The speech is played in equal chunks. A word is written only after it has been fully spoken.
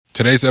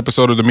Today's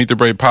episode of the Meet the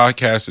Brave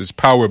podcast is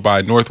powered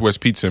by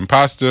Northwest Pizza and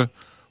Pasta,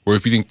 where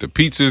if you think the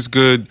pizza is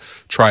good,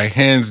 try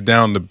hands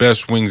down the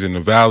best wings in the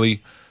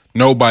valley.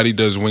 Nobody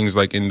does wings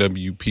like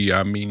NWP.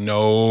 I mean,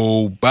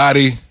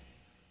 nobody.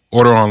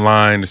 Order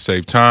online to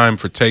save time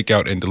for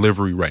takeout and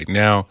delivery right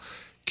now.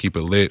 Keep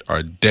it lit.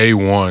 Our day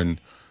one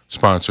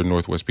sponsor,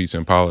 Northwest Pizza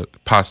and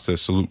Pasta.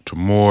 Salute to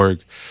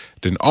Morgue.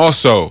 Then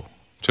also,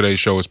 today's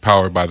show is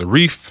powered by The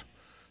Reef.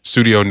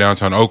 Studio in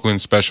downtown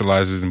Oakland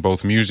specializes in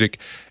both music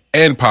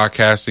and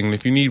podcasting. And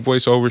if you need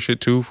voiceover shit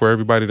too, for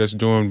everybody that's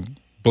doing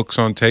books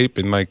on tape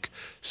and like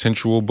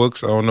sensual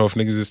books, I don't know if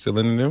niggas is still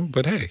into them,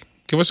 but hey,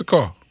 give us a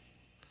call.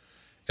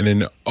 And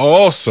then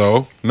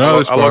also,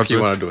 another sponsor. I look, you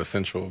want to do a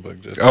sensual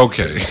book. Just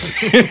okay.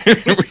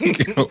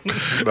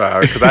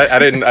 Because I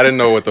didn't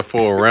know what the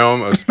full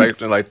realm of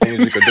spectrum, like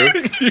things you could do.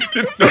 You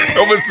didn't know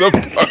that was a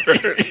part.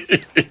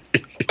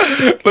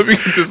 Let me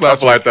get this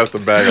last I feel like that's the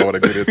bag I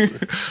want to get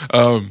into.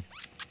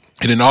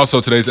 And then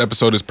also today's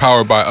episode is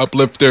powered by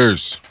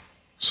Uplifters.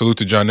 Salute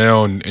to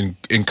Janelle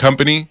and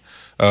company,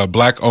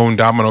 black-owned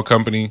domino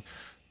company.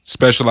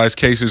 Specialized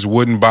cases,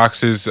 wooden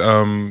boxes.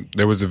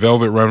 There was a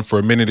velvet run for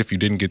a minute. If you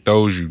didn't get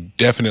those, you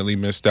definitely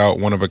missed out.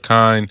 One of a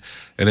kind.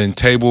 And then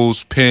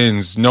tables,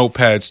 pens,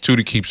 notepads, too,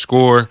 to keep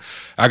score.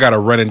 I got a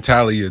running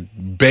tally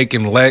of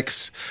Bacon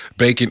Lex,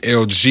 Bacon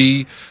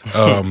LG,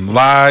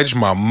 Lodge.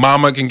 My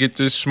mama can get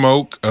this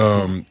smoke.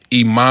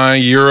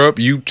 Iman Europe,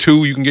 you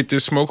too, you can get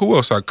this smoke. Who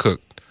else I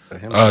cooked?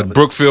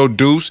 Brookfield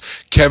Deuce,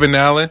 Kevin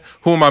Allen.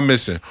 Who am I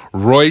missing?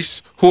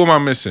 Royce. Who am I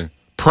missing?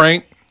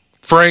 Frank.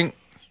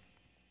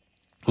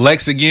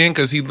 Lex again,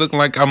 because he looking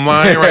like I'm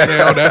lying right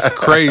now. That's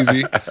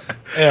crazy.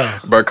 Yeah.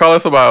 But call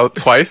us about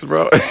twice,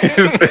 bro.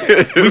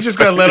 We just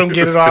gotta let him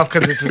get it off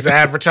because it's his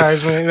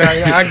advertisement.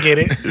 I get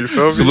it. You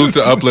feel me? Salute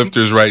to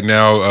Uplifters right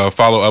now.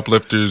 Follow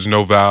Uplifters,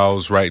 no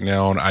vowels right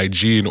now on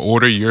IG and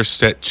order your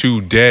set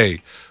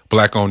today.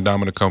 Black-owned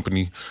dominant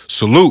company.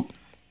 Salute.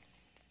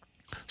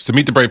 It's the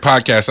Meet the Brave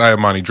podcast. I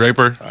am Monty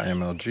Draper. I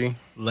am LG.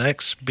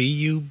 Lex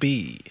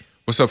B-U-B.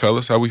 What's up,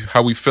 fellas? How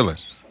we feeling?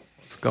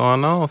 What's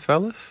going on,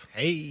 fellas?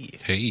 Hey.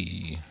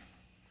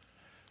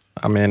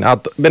 I mean,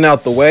 been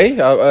out the way.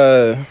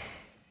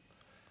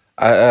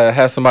 I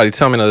had somebody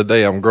tell me the other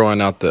day I'm growing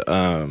out the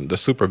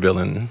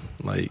supervillain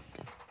like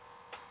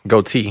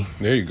goatee.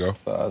 There you go.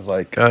 So I was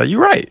like, you're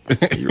right.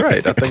 You're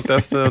right. I think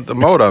that's the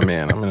mode I'm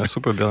in. I'm in a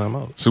supervillain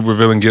mode.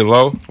 Supervillain get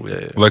low?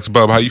 Yeah. Lex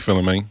Bub, how you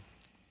feeling, man?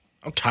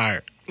 I'm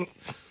tired.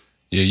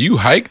 Yeah, you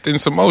hiked in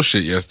some more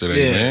shit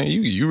yesterday, Yeah. man.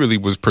 You really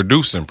was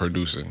producing.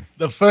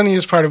 The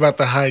funniest part about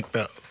the hike,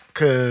 though,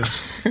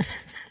 because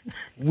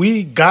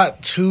we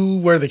got to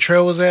where the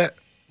trail was at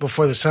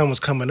before the sun was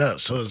coming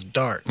up, so it was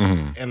dark.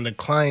 Mm-hmm. And the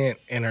client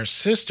and her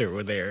sister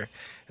were there,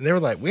 and they were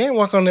like, we ain't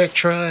walk on that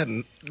trail,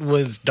 and it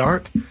was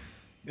dark.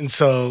 And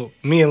so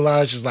me and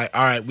Lodge is like,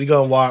 all right, we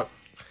gonna walk.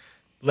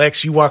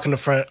 Lex, you walk in the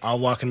front, I'll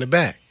walk in the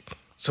back.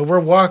 So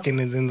we're walking,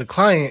 and then the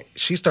client,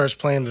 she starts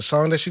playing the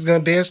song that she's gonna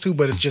dance to,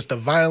 but it's just a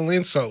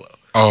violin solo.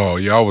 Oh,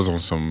 y'all was on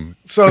some...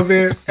 So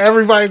then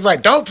everybody's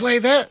like, don't play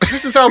that.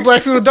 This is how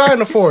black people die in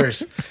the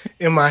forest.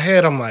 In my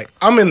head, I'm like,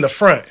 I'm in the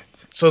front.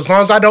 So as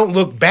long as I don't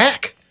look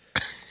back,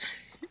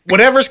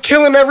 whatever's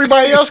killing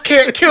everybody else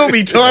can't kill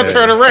me till I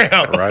turn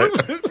around. Right?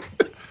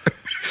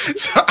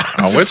 So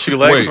I'm with you,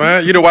 Lex, Wait.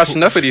 man. You done watch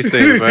enough of these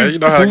things, man. You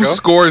know how it Who goes.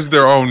 scores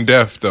their own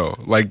death, though?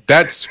 Like,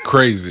 that's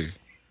crazy.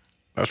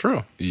 That's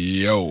real.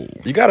 Yo.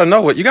 You gotta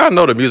know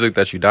the music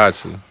that you died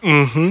to.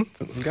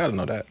 Mm-hmm. You gotta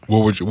know that.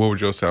 What would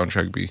your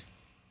soundtrack be?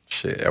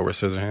 Shit, Edward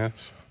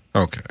Scissorhands.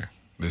 Okay.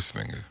 This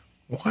nigga.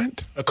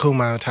 What?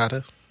 Akuma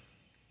Matata.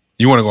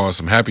 You want to go on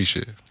some happy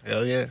shit?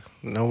 Hell yeah.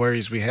 No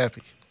worries, be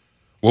happy.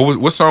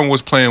 What song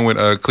was playing when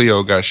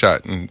Cleo got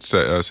shot and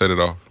set it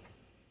off?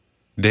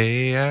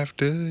 Day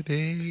after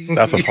day.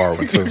 That's a hard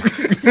one too.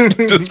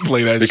 Just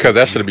play that Because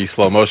that should be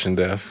slow motion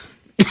death.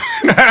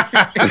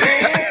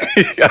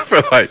 I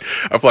feel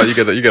like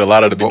you get a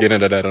lot of the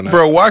beginning of that on that.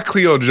 Bro, why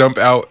Cleo jump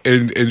out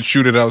and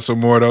shoot it out some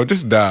more though?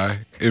 Just die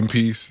in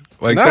peace.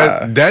 Like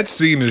Nah. that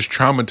scene is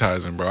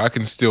traumatizing, bro. I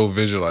can still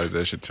visualize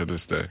that shit to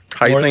this day.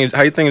 How you think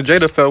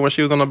Jada felt when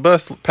she was on the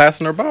bus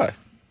passing her by?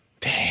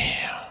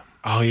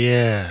 Oh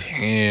yeah.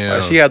 Damn.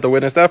 Like, she had to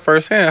witness that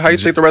firsthand. How you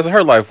think the rest of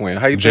her life went?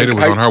 How you Jada think,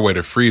 was on her way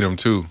to freedom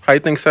too. How you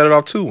think Set It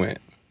Off 2 went?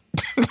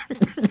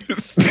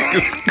 This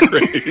nigga's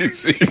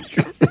crazy.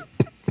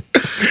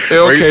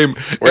 L came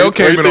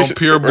in on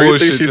pure where you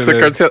think bullshit she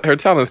today. took her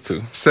talents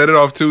to? Set It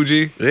Off 2,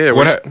 G? Yeah,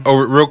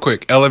 Real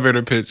quick,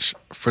 elevator pitch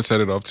for Set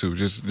It Off 2.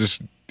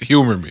 Just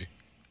humor me.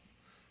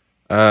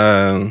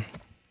 I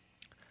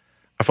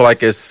feel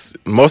like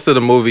most of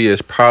the movie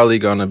is probably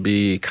gonna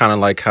be kind of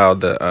like how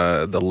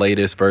the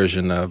latest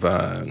version of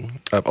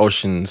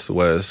Oceans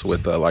was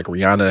with like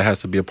Rihanna has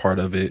to be a part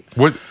of it.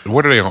 What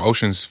are they on,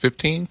 Ocean's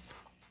 15?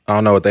 I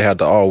don't know what they had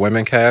the all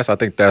women cast. I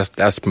think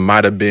that's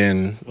might have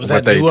been Was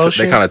what that they New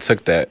Ocean? they kind of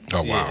took that.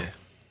 Oh, wow.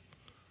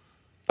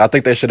 I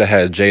think they should have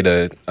had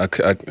Jada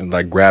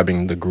like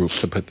grabbing the group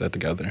to put that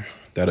together.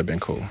 That'd have been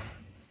cool.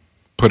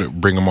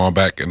 Bring them all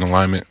back in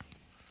alignment.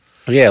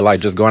 Yeah, like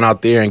just going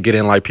out there and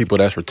getting like people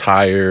that's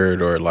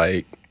retired or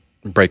like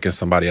breaking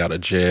somebody out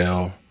of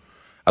jail.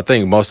 I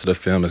think most of the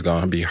film is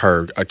going to be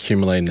her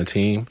accumulating the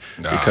team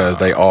because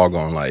they all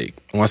going like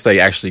once they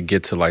actually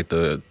get to like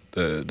the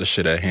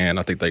shit at hand,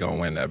 I think they going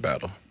to win that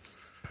battle.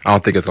 I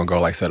don't think it's going to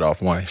go like set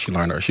off one. She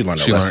learned her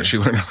lesson. She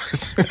learned her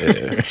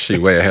lesson. Yeah, she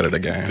way ahead of the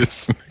game.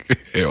 This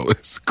nigga hell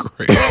is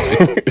crazy.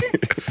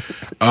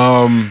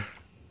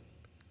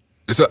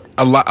 It's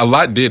a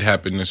lot did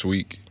happen this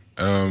week.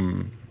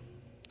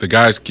 The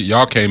guys,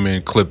 y'all came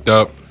in clipped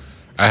up.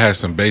 I had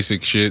some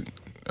basic shit.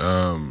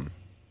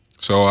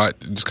 So I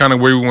just kind of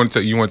where we want to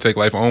take. You want to take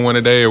life on one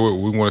today, or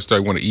we want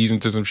to ease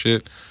into some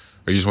shit,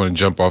 or you just want to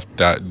jump off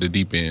the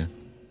deep end?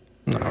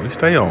 No, we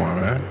stay on one,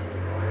 man.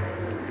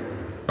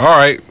 All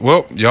right.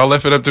 Well, y'all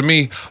left it up to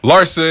me.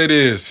 Larsa, it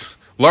is.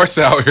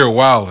 Larsa out here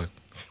wilding.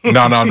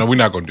 No, we're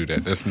not gonna do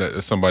that.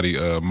 That's somebody,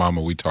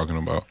 mama, we talking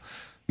about.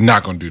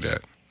 Not gonna do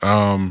that.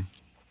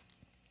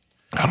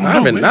 I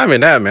mean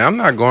that, man. I'm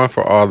not going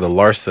for all the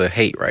Larsa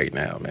hate right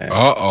now, man.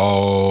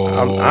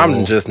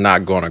 I'm just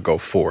not going to go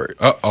for it.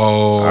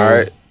 All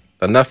right,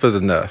 enough is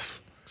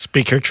enough.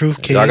 Speak your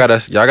truth, kid.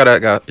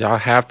 Y'all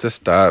have to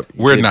stop.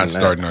 We're not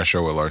starting our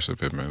show with Larsa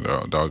Pittman,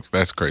 dog.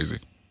 That's crazy.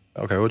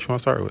 Okay, what you want to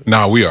start with?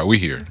 Nah, we are. We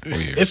here.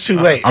 It's too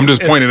late. I'm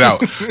just pointing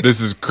out.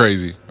 This is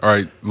crazy. All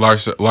right,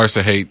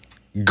 Larsa hate.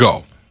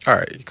 Go. All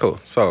right, cool.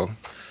 So,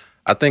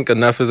 I think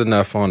enough is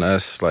enough on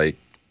us, like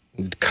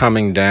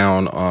coming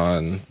down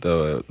on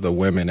the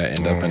women that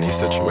end up in these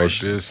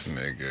situations. This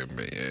nigga,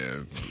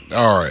 man.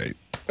 All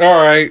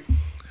right.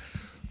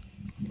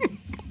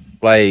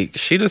 Like,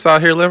 she just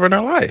out here living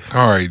her life.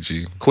 All right,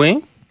 G.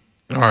 Queen?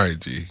 All right,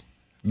 G.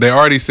 They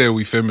already said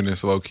we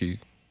feminists low key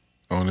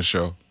on the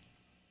show.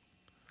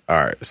 All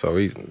right, so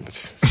we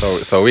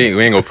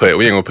ain't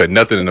gonna put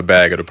nothing in the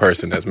bag of the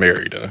person that's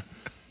married. You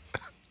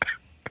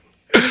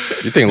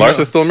think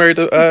Larsa's still married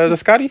to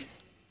Scotty?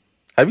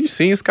 Have you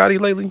seen Scotty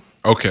lately?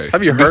 Okay.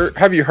 Have you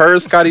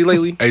heard Scotty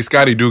lately? Hey,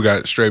 Scotty do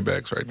got straight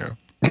backs right now.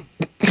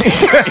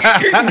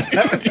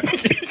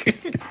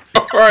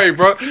 All right,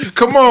 bro.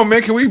 Come on,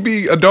 man. Can we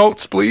be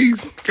adults,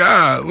 please?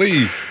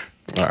 Golly.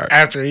 All right.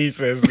 After he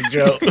says the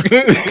joke.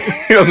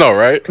 You don't know,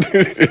 right?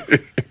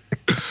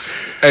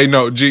 Hey,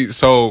 no, G.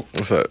 So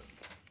what's up?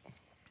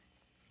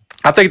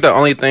 I think the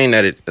only thing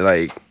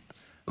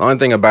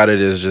about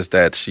it is just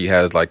that she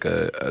has like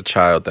a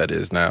child that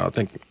is now. I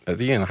think is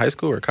he in high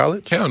school or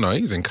college? Hell no,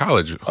 he's in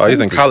college. Oh,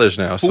 he's in college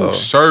now. So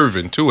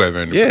serving too at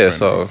Vanderbilt. Yeah,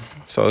 so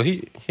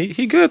he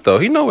good though.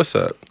 He know what's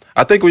up.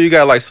 I think when you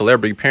got like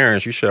celebrity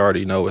parents, you should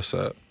already know what's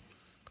up.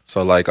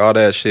 So like all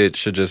that shit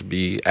should just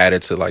be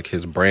added to like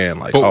his brand.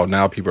 Like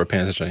now people are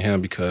paying attention to him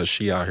because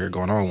she out here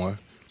going on one.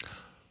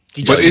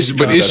 But is she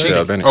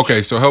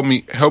okay? So help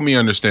me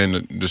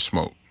understand the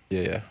smoke.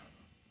 Yeah.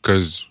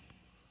 Because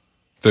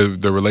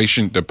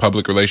the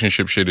public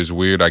relationship shit is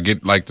weird. I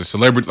get like the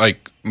celebrity,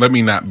 like let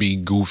me not be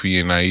goofy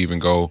and naive and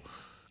go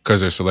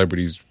because they're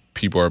celebrities,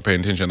 people are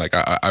paying attention. Like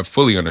I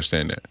fully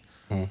understand that.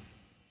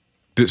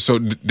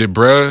 Did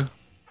bruh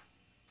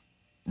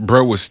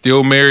was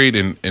still married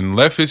and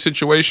left his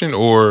situation,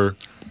 or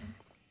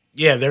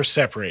yeah, they're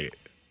separated.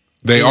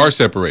 They are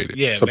separated.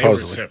 Yeah,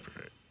 supposedly. They were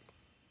separated.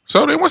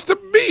 So then what's the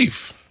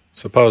beef?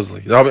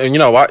 Supposedly, and you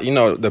know what? You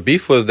know the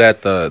beef was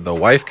that the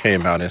wife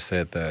came out and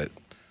said that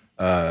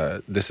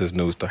this is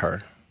news to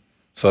her.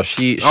 So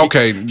she's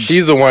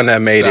the one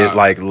that made it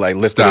like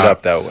lifted it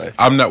up that way.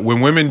 I'm not.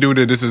 When women do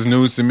that, this is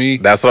news to me.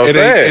 That's what I'm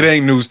saying. It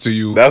ain't news to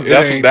you.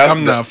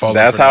 I'm not falling.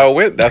 That's how it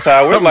went. That's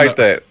how it went like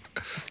that.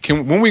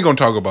 When we gonna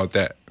talk about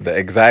that?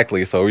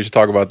 Exactly. So we should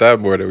talk about that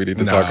more than we need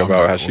to talk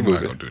about how she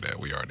moved. We're not gonna do that.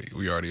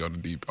 We already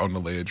on the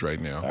ledge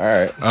right now.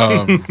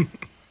 All right.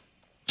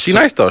 She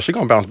nice though. She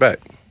gonna bounce back.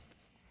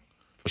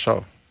 For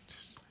sure.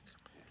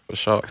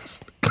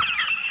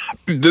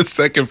 The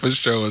second for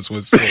sure is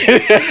what's said.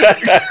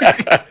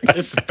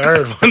 It's the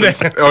third one.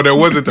 There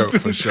was a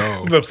third for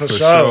sure. The for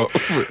sure.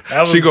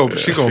 She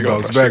gonna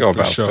bounce back. Gonna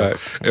bounce back.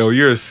 Yo,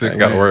 you're a sick. Ain't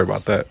gotta worry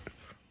about that.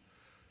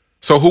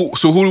 So who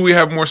do we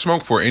have more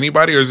smoke for?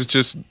 Anybody, or is it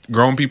just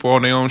grown people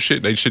on their own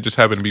shit? They should just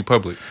happen to be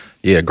public.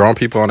 Yeah, grown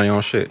people on their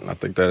own shit. I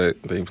think that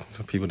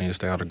people need to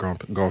stay out of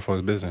grown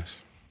folks' business.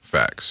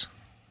 Facts.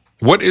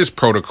 What is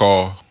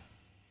protocol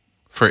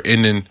for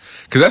ending?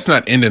 Because that's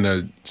not ending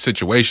a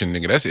situation,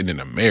 nigga. That's ending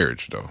a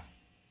marriage, though.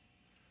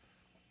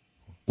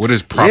 What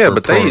is proper? Yeah,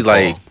 but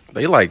protocol?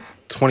 they like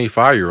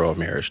 25-year-old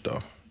marriage though.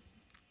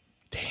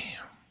 Damn.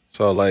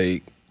 So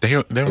like, they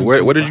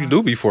what did you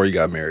do before you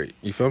got married?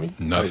 You feel me?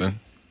 Nothing. Like,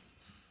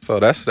 so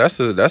that's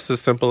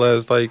as simple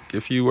as like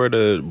if you were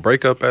to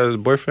break up as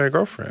boyfriend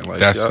girlfriend.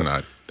 Like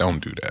don't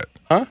do that.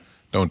 Huh?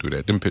 Don't do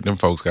that. Them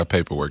folks got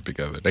paperwork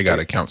together. They got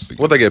accounts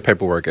together. What they get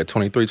paperwork at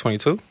 23,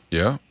 22?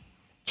 Yeah.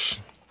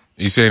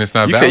 You saying it's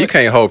not valid? You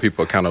can't hold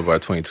people accountable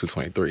at 22,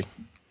 23.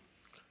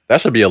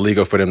 That should be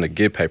illegal for them to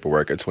get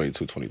paperwork at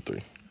 22,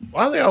 23.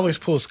 Why do they always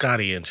pull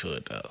Scotty into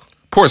it though?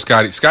 Poor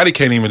Scotty. Scotty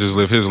can't even just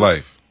live his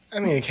life. I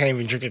mean, he can't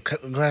even drink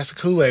a glass of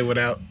Kool-Aid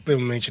without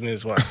them mentioning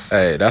his wife.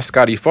 Hey, that's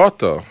Scotty's fault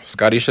though.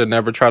 Scotty should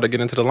never try to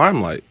get into the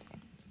limelight.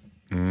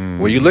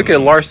 When you look at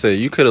Larsa,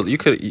 you could.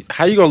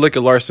 How you gonna look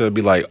at Larsa and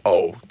be like,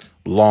 oh,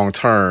 long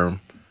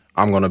term,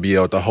 I'm gonna be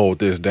able to hold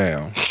this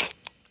down?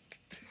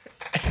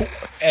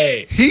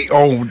 Hey, He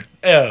owned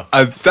yeah.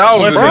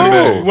 1,000 a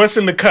day. What's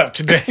in the cup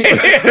today?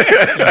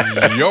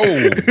 Yo,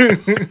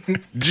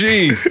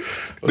 G,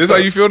 this how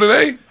you feel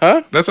today?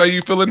 Huh? That's how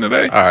you feeling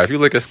today? All right, if you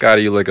look at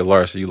Scotty, you look at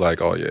Larsa, you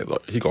like, oh yeah,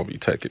 look, he gonna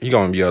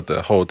be able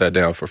to hold that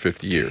down for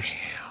 50 years.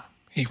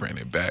 He ran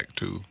it back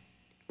too.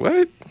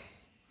 What?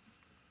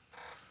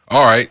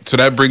 All right, so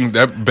that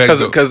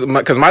begs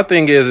Because my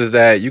thing is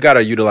that you got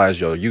to utilize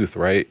your youth,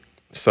 right?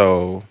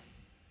 So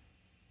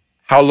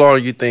how long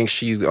do you think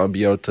she's gonna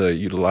be able to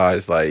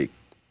utilize like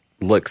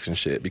looks and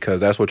shit?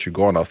 Because that's what you're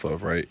going off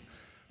of, right?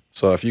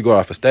 So if you go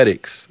off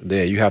aesthetics,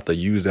 then you have to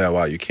use that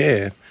while you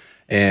can.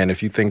 And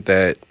if you think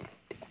that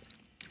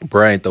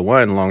Bray ain't the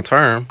one long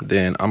term,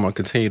 then I'm gonna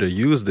continue to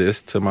use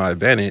this to my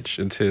advantage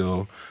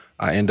until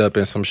I end up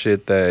in some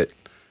shit that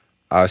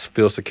I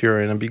feel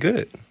secure in and be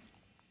good.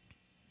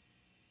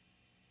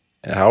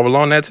 And however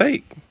long that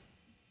take,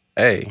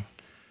 hey,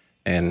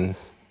 and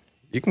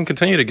you can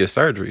continue to get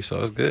surgery,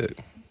 so it's good.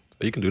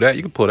 So you can do that.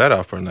 You can pull that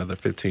out for another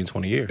 15,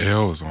 20 years.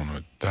 L was on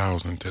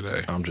 1,000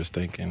 today. I'm just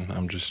thinking.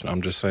 I'm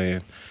just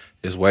saying.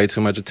 There's way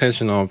too much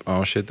attention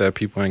on shit that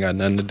people ain't got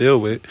nothing to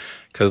deal with.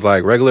 Because,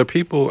 like, regular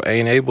people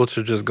ain't able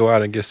to just go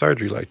out and get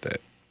surgery like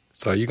that.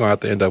 So you're going to have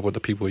to end up with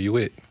the people you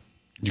with.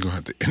 You're going to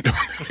have to end up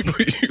with the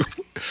people you...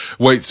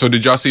 Wait, so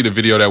did y'all see the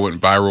video that went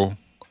viral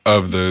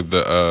of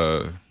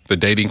the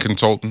dating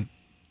consultant?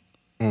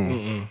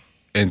 Mm-mm.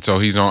 And so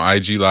he's on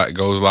IG,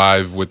 goes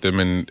live with them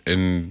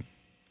and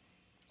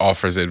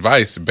offers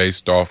advice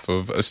based off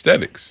of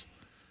aesthetics.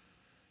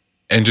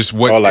 And just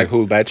what... Oh, like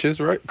who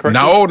matches, right? Correct?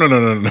 No.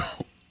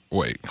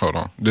 Wait, hold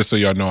on. Just so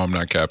y'all know I'm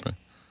not capping.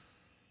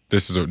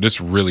 This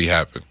really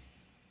happened.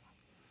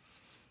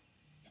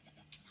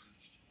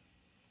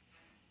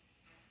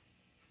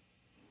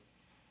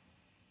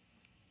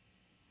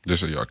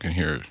 Just so y'all can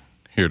hear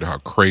how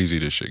crazy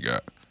this shit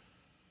got.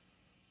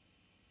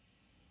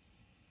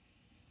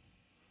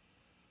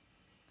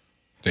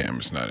 Damn,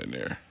 it's not in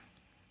there.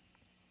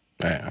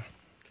 Man.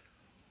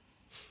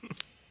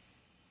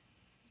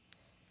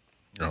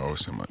 Oh,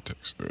 it's in my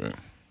text thread.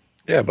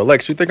 Yeah, but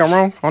Lex, you think I'm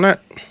wrong on that?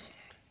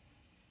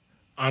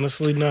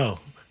 Honestly, no.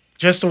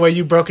 Just the way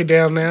you broke it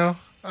down now,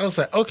 I was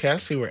like, okay, I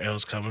see where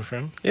L's coming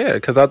from. Yeah,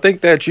 because I think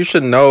that you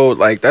should know,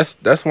 like,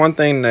 that's one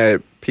thing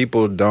that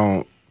people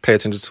don't pay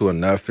attention to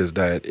enough is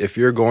that if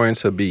you're going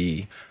to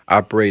be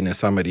operating in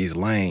some of these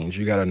lanes,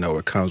 you got to know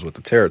what comes with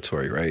the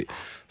territory, right?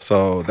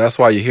 So that's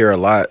why you hear a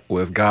lot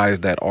with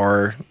guys that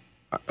are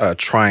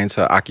trying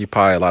to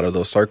occupy a lot of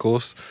those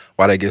circles,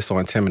 why they get so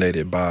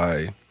intimidated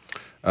by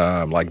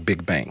like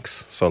big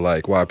banks. So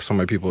like why so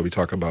many people will be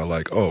talking about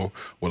like, oh,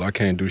 well, I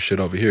can't do shit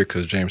over here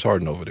because James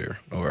Harden over there,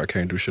 or I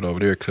can't do shit over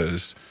there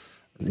because,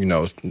 you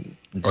know.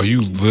 Oh,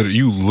 you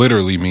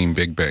literally mean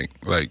big bank,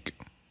 like.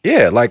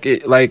 Yeah, like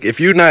if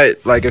you're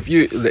not like if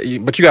you,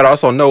 but you gotta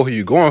also know who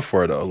you're going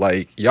for though.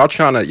 Like y'all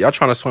trying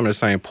to swim in the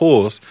same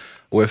pools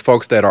with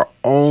folks that are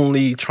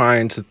only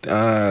trying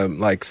to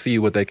like see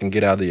what they can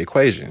get out of the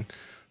equation.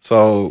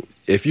 So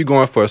if you're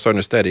going for a certain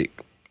aesthetic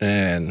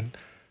and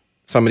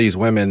some of these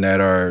women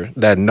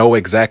that know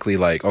exactly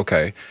like,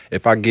 okay,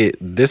 if I get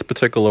this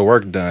particular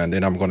work done,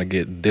 then I'm going to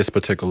get this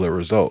particular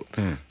result.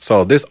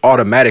 So this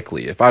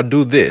automatically, if I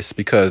do this,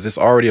 because it's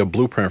already a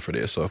blueprint for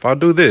this. So if I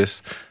do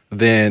this,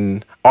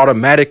 then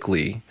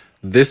automatically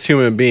this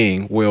human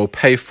being will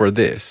pay for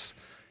this.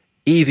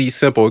 Easy,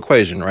 simple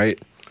equation, right?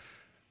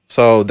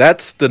 So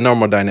that's the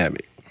normal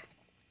dynamic.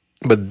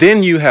 But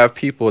then you have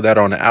people that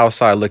are on the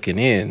outside looking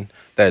in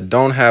that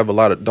don't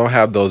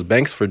have those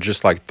banks for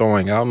just like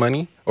throwing out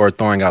money or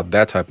throwing out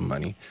that type of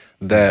money,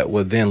 that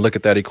would then look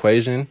at that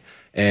equation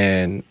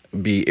and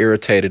be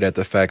irritated at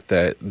the fact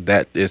that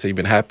that is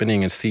even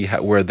happening and see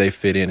where they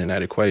fit in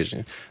that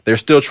equation. They're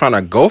still trying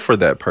to go for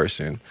that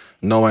person,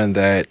 knowing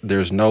that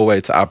there's no way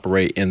to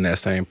operate in that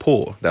same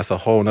pool. That's a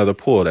whole nother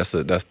pool. That's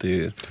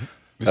the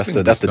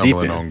deep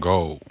end. On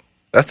gold.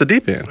 That's the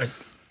deep end.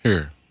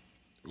 Here,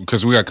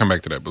 because we got to come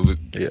back to that.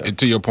 But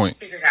to your point,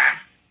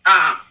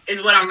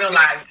 is what I'm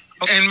realizing.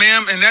 And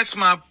ma'am, and that's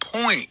my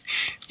point.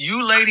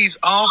 You ladies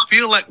all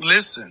feel like,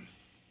 listen,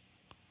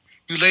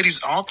 you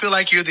ladies all feel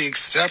like you're the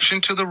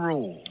exception to the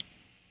rule.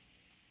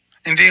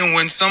 And then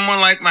when someone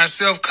like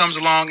myself comes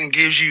along and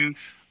gives you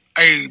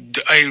a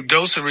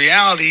dose of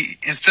reality,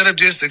 instead of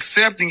just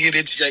accepting it,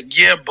 it's like,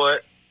 yeah,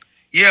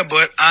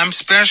 but I'm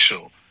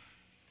special.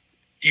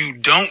 You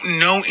don't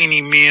know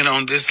any men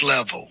on this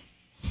level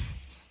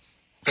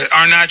that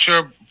are not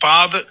your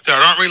father,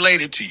 that aren't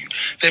related to you.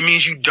 That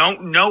means you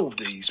don't know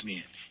these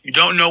men. You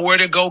don't know where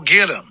to go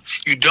get them.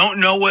 You don't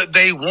know what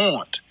they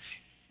want.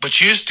 But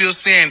you're still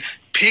saying,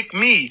 pick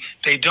me.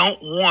 They don't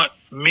want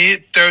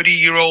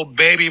mid-30-year-old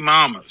baby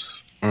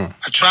mamas. I'm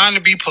trying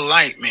to be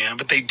polite, man,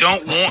 but they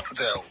don't want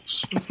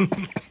those.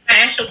 Can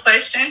I ask you a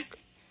question?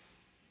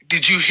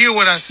 Did you hear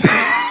what I said?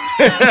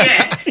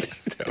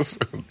 Yes.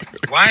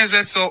 Why is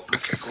that so?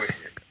 Okay, go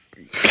ahead.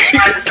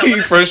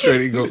 he's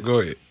frustrated. Go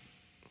ahead.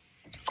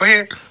 Go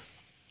ahead.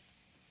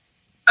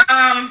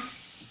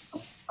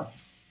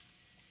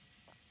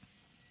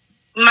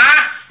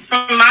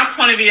 From my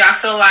point of view, I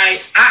feel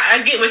like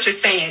I get what you're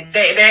saying.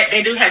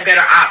 They do have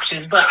better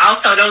options, but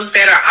also those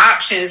better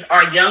options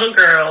are younger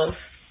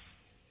girls.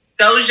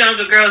 Those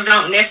younger girls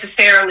don't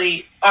necessarily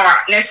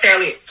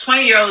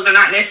 20-year-olds are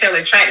not necessarily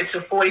attracted to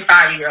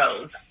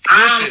 45-year-olds.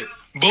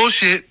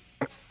 Bullshit.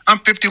 I'm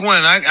 51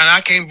 and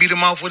I can't beat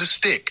them off with a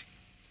stick.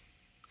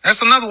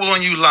 That's another one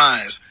of you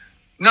lies.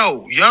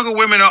 No, younger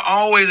women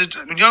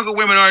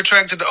are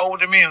attracted to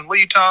older men. What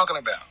are you talking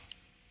about?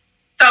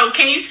 So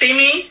can you see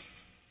me?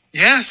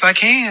 Yes, I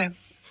can.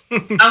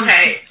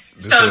 Okay.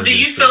 So do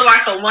you feel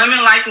like a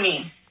woman like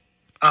me?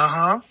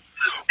 Uh-huh.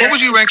 What would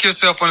you rank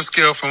yourself on a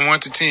scale from 1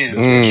 to 10?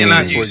 You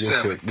cannot use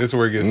 7. This is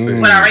where it gets sick.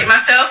 When I rate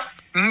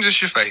myself?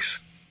 Just your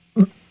face.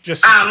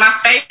 Just my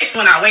face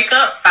when I wake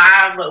up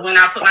 5, but when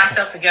I put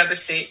myself together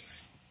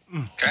 6.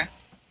 Okay.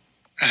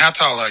 And how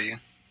tall are you?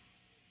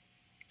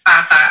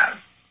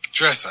 5'5".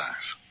 Dress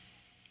size.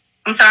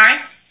 I'm sorry?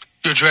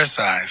 Your dress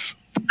size.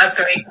 A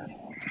 3.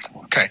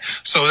 Okay.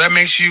 So that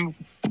makes you,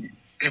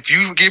 if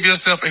you give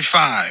yourself a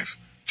 5,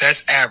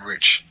 that's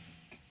average.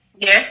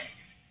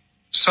 Yes.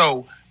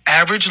 So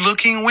average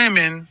looking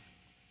women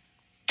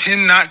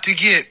tend not to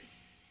get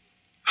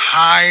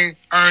high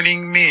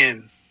earning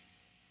men.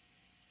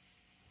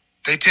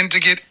 They tend to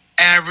get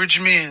average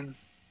men.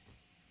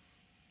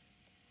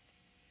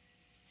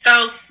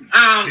 So,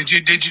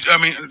 Did you, I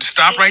mean,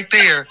 stop right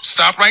there.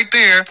 Stop right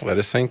there. Let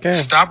it sink in.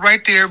 Stop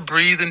right there.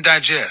 Breathe and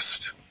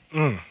digest.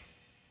 You're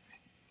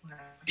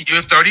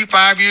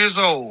 35 years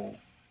old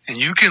and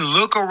you can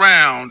look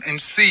around and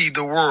see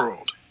the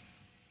world.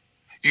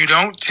 You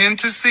don't tend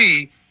to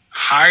see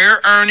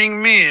higher earning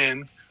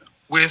men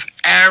with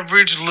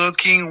average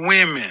looking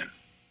women.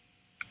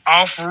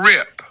 Off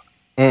rip.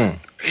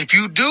 If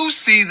you do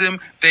see them,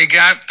 they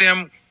got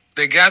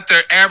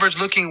their average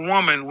looking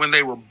woman when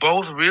they were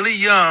both really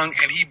young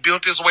and he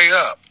built his way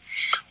up.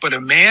 But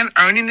a man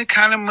earning the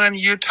kind of money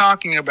you're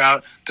talking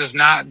about does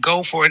not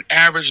go for an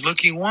average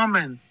looking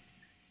woman.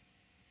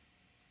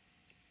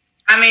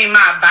 I mean,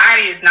 my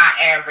body is not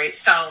average,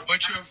 so.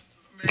 But you're,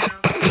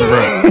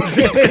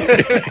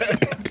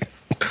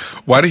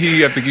 Why did he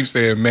have to keep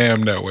saying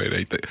ma'am that way?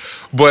 They think,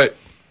 but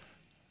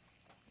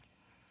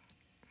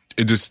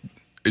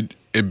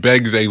it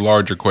begs a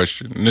larger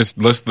question. And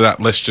let's not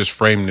just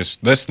frame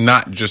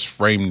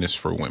this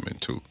for women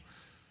too.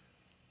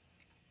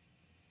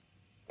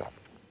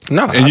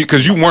 No, And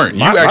because you weren't,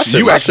 my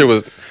shit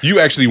was. you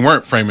actually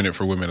weren't framing it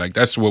for women. Like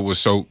that's what was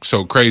so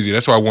crazy.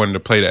 That's why I wanted to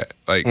play that.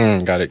 Like,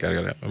 Got it.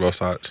 Both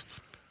sides.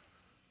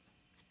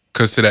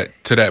 because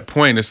to that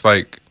point, it's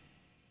like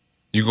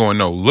you going,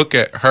 no, look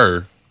at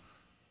her.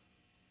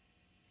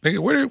 Nigga,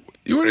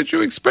 what did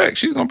you expect?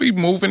 She's gonna be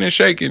moving and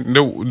shaking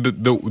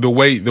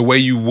the way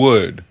you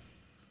would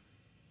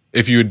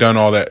if you had done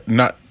all that.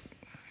 Not.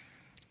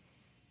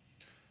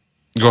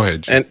 Go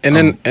ahead. And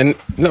then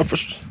no, for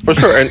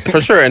sure, and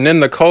for sure. And then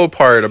the cold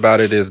part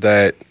about it is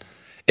that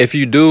if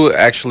you do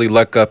actually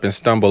luck up and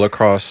stumble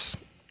across,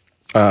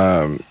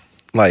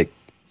 like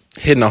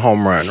hitting a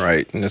home run,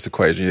 right? In this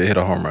equation, you hit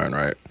a home run,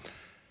 right?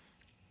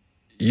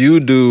 You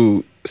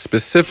do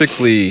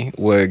specifically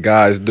what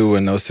guys do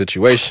in those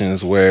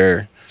situations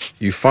where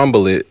you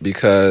fumble it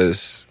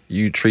because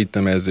you treat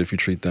them as if you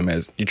treat them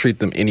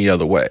any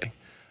other way.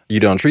 You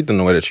don't treat them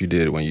the way that you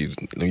did when you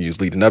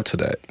was leading up to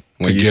that.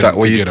 When you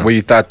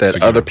thought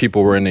that other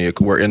people were in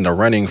the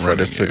running for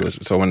this particular.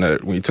 So when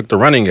you took the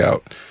running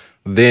out,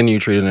 then you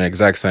treated them the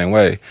exact same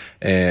way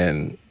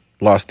and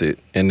lost it,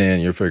 and then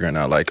you're figuring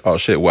out like, oh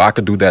shit, well I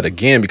could do that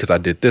again because I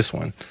did this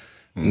one.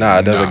 Nah,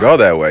 it doesn't go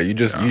that way. You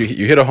just you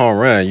hit a home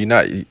run. You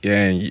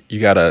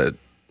got a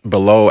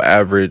below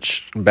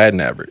average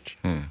batting average.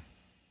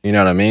 You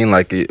know what I mean?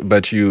 Like,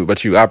 but you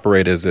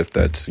operate as if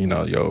that's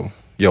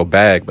your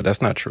bag, but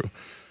that's not true.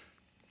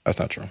 That's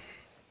not true.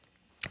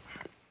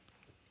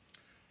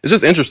 It's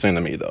just interesting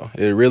to me, though.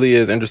 It really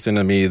is interesting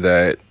to me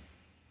that,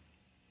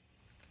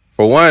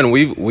 for one,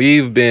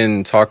 we've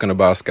been talking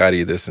about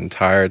Scotty this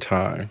entire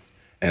time,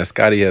 and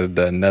Scotty has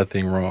done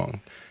nothing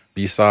wrong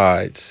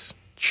besides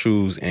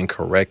choose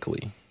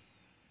incorrectly.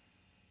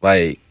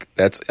 Like,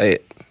 that's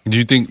it. Do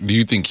you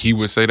think he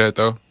would say that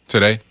though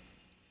today?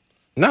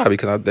 No,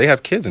 because they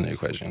have kids in the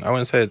equation. I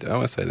wouldn't say that.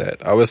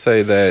 I would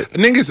say that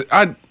Niggas,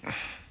 all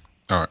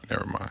right,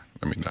 never mind.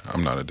 I mean,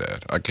 I'm not a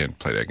dad. I can't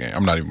play that game.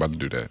 I'm not even about to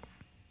do that.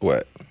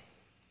 what?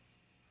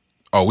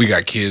 Oh, we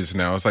got kids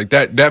now. It's like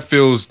that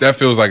feels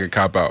like a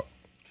cop out.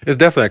 It's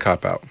definitely a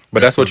cop out.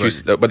 But Yeah,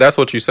 that's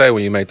what you say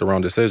when you make the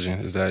wrong decision.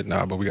 Is that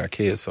but we got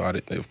kids, so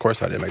of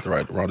course I didn't make the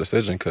wrong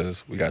decision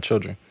because we got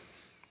children.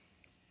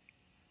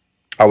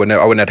 I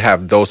wouldn't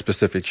have those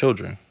specific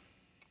children.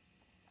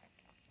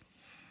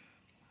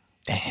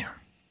 Damn.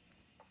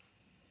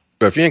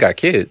 But if you ain't got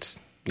kids,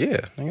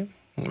 yeah, nigga,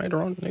 you made the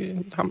wrong.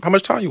 Nigga, how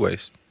much time you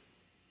waste?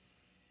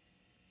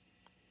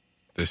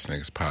 This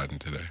nigga's podding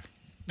today.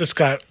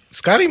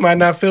 Scotty might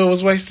not feel it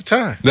was waste of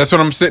time. That's what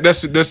I'm saying. That's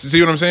see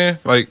what I'm saying?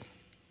 Like,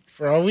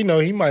 For all we know,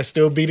 he might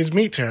still beat his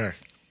meat to her.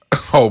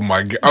 Oh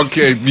my god.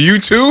 Okay, you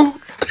too?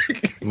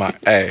 My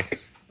guy.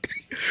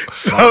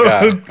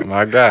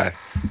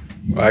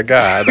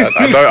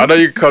 I know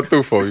you can come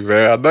through for me,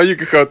 man. I know you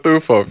can come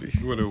through for me.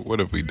 What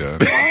have we done?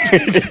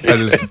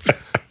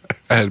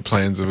 I had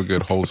plans of a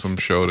good wholesome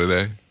show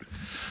today.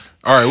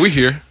 All right, we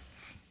here.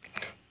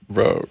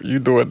 Bro, you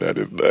doing that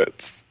is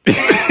nuts.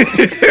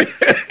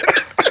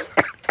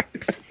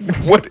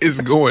 What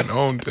is going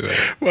on today?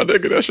 My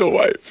nigga, that's your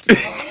wife.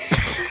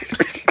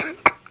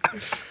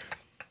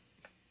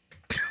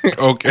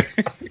 Okay.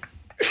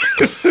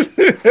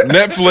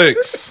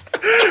 Netflix.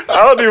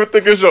 I don't even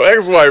think it's your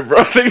ex-wife, bro.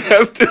 I think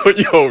that's still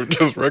your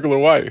just regular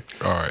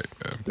wife. All right,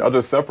 man. Y'all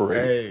just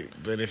separated. Hey,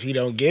 but if he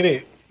don't get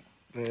it,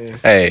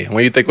 Hey,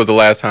 when you think was the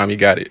last time he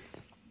got it?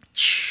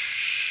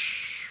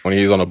 When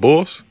he was on the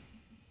Bulls?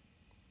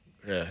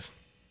 yeah,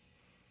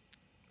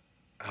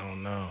 I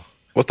don't know.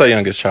 What's that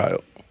youngest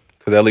child?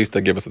 Because at least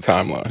they give us a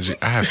timeline.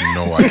 I have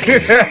no idea.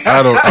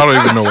 I don't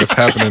even know what's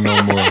happening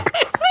no more.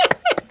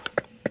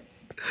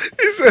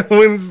 He said,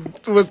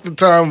 what's the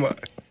timeline?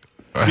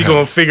 We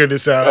gonna figure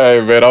this out.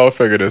 Hey, man, I'll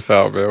figure this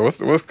out, man.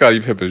 What's Scottie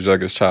Pippen's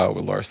youngest child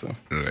with Larsa?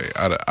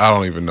 I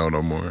don't even know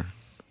no more.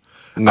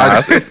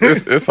 Nah,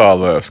 it's all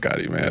love,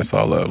 Scotty, man. It's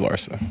all love,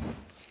 Larsa.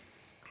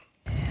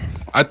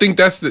 I think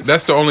that's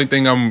the only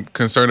thing I'm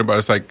concerned about.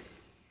 It's like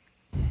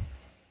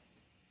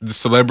the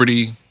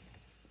celebrity,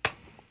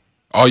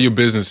 all your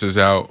business is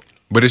out,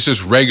 but it's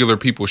just regular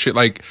people shit.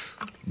 Like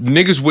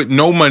niggas with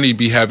no money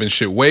be having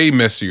shit way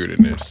messier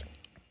than this.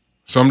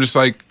 So I'm just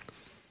like,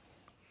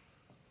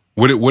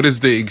 what's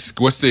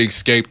the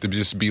escape to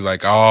just be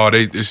like, oh,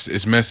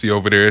 it's messy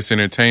over there, it's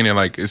entertaining.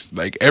 Like it's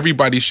like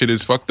everybody's shit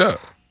is fucked up.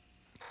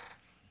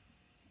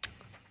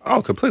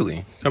 Oh,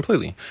 completely.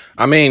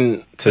 I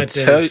mean, to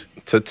tell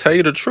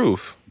you the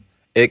truth,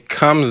 it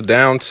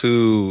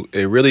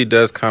really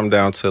does come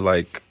down to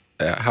like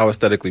how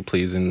aesthetically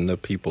pleasing the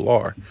people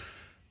are.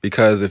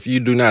 Because if you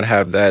do not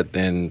have that,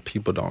 then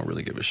people don't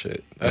really give a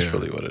shit. That's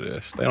really what it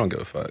is. They don't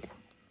give a fuck.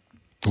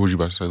 What was you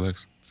about to say,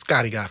 Lex?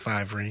 Scotty got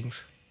 5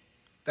 rings.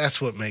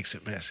 That's what makes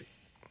it messy.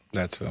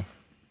 That too.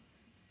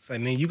 It's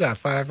like, man, you got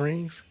 5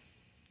 rings,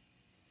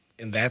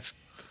 and that's.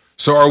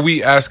 So are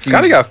we asking?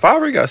 Scotty got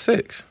 5 or he got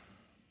 6?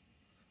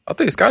 I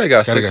think Scotty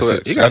got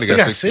 6. He got 6?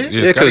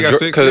 Yeah, Scotty got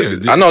 6.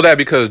 Yeah. I know that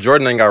because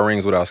Jordan ain't got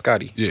rings without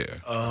Scotty. Yeah.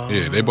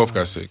 Yeah, they both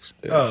got 6.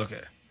 Yeah. Oh,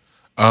 okay.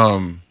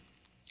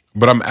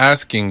 But I'm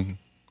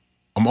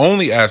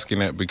only asking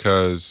that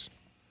because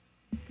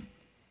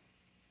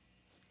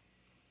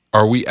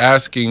are we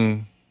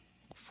asking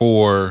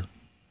for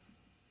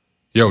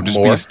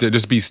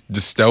just be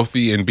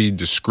stealthy and be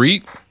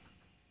discreet,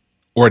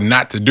 or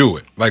not to do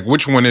it? Like,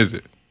 which one is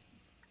it?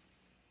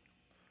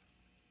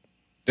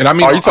 And I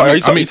mean, are you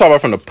talking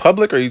about from the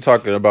public, or are you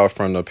talking about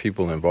from the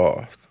people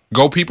involved?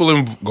 Go people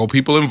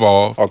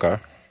involved. Okay.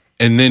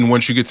 And then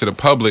once you get to the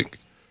public,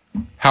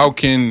 how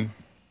can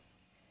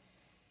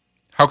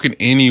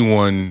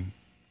anyone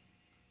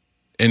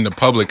in the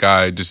public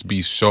eye just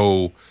be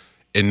so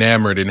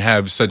enamored and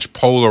have such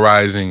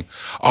polarizing?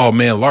 Oh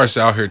man, Lars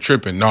out here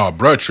tripping. Nah,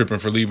 bruh tripping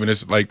for leaving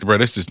this. Like,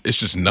 bruh, it's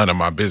just none of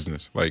my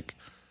business. Like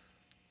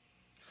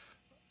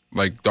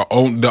I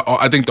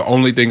think the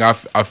only thing I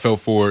felt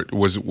for it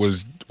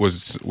was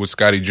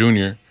Scotty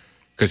Jr.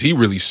 because he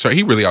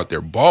really out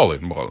there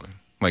balling.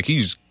 Like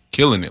he's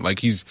killing it. Like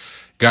he's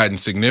gotten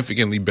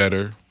significantly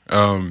better.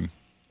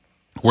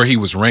 Where he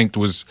was ranked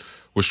was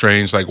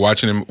strange. Like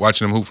watching him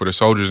hoop for the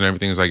Soldiers and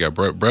everything is like, yeah,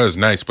 bruh's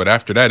nice. But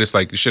after that, it's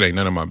like this shit ain't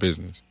none of my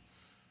business.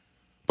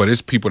 But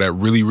it's people that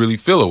really, really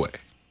feel away.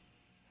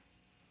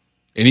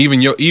 And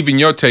even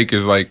your take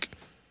is like,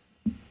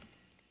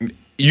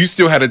 you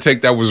still had a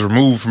take that was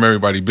removed from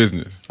everybody's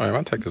business. All right,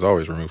 my take is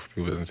always removed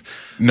from people's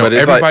business. No, but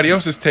everybody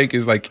else's take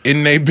is like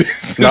in their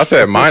business. No, I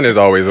said mine is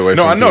always away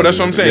from No, I know, that's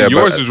what I'm saying. Yeah,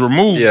 yours is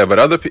removed. Yeah, but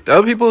other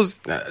people's,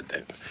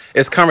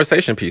 it's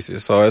conversation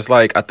pieces. So it's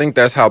like, I think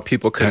that's how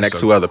people connect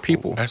to other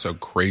people. That's a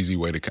crazy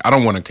way to, I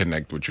don't want to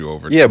connect with you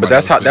over. Yeah, but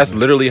that's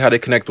literally how they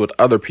connect with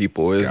other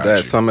people is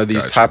that some of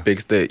these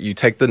topics that you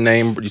take the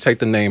name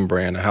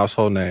brand, a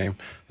household name,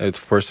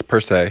 it's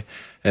per se,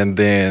 and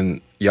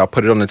then y'all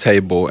put it on the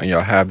table and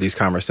y'all have these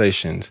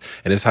conversations,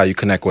 and it's how you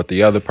connect with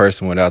the other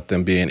person without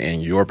them being in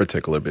your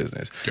particular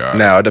business.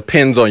 Now it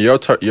depends on your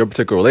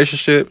particular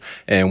relationship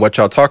and what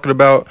y'all talking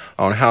about,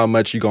 on how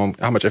much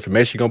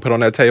information you gonna put on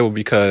that table,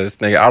 because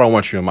nigga, I don't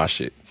want you in my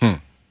shit.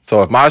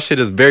 So if my shit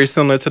is very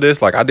similar to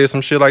this, like I did some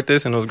shit like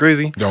this and it was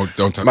greasy, don't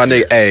tell my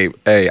nigga.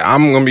 Hey,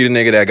 I'm gonna be the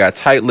nigga that got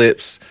tight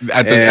lips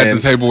at the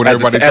table when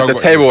everybody at the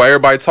table where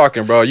everybody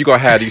talking, bro. You gonna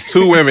have these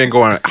 2 women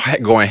going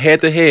head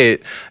to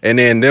head, and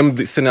then them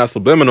sending out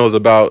subliminals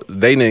about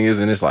they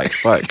niggas, and it's like,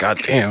 fuck,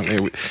 goddamn,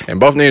 and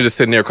both niggas just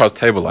sitting there across the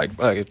table like,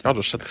 fuck, y'all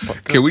just shut the fuck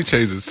up. Can we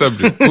change the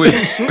subject,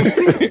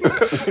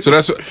 please? So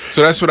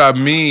that's what I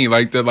mean,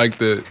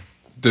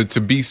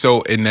 to be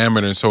so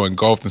enamored and so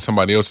engulfed in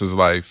somebody else's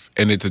life,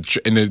 and to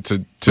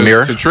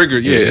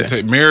trigger,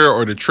 to mirror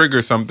or to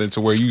trigger something to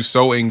where you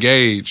so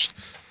engaged.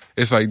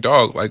 It's like,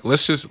 dog, like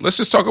let's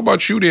just talk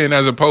about you then,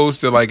 as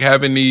opposed to like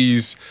having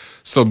these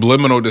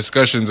subliminal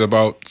discussions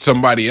about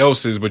somebody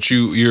else's, but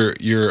you're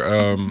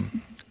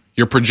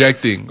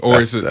projecting,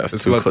 or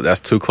that's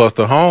too close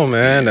to home,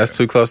 man. That's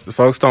too close.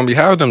 Folks don't be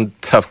having them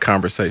tough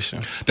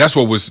conversations. That's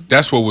what was.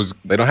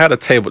 They don't have a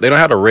table. They don't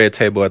have a red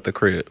table at the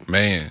crib,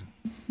 man.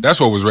 That's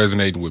what was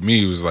resonating with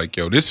me. It was like,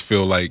 yo, this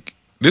feel like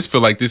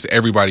this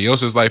everybody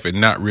else's life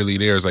and not really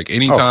theirs. Like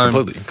anytime,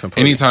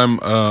 completely. anytime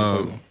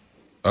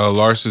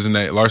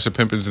Larsa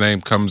Pimpin's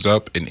name comes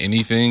up in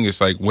anything, it's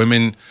like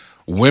women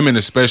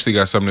especially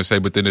got something to say,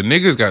 but then the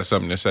niggas got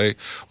something to say.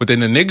 But then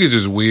the niggas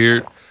is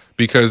weird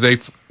because they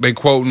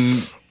quoting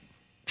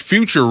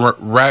Future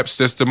raps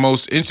that's the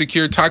most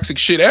insecure, toxic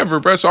shit ever,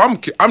 bro. So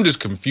I'm just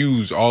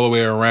confused all the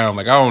way around.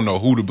 Like I don't know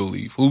who to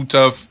believe, who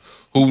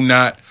tough, who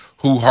not,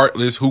 who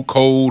heartless, who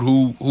cold,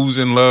 who's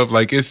in love.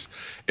 Like it's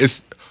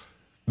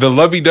the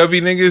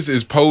lovey-dovey niggas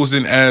is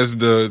posing as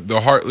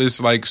the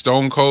heartless, like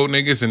stone cold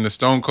niggas, and the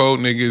stone cold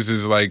niggas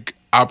is like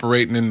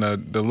operating in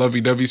the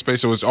lovey-dovey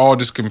space. So it's all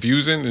just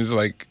confusing. It's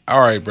like,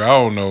 all right, bro,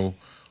 I don't know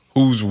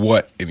who's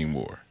what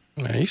anymore.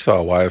 Man, you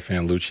saw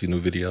YFN Lucci new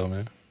video,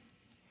 man.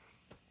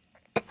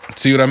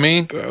 See what I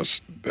mean?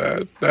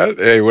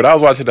 Hey, when I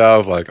was watching that, I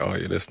was like, oh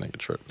yeah, this nigga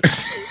tripping.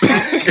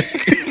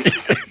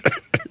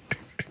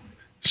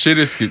 Shit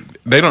is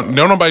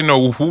nobody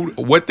know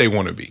what they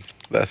want to be.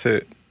 That's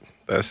it.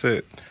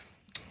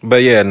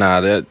 But yeah,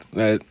 like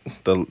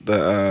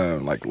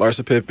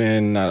Larsa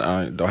Pippen,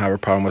 I don't have a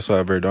problem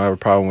whatsoever. Don't have a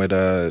problem with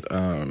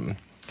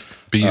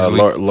Beasley,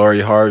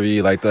 Lori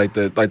Harvey, like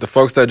the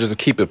folks that just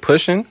keep it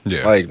pushing.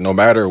 Yeah. Like no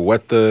matter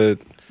what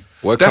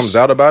comes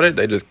out about it,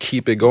 they just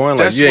keep it going.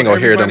 Like you ain't gonna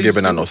hear them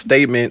giving out no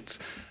statements.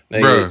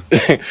 Bruh.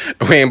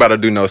 We ain't about to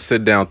do no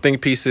sit down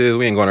think pieces.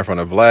 We ain't going in front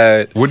of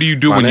Vlad. What do you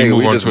do when you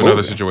move on to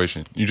another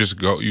situation? You just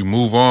go, you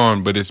move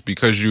on, but it's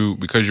because you're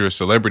a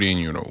celebrity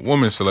and you're a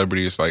woman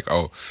celebrity. It's like,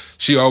 oh,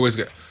 she always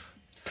got.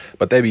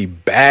 But they be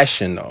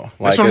bashing though,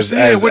 like as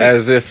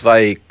if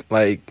like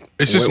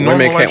it's just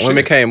women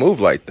can't move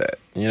like that.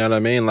 You know what I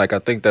mean? Like I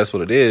think that's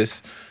what it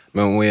is.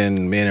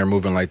 When men are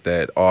moving like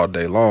that all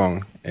day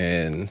long,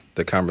 and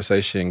the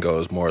conversation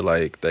goes more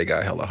like they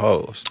got hella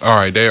hoes. All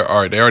right, they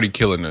already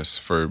killing us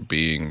for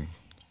being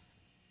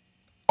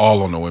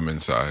all on the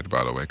women's side,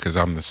 by the way, because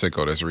I'm the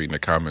sicko that's reading the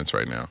comments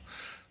right now.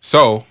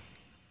 So,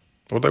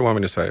 what they want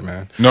me to say,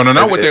 man? No,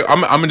 not what they.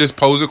 I'm gonna just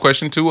pose a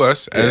question to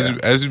us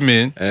as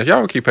men. And if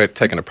y'all keep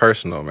taking it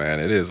personal, man,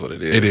 it is what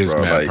it is. It is,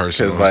 bro. man, like,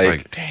 personal. It's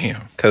like,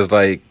 damn. Because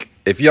like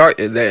if y'all,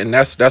 and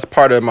that's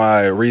part of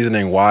my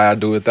reasoning why I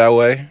do it that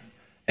way.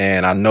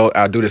 And I know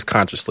I do this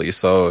consciously,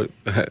 so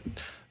I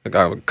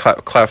got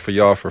clap for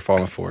y'all for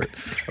falling for it.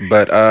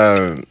 But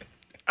I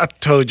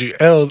told you,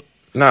 L.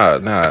 Nah.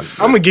 I'm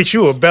gonna get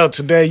you a belt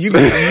today. You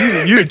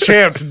the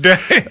champ today.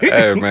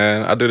 Hey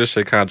man, I do this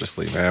shit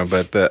consciously, man.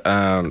 But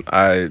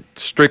I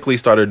strictly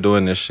started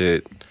doing this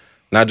shit,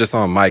 not just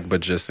on mic,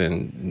 but just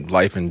in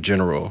life in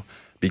general,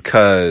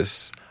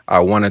 because I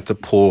wanted to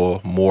pull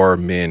more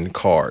men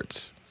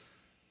cards.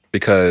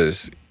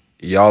 Because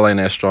y'all ain't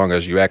as strong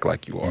as you act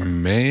like you are.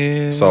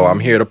 Man. So I'm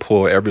here to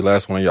pull every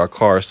last one of y'all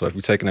cards. So if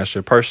you're taking that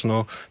shit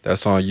personal,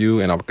 that's on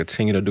you. And I'm going to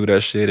continue to do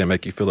that shit and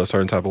make you feel a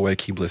certain type of way.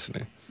 Keep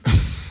listening.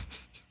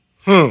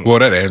 Well,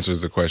 that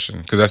answers the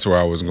question. Because that's where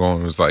I was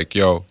going. It was like,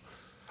 yo,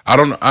 I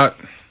don't know. I'll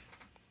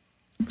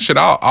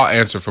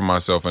answer for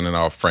myself and then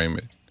I'll frame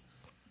it.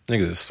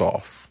 Niggas is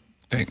soft.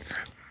 Thank.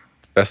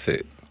 That's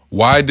it.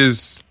 Why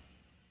does...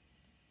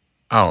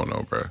 I don't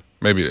know, bro.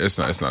 Maybe that's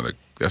not a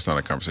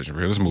conversation for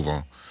here. Let's move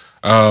on.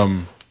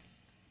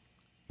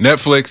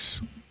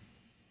 Netflix,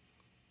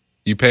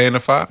 you paying the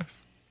 $5?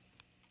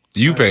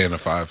 You paying the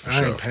 $5 for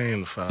sure. I ain't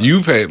paying the $5.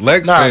 You pay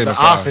Lex paying the $5.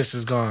 The Office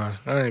is gone.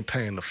 I ain't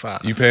paying the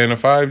 $5. You paying the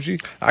 $5, G?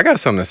 I got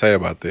something to say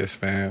about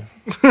this, man.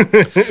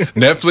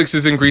 Netflix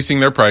is increasing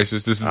their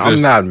prices. I'm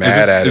not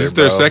mad at it. Is this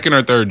their second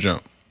or third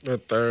jump? The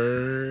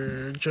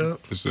third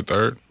jump. This is the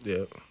third?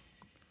 Yeah.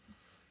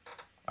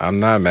 I'm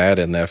not mad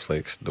at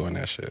Netflix doing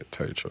that shit,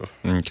 tell you the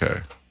truth.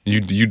 Okay.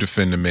 You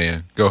defend the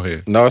man. Go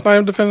ahead. No, it's not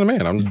even defending the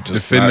man. I'm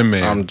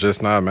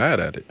just not mad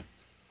at it.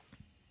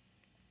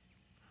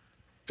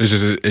 It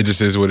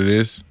just is what it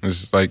is.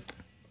 It's like,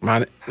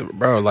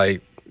 bro,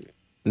 like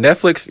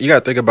Netflix. You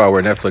gotta think about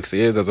where Netflix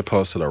is as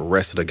opposed to the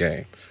rest of the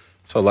game.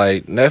 So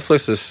like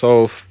Netflix is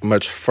so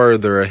much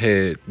further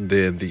ahead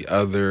than the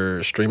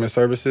other streaming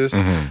services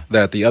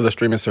that the other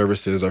streaming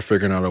services are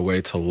figuring out a way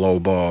to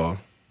lowball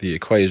the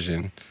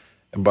equation,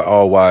 but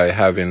all while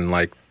having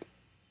like,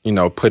 you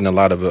know, putting a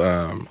lot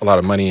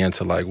of money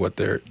into like what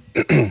their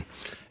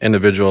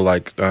individual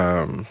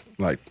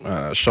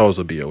shows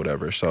will be or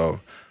whatever.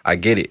 So I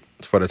get it.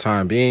 For the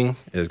time being,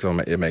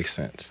 it makes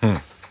sense.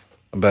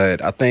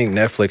 But I think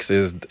Netflix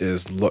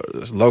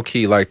is low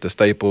key like the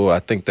staple. I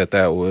think that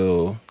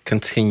will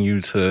continue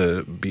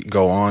to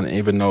go on,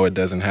 even though it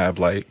doesn't have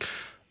like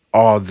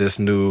all this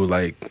new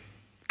like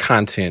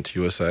content.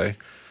 You would say,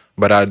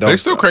 but I don't. They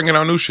still cranking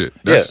out new shit.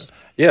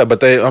 Yeah,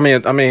 but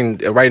I mean,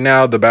 right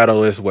now the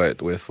battle is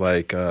what with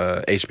like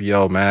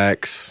HBO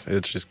Max.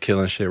 It's just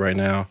killing shit right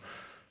now.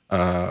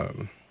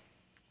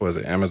 what is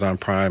it, Amazon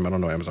Prime. I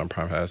don't know what Amazon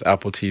Prime has.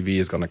 Apple TV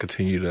is going to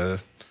continue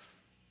to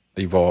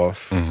evolve.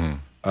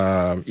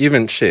 Mm-hmm.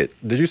 Even shit.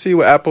 Did you see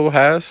what Apple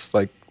has,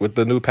 like, with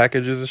the new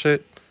packages and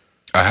shit?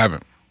 I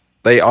haven't.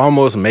 They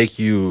almost make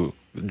you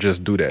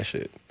just do that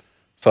shit.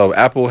 So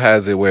Apple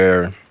has it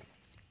where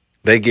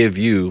they give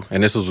you,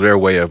 and this was their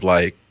way of,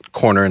 like,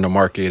 cornering the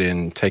market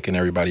and taking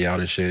everybody out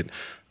and shit.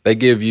 They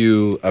give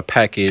you a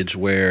package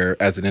where,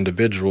 as an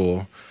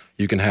individual,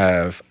 you can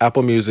have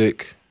Apple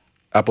Music,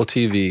 Apple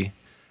TV,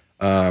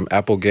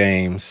 Apple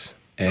Games,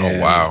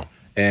 and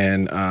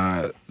and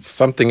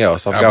something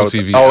else. I Apple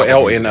forgot TV.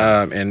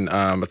 and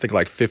I think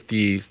like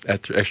 50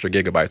 extra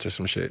gigabytes or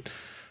some shit.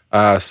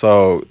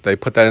 So they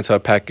put that into a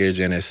package,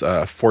 and it's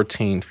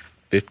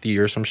 $14.50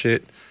 or some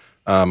shit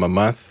a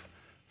month.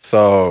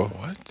 So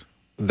What?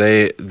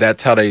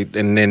 that's how they,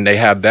 and then they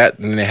have that,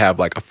 and then they have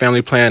like a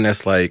family plan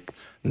that's like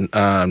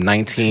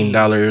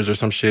 $19 or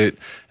some shit.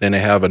 Then they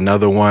have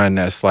another one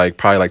that's like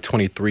probably like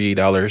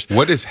 $23.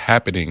 What is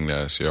happening to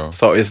us, y'all?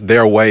 So it's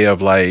their way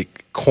of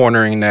like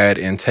cornering that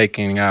and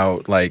taking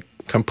out, like,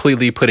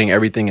 completely putting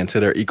everything into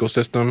their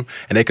ecosystem,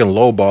 and they can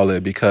lowball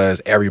it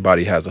because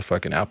everybody has a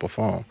fucking Apple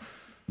phone.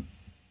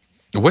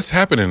 What's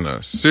happening to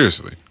us?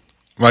 Seriously.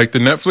 Like the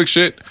Netflix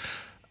shit,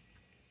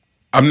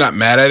 I'm not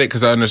mad at it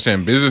because I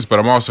understand business, but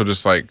I'm also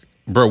just like,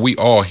 bro, we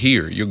all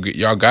here.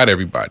 Y'all got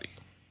everybody.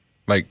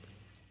 Like,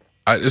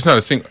 it's not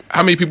a single.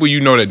 How many people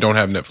you know that don't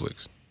have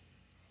Netflix?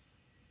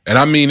 And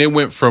I mean, it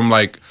went from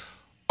like,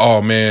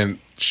 oh man,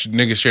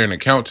 niggas sharing an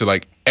account to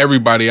like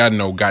everybody I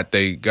know got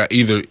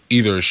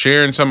either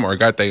sharing something or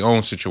got their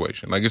own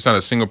situation. Like, it's not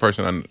a single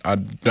person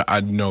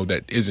I know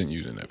that isn't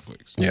using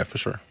Netflix. Yeah, for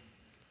sure.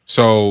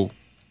 So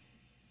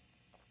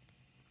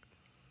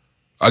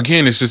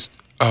again, it's just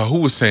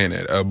who was saying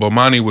that?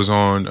 Bomani was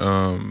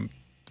on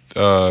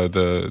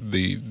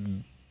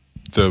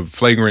the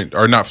flagrant,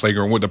 or not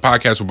flagrant, with the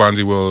podcast with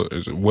Bonzi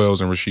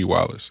Wells and Rasheed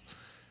Wallace.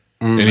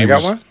 And he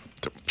got one?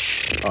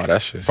 Oh,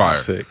 that shit's fire.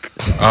 Sick.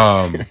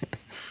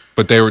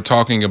 But they were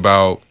talking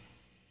about,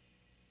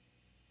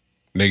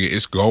 nigga,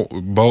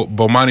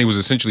 Bomani was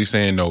essentially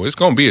saying, no, it's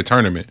going to be a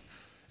tournament.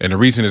 And the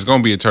reason it's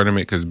going to be a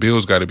tournament because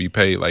bills got to be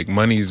paid. Like,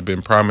 money's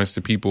been promised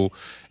to people,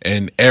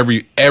 and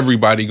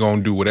everybody going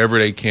to do whatever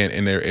they can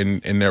in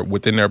their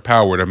within their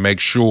power to make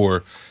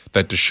sure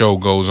that the show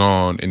goes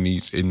on in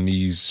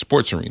these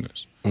sports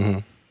arenas. Mm-hmm.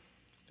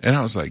 And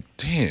I was like,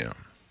 damn.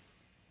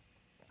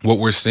 What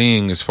we're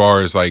seeing as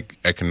far as like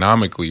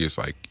economically is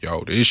like,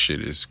 yo, this shit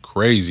is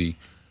crazy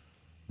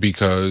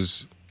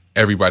because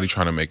everybody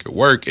trying to make it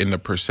work, and the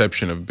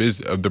perception of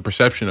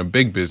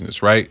big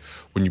business, right?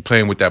 When you're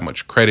playing with that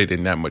much credit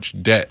and that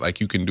much debt, like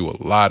you can do a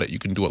lot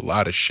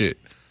of shit.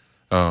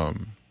 Like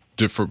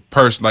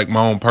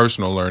my own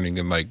personal learning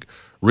and like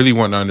really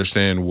wanting to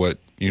understand what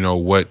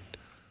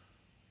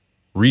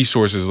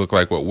resources look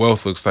like, what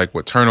wealth looks like,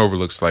 what turnover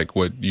looks like,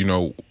 what,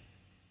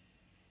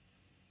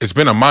 it's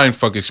been a mind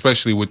fuck,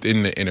 especially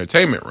within the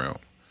entertainment realm.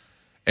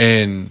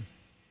 And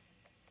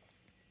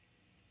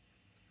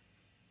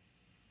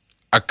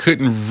I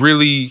couldn't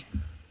really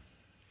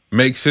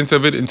make sense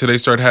of it until they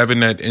start having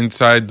that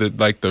inside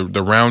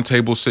the round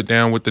table sit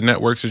down with the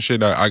networks and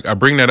shit. I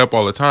bring that up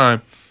all the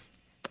time,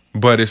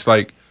 but it's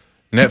like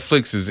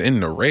Netflix is in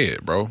the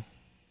red, bro.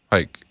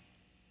 Like,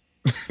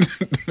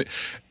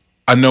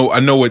 I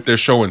know what they're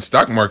showing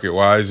stock market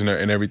wise and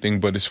everything,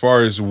 but as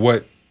far as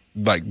what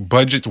the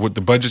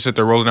budgets that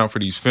they're rolling out for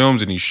these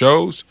films and these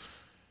shows,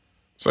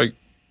 it's like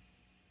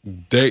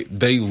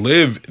they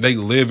live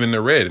in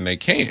the red, and they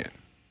can.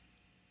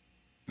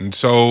 And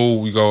so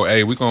we go,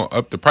 hey, we're gonna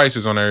up the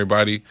prices on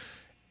everybody,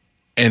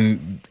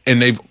 and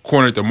they've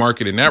cornered the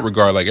market in that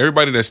regard. Like,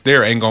 everybody that's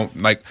there ain't gonna,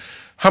 like,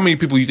 how many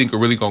people you think are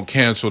really gonna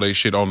cancel their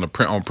shit on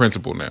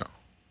principle now?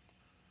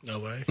 No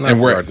way. Not if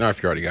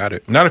you already got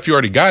it. Not if you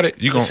already got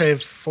it. You gonna gonna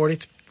say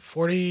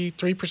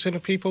 43%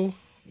 of people,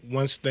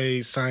 once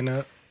they sign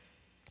up,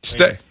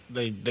 stay.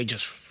 They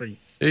just free.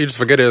 Yeah, you just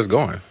forget it's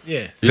going.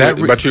 Yeah.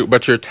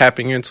 But you're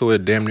tapping into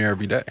it damn near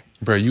every day.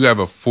 Bro, you have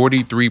a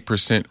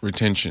 43%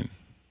 retention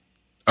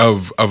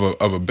of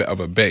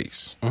a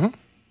base. Mm-hmm.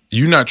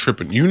 You're not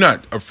tripping. You're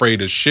not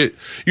afraid of shit.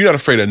 You're not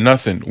afraid of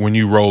nothing when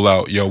you roll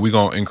out, yo, we're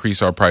gonna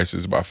increase our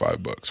prices by $5,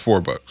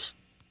 $4.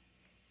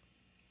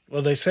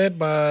 Well, they said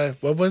by,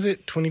 what was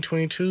it,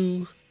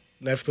 2022,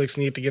 Netflix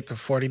needed to get to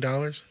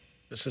 $40,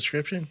 the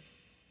subscription.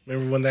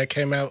 Remember when that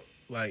came out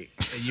like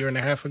a year and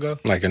a half ago?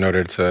 Like, in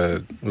order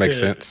to make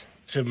sense?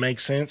 To make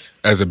sense.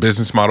 As a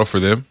business model for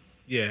them?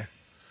 Yeah.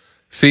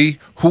 See,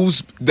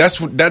 that's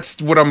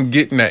what I'm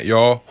getting at,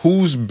 y'all.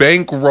 Who's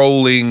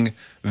bankrolling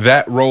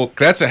that roll?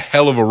 That's a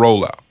hell of a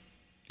rollout.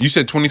 You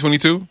said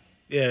 2022?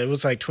 Yeah, it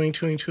was like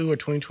 2022 or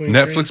 2023.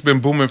 Netflix been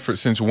booming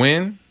since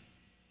when?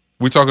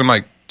 We're talking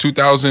like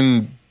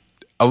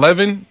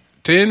 2011,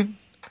 10?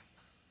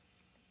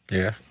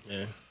 Yeah.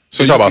 Yeah.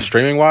 So you talk about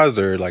streaming wise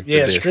or like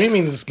yeah, the disc?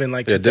 Streaming has been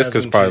like 2010, disc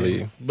is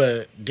probably,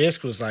 but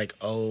disc was like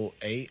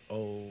 08,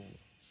 06.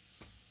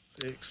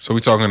 So we're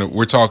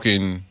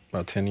talking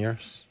about 10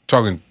 years.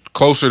 Talking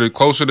closer to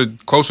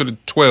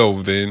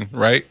 12 then,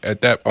 right?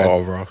 At that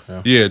overall,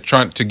 yeah,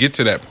 trying to get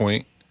to that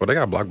point. Well, they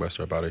got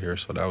Blockbuster up out of here,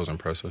 so that was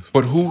impressive.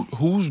 But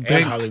who's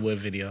And Hollywood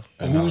Video.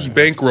 Who's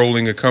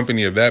bankrolling a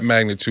company of that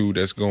magnitude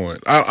that's going?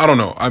 I don't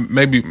know.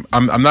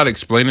 I'm not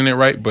explaining it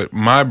right, but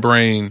my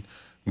brain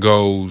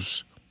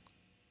goes,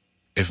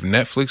 if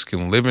Netflix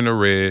can live in the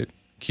red,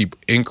 keep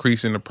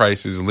increasing the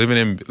prices, living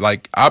in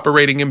like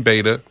operating in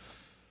beta,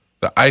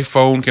 the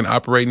iPhone can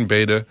operate in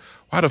beta.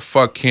 Why the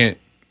fuck can't?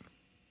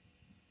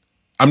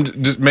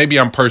 Maybe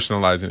I'm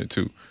personalizing it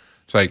too.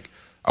 It's like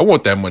I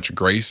want that much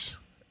grace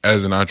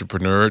as an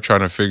entrepreneur trying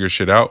to figure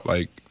shit out.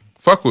 Like,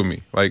 fuck with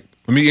me. Like,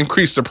 let me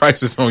increase the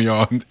prices on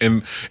y'all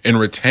and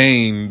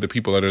retain the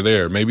people that are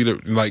there. Maybe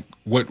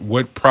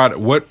what product,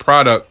 what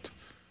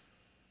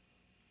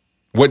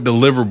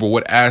deliverable,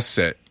 what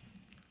asset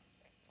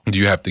do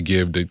you have to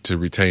give to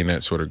retain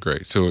that sort of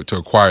grace, to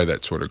acquire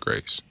that sort of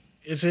grace?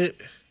 Is it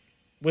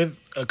with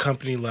a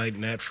company like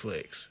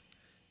Netflix?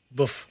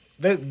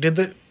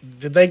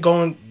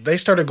 They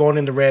started going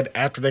into red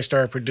after they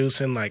started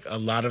producing like a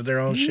lot of their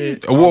own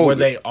shit? Or were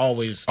they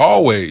always?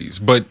 Always.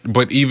 But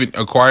even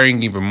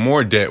acquiring even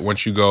more debt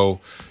once you go,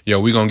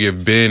 we're going to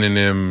give Ben and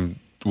them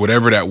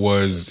whatever that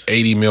was,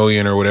 80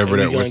 million or whatever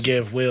that was. We're going to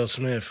give Will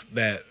Smith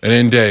that. And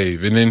then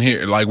Dave. And then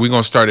here, like, we're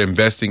going to start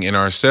investing in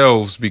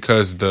ourselves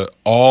because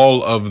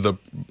all of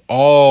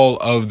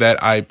that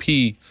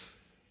IP,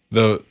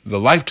 the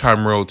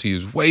lifetime royalty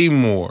is way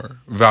more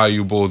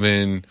valuable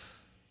than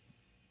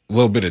a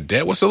little bit of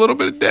debt. What's a little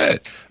bit of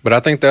debt? But I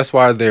think that's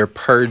why they're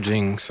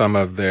purging some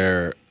of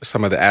the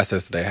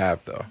assets that they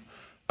have, though,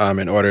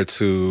 in order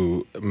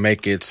to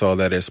make it so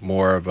that it's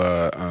more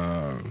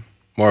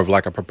of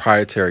like a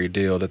proprietary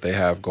deal that they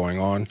have going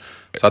on.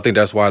 So I think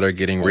that's why they're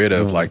getting rid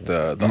of like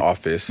the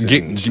Office.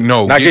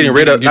 Not getting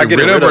rid of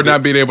or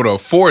not being able to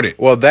afford it.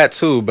 Well, that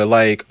too, but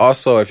like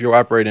also if you're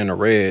operating in the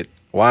red,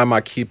 why am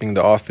I keeping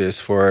the Office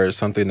for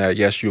something that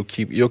yes you'll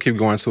keep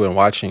going to and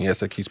watching? Yes,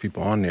 that keeps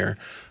people on there.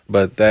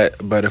 But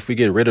if we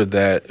get rid of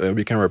that,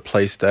 we can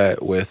replace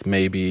that with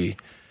maybe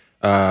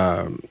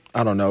I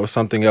don't know,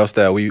 something else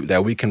that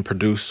we can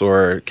produce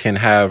or can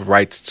have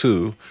rights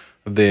to.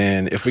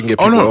 Then if we can get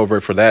people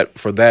over for that,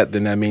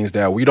 then that means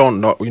that we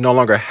no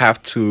longer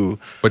have to.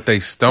 But they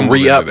stumbled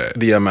into that.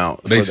 The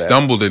amount. They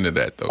stumbled into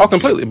that though. Oh,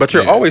 completely. But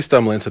you're always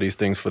stumbling into these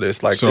things for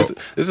this. Like this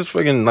is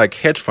friggin' like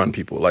hedge fund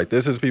people. Like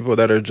this is people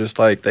that are just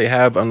like they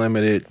have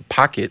unlimited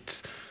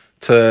pockets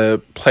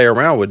to play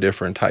around with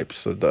different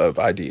types of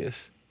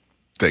ideas.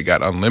 They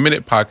got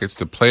unlimited pockets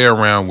to play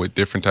around with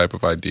different type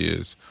of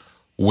ideas.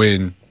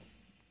 When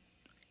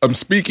I'm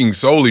speaking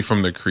solely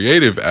from the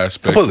creative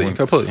aspect,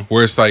 completely,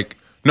 where it's like,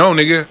 no,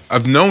 nigga,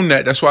 I've known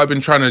that. That's why I've been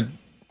trying to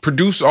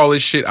produce all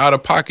this shit out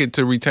of pocket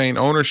to retain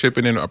ownership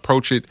and then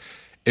approach it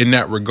in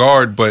that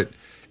regard. But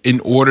in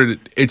order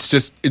to,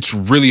 it's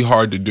really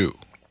hard to do.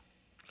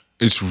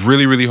 It's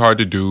really, really hard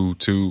to do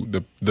to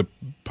the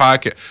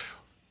podcast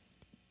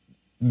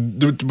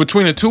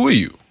between the two of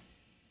you.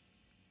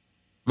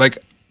 Like,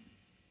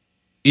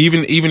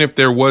 even if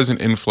there was an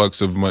influx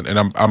of money, and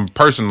I'm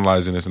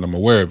personalizing this and I'm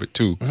aware of it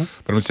too,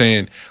 but I'm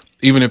saying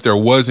even if there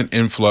was an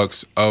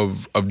influx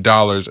of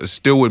dollars, I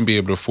still wouldn't be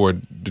able to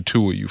afford the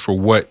two of you for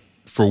what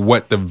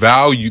the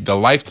value, the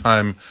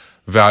lifetime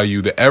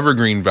value, the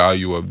evergreen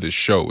value of this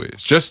show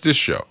is. Just this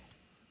show.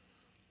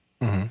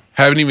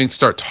 Haven't even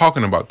start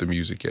talking about the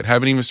music yet.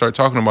 Haven't even start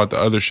talking about the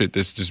other shit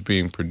that's just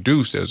being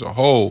produced as a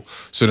whole.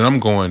 So then I'm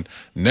going,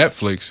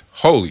 Netflix,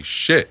 holy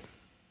shit.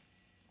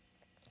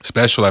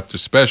 Special after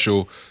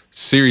special,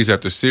 series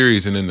after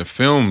series, and then the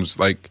films,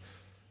 like,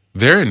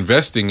 they're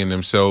investing in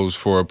themselves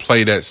for a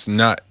play that's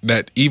not,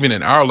 that even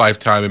in our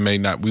lifetime, we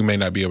may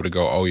not be able to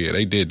go, oh yeah,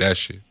 they did that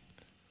shit.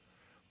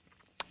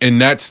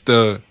 And that's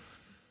the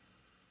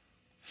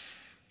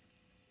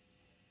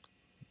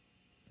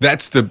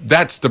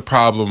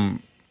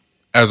problem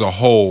as a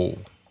whole.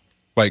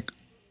 Like,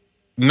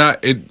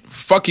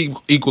 fuck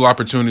equal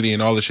opportunity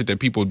and all the shit that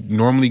people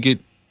normally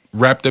get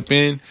wrapped up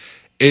in.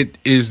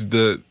 It's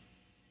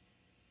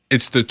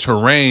the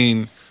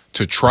terrain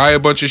to try a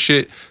bunch of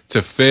shit,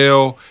 to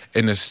fail,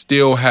 and to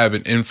still have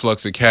an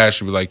influx of cash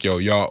and be like, yo,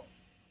 y'all,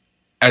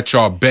 at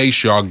y'all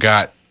base, y'all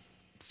got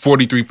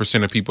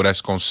 43% of people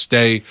that's going to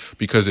stay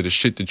because of the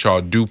shit that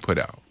y'all do put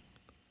out.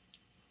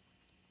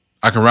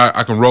 I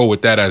can roll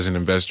with that as an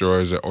investor or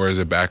as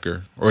a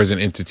backer or as an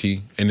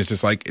entity. And it's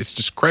just like, it's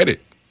just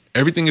credit.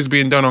 Everything is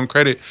being done on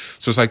credit.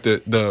 So it's like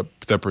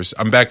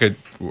I'm back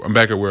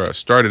at where I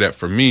started at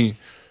for me,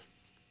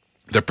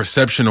 the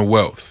perception of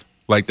wealth.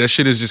 Like, that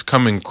shit is just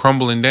coming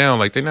crumbling down.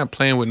 Like, they're not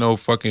playing with no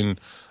fucking,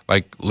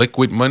 like,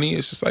 liquid money.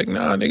 It's just like,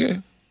 nah,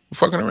 nigga, we're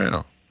fucking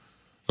around.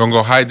 Gonna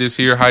go hide this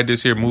here,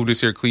 move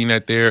this here, clean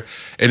that there.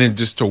 And then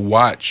just to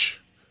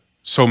watch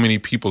so many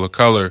people of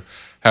color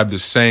have the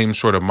same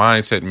sort of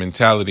mindset and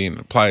mentality and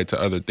apply it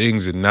to other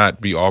things and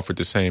not be offered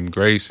the same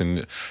grace.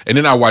 And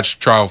then I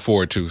watched Trial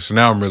 4 too. So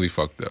now I'm really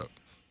fucked up.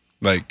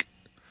 Like,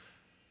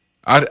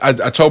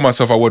 I told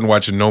myself I wasn't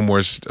watching no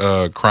more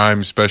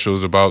crime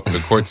specials about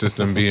the court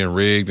system being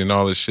rigged and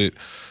all this shit.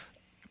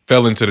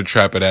 fell into the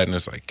trap of that, and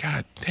it's like,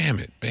 God damn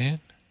it, man.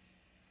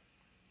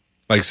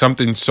 Like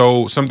something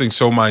so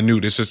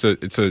minute. It's just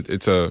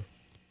it's a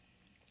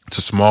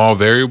small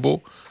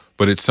variable,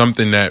 but it's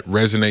something that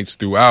resonates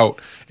throughout,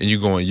 and you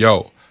going,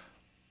 yo,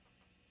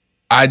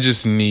 I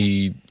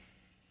need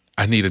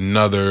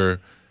another,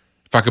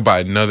 if I could buy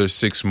another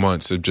 6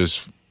 months of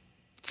just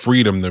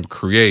freedom to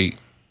create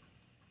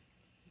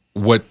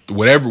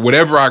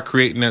whatever I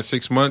create in that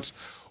 6 months,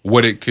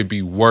 what it could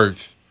be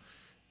worth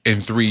in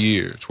 3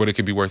 years, what it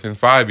could be worth in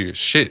 5 years.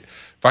 Shit,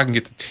 if I can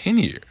get to 10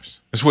 years.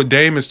 That's what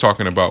Dame is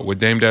talking about with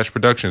Dame Dash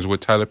Productions,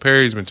 what Tyler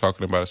Perry's been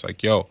talking about. It's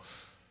like, yo,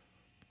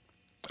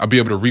 I'll be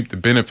able to reap the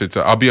benefits.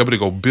 I'll be able to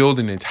go build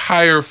an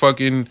entire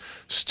fucking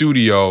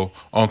studio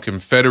on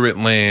Confederate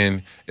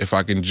land if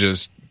I can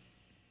just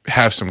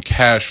have some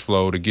cash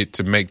flow to get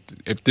to make.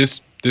 If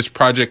this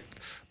project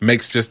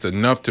makes just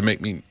enough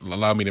to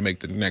allow me to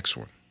make the next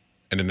one,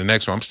 and then the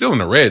next one, I'm still in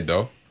the red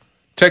though.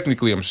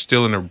 Technically, I'm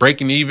still in the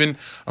breaking even.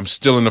 I'm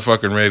still in the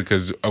fucking red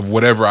because of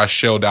whatever I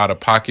shelled out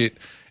of pocket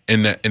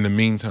in the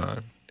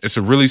meantime. It's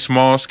a really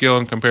small scale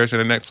in comparison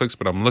to Netflix,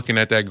 but I'm looking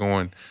at that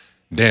going,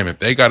 damn, if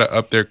they got to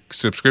up their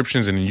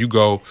subscriptions and you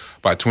go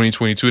by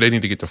 2022, they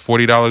need to get to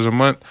 $40 a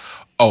month.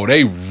 Oh,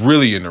 they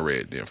really in the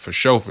red then, for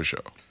sure.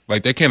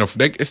 Like they can't,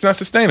 it's not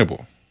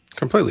sustainable.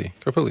 Completely.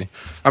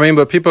 I mean,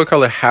 but people of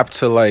color have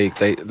to like,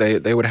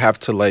 they would have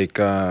to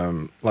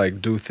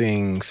like do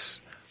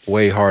things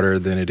way harder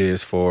than it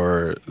is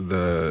for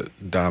the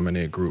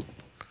dominant group.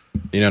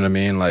 You know what I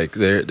mean? Like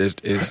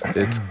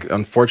it's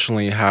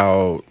unfortunately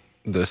how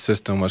the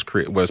system was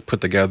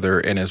put together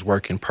and is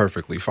working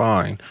perfectly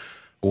fine,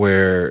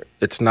 where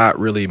it's not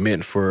really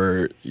meant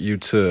for you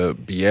to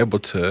be able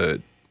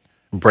to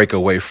break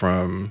away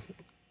from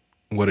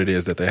what it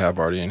is that they have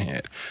already in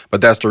hand.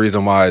 But that's the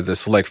reason why the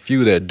select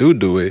few that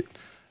do it,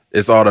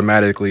 it's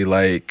automatically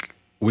like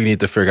we need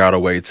to figure out a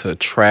way to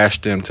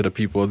trash them to the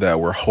people that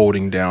we're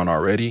holding down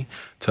already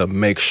to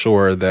make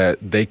sure that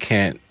they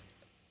can't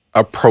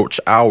approach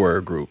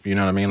our group. You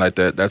know what I mean? Like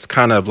that's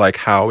kind of like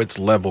how it's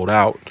leveled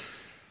out.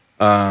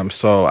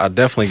 So I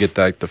definitely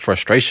get the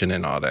frustration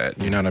and all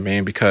that. You know what I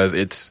mean? Because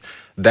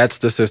that's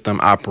the system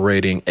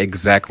operating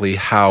exactly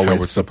how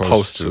it's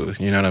supposed to.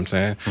 You know what I'm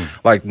saying?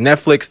 Like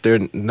Netflix, they're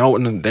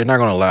not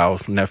going to allow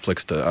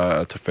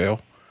Netflix to fail.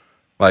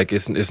 Like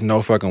it's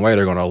no fucking way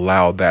they're going to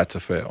allow that to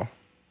fail.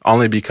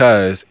 Only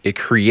because it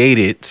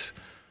created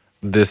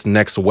this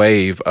next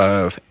wave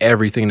of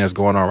everything that's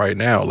going on right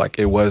now. Like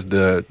it was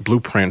the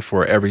blueprint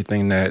for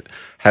everything that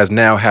has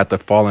now had to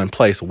fall in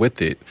place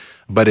with it.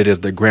 But it is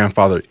the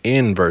grandfathered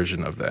in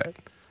version of that.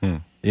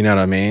 You know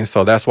what I mean?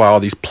 So that's why all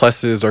these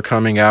pluses are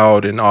coming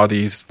out and all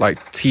these, like,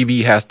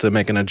 TV has to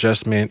make an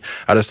adjustment.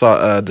 I just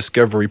saw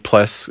Discovery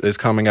Plus is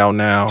coming out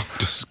now.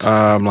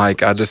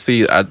 Like, I just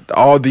see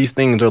all these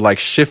things are, like,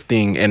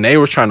 shifting, and they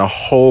were trying to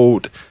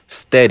hold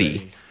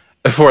steady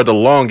for the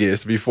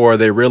longest before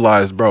they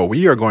realized, bro,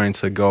 we are going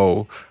to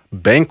go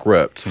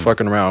bankrupt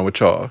fucking around with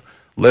y'all.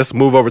 Let's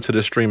move over to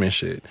the streaming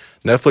shit.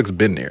 Netflix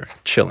been there,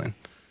 chilling.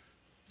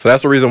 So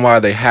that's the reason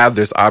why they have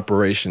this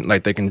operation.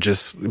 Like they can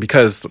just,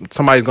 because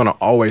somebody's going to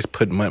always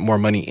put more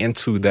money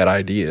into that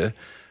idea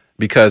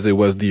because it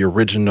was the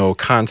original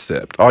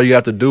concept. All you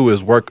have to do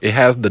is work. It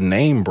has the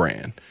name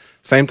brand.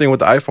 Same thing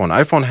with the iPhone.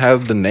 iPhone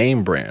has the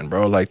name brand,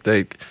 bro. Like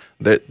they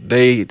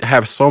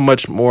have so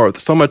much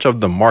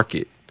of the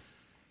market.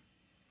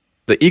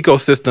 The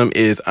ecosystem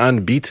is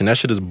unbeaten. That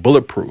shit is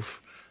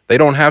bulletproof. They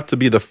don't have to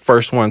be the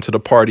first one to the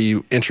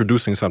party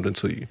introducing something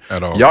to you.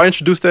 At all. Y'all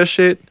introduce that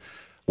shit.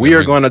 We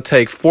are going to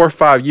take 4 or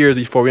 5 years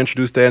before we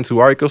introduce that into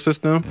our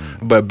ecosystem.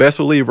 But best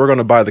believe we're going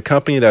to buy the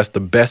company that's the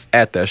best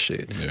at that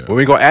shit. Yeah. When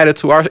we going to add it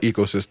to our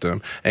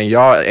ecosystem. And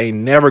y'all ain't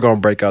never going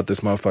to break out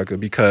this motherfucker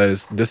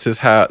because this is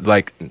how,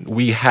 like,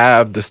 we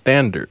have the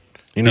standard.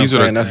 You know these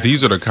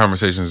are the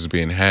conversations that's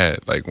being had.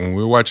 Like, when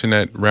we were watching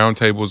that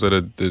roundtables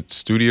at the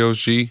studios,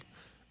 G,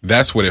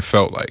 that's what it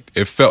felt like.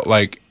 It felt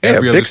like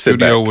every other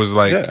studio was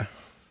like,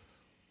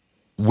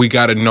 we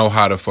got to know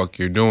how the fuck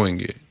you're doing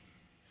it.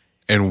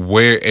 And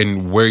where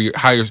you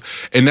hire,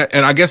 and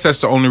I guess that's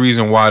the only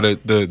reason why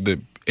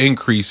the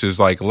increase is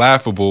like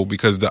laughable,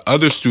 because the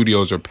other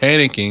studios are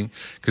panicking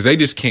because they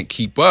just can't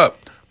keep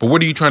up. But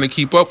what are you trying to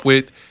keep up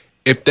with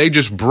if they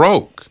just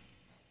broke?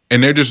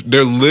 And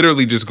they're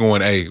literally just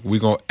going, hey,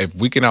 if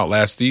we can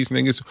outlast these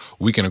niggas,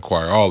 we can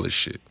acquire all this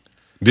shit.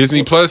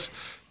 Disney Plus,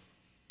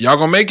 y'all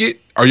gonna make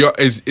it?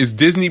 Is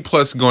Disney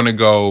Plus gonna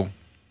go?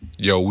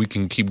 Yo, we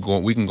can keep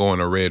going. We can go in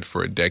the red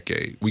for a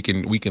decade. We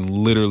can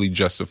literally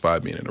justify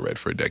being in the red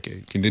for a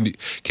decade.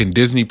 Can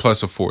Disney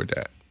Plus afford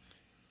that?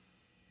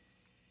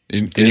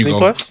 And Disney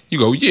Plus? You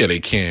go, yeah, they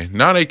can.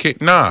 Nah, they can't.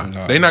 Nah,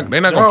 they're not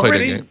gonna play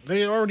that game.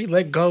 They already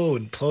let go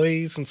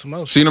employees and some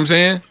else. See what I'm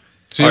saying?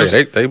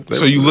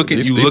 So you looking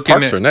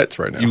at nets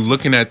right now. You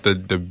looking at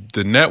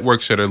the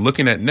networks that are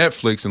looking at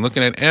Netflix and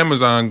looking at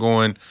Amazon,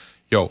 going,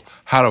 yo,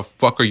 how the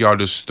fuck are y'all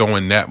just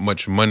throwing that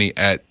much money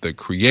at the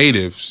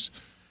creatives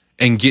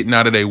and getting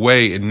out of their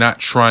way and not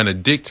trying to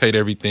dictate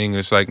everything?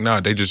 It's like,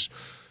 nah, they just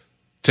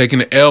taking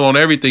the L on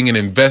everything and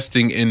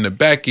investing in the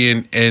back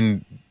end,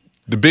 and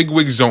The big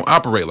wigs don't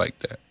operate like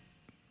that.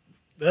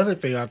 The other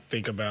thing I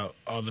think about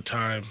all the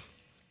time,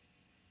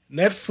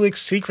 Netflix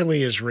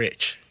secretly is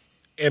rich.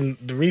 And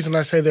the reason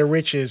I say they're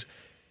rich is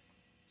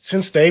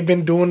since they've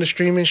been doing the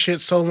streaming shit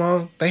so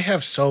long, they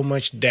have so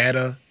much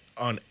data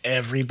on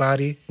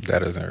everybody.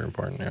 That is very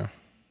important, yeah.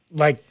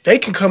 Like, they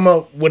can come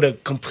up with a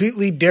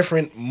completely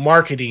different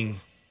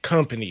marketing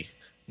company,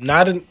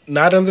 not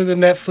under the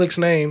Netflix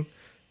name,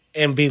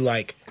 and be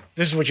like,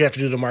 this is what you have to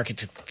do to market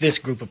to this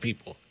group of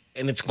people,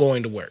 and it's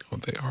going to work. Well,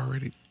 they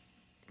already.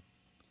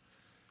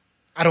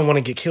 I don't want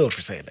to get killed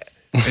for saying that.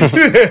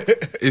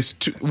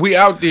 We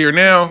out there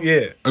now.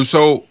 Yeah.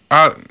 So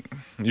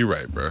you're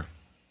right, bro.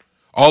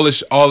 All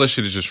this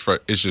shit is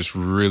just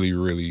really,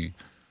 really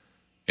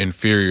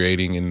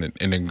infuriating in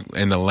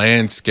the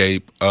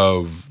landscape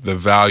of the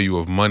value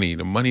of money.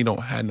 The money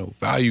don't have no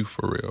value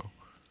for real.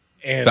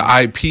 And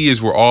the IP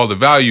is where all the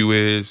value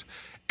is,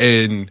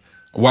 and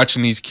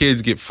watching these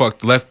kids get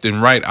fucked left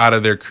and right out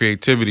of their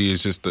creativity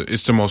is just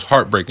it's the most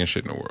heartbreaking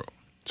shit in the world.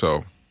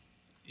 So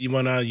you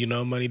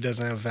know money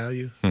doesn't have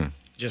value?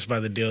 Just by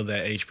the deal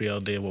that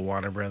HBO did with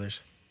Warner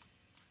Brothers.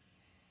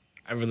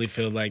 I really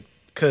feel like,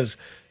 because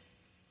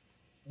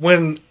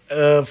when,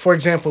 for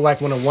example,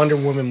 like when a Wonder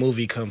Woman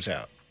movie comes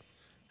out,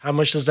 how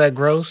much does that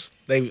gross?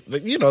 They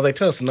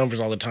tell us the numbers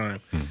all the time.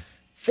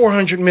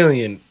 400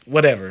 million,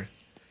 whatever.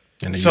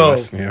 In the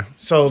US, yeah.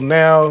 So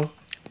now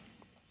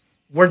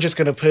we're just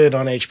going to put it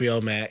on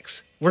HBO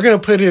Max. We're going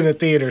to put it in the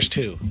theaters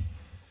too.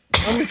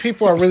 How many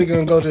people are really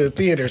going to go to the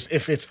theaters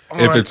if it's on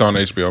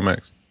HBO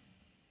Max?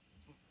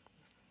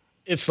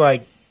 It's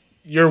like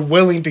you're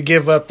willing to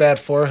give up that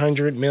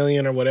 400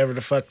 million or whatever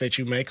the fuck that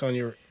you make on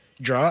your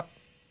drop.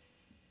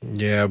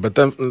 Yeah, but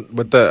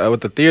with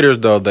the theaters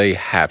though, they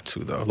have to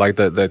though. Like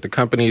the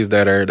companies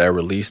that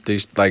release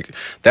these, like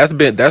that's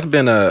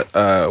been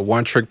a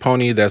one trick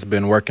pony that's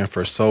been working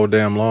for so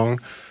damn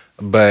long.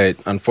 But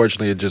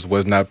unfortunately, it just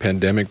was not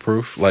pandemic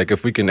proof. Like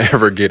if we can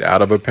ever get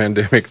out of a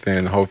pandemic,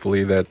 then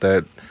hopefully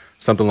that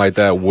something like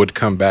that would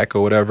come back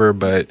or whatever.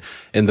 But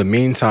in the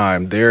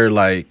meantime, they're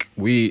like,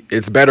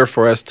 it's better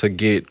for us to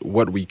get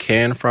what we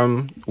can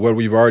from what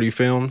we've already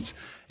filmed,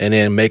 and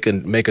then make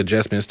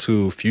adjustments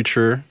to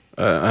future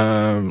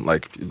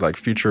like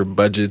future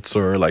budgets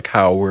or like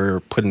how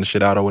we're putting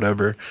shit out or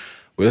whatever.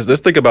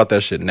 Let's think about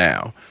that shit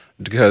now,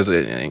 because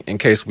in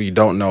case we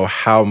don't know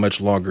how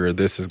much longer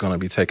this is going to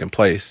be taking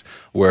place,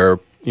 where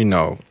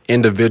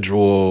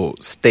individual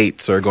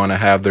states are going to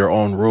have their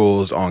own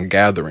rules on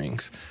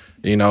gatherings.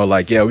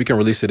 Like, yeah, we can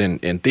release it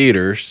in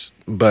theaters,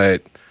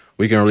 but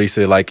we can release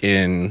it like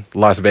in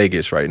Las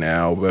Vegas right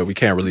now, but we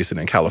can't release it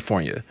in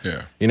California.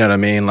 Yeah. You know what I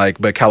mean? Like,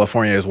 but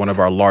California is one of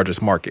our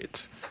largest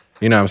markets.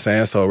 You know what I'm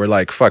saying? So we're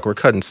like, fuck, we're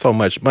cutting so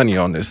much money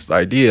on this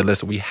idea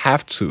unless we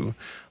have to.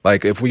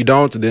 Like, if we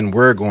don't, then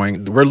we're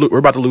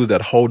about to lose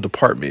that whole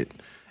department.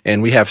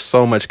 And we have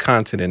so much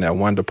content in that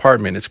one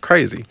department. It's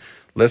crazy.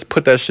 Let's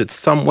put that shit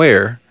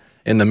somewhere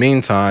in the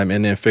meantime,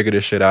 and then figure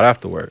this shit out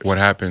afterwards. What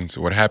happens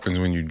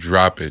when you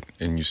drop it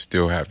and you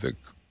still have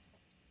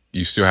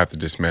to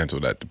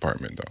dismantle that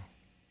department though?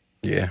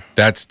 Yeah.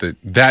 That's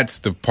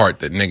the part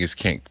that niggas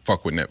can't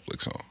fuck with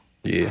Netflix on.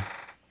 Yeah.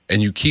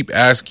 And you keep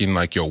asking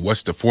like, yo,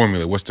 what's the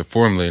formula? What's the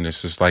formula? And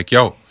it's just like,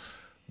 yo,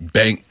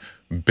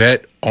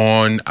 bet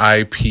on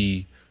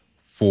IP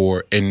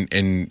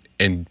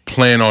and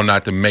plan on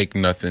not to make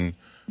nothing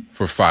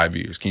for 5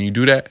 years. Can you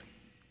do that?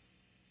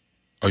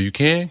 Oh, you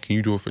can? Can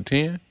you do it for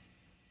 10?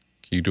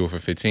 Can you do it for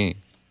 15?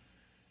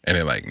 And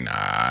they're like, nah,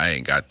 I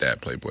ain't got that,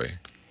 Playboy.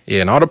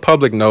 Yeah, and all the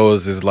public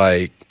knows is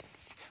like,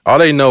 all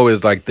they know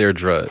is like their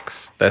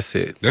drugs. That's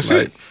it. That's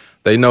like, it.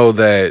 They know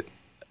that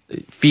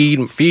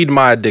feed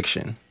my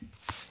addiction.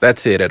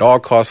 That's it. At all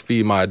costs,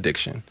 feed my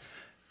addiction.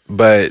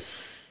 But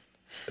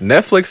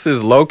Netflix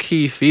is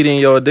low-key feeding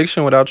your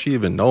addiction without you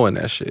even knowing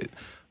that shit.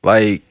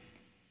 Like,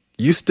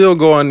 you still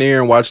go in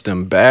there and watch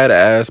them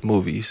badass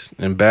movies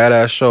and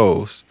badass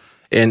shows,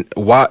 and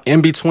while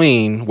in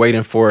between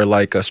waiting for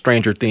like a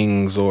Stranger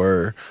Things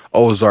or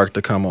Ozark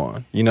to come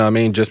on. You know what I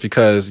mean? Just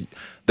because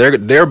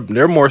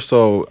they're more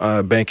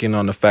so banking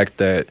on the fact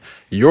that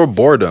your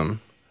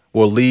boredom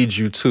will lead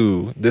you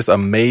to this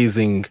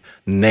amazing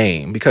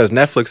name, because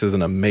Netflix is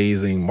an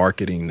amazing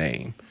marketing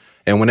name.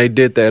 And when they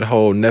did that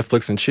whole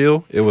Netflix and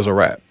chill, it was a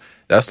wrap.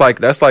 That's like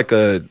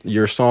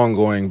your song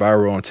going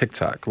viral on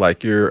TikTok.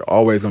 Like, you're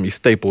always gonna be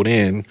stapled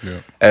in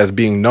as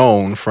being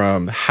known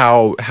from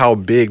how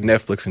big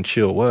Netflix and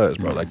chill was,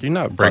 bro. Like, you're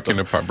not breaking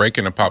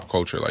the pop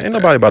culture like ain't that.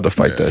 nobody about to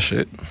fight that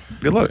shit.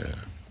 Good luck. Yeah.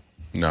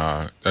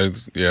 Nah,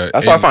 that's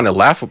why I find it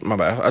laughable. My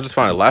bad. I just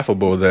find it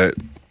laughable that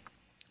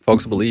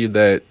folks believe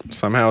that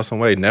somehow, some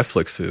way,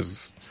 Netflix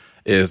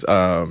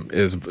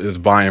is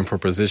vying for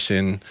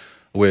position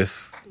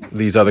with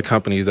these other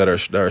companies that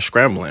are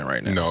scrambling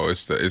right now. No,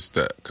 it's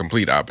the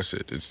complete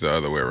opposite. It's the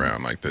other way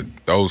around. Like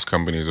those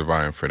companies are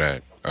vying for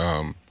that.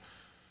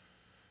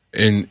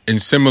 In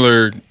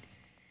similar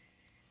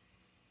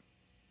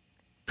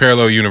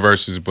parallel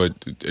universes, but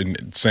in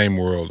the same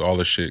world, all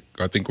the shit.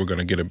 I think we're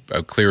gonna get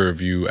a clearer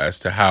view as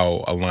to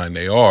how aligned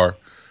they are.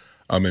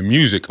 In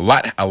music, a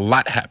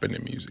lot happened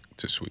in music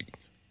this week.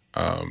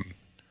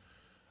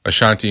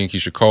 Ashanti and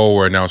Keisha Cole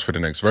were announced for the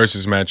next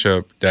Versus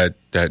matchup.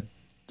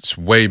 That's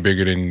way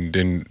bigger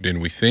than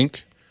we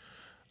think.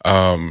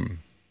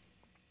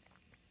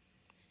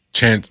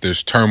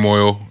 There's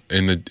turmoil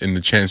in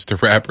the Chance the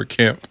Rapper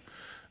camp.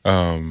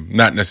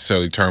 Not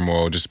necessarily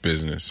turmoil, just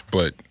business.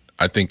 But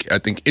I think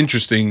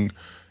interesting.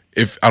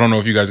 I don't know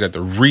if you guys got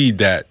to read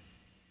that,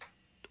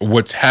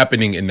 what's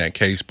happening in that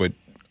case, but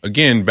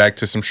again, back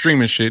to some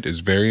streaming shit is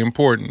very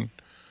important.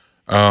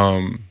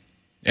 And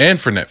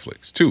for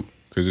Netflix too,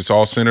 because it's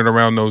all centered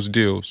around those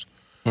deals.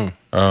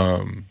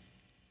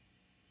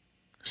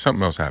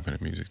 Something else happened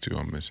in music too,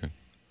 I'm missing.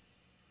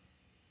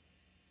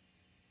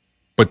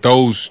 But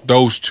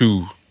those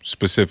two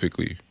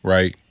specifically,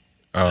 right?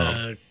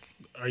 Are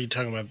you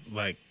talking about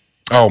like?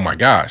 Oh my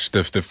gosh,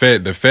 the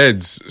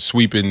Fed's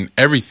sweeping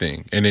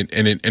everything, and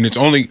it's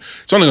only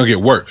gonna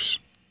get worse.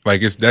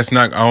 Like that's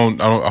not.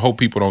 I hope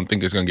people don't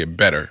think it's gonna get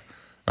better.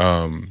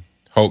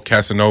 Hope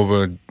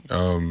Casanova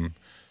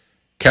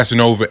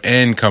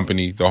and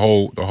company, the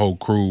whole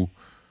crew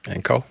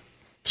and co.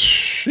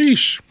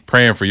 Sheesh,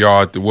 praying for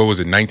y'all. What was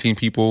it? 19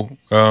 people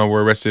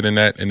were arrested in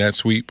that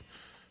sweep.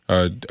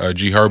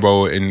 G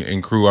Herbo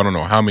and crew. I don't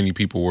know how many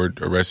people were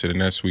arrested in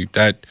that sweep.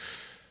 That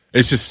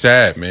it's just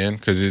sad, man,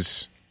 because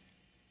it's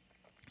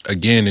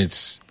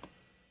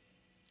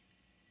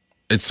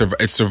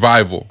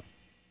survival.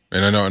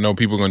 And I know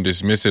people are gonna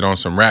dismiss it on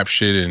some rap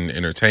shit and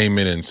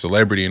entertainment and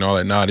celebrity and all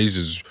that. Nah, these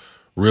is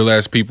real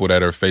ass people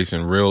that are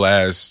facing real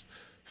ass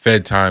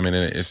Fed time, and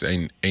it's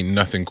ain't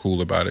nothing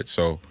cool about it.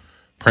 So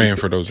praying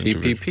for those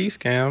individuals. PPP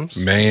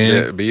scams,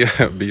 man.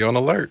 Yeah, be on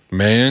alert,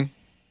 man.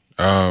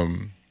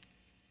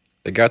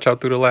 They got y'all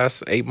through the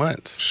last 8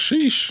 months.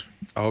 Sheesh.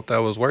 I hope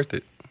that was worth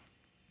it.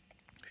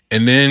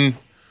 And then,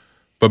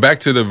 but back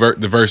to the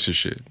Versus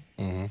shit.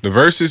 Mm-hmm. The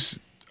Versus,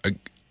 I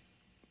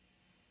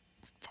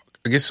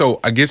get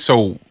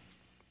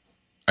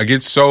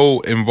so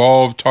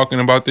involved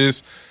talking about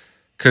this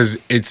because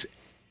it's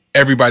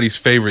everybody's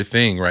favorite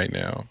thing right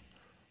now.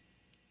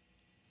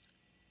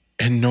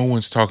 And no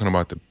one's talking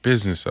about the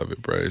business of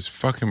it, bro. It's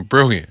fucking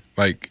brilliant.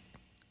 Like,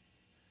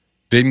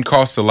 didn't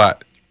cost a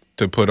lot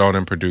to put on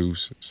and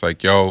produce. It's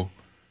like, yo,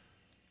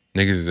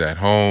 niggas is at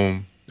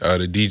home.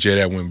 The DJ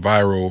that went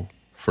viral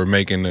for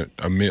making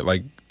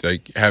like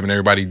having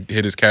everybody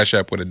hit his Cash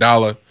App with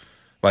 $1.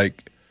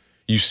 Like,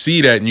 you see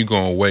that and you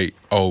going, wait,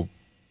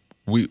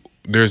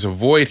 there's a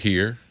void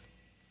here.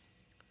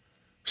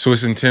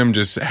 Swiss and Tim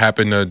just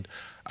happen to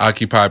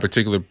occupy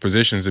particular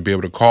positions to be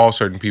able to call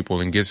certain people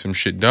and get some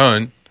shit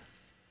done.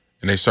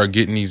 And they start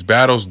getting these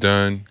battles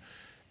done.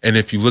 And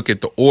if you look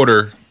at the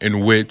order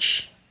in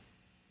which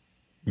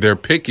they're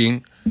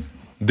picking,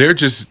 they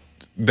just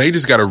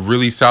got a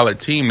really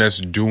solid team that's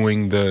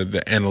doing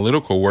the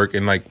analytical work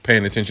and like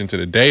paying attention to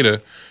the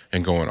data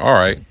and going, all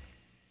right,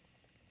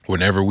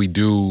 whenever we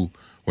do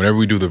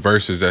the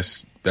Versus,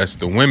 that's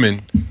the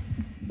women,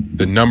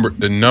 the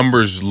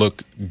numbers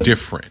look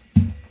different.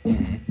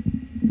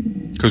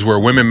 Because where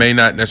women may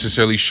not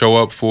necessarily show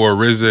up for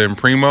RZA and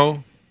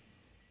Primo,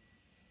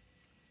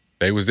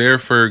 the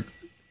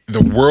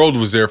world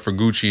was there for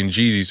Gucci and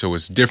Jeezy, so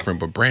it's different.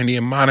 But Brandy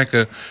and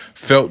Monica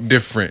felt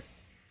different.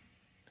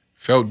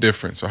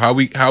 So how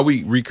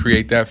we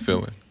recreate that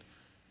feeling?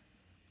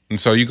 And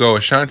so you go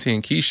Ashanti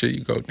and Keisha,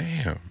 you go,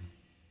 damn,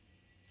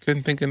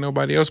 couldn't think of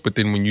nobody else. But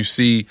then when you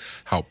see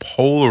how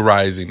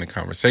polarizing the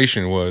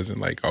conversation was,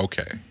 and like,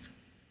 okay,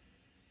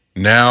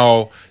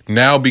 now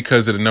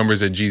because of the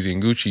numbers that Jeezy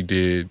and Gucci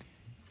did,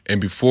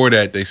 and before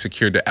that they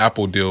secured the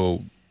Apple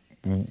deal.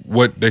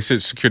 What they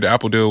said secured the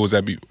Apple deal, was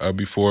that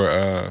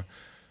before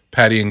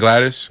Patty and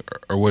Gladys,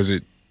 or was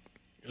it?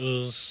 It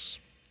was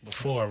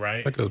before, right?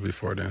 I think it was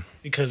before then.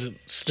 Because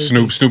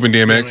Snoop and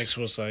DMX. DMX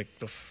was like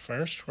the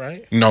first,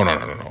 right? No.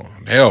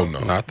 Hell no.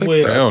 I think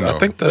Snoop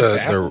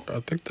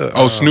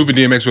and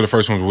DMX were the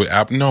first ones with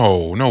Apple.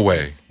 No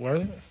way. Were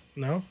they?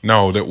 No.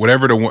 No,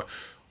 whatever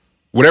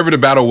the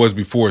battle was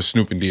before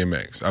Snoop and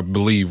DMX, I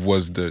believe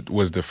was the.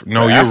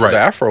 No, you're right. The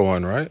Afro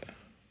one, right?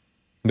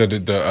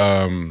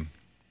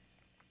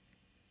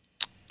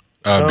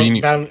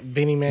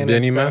 Beanie Man,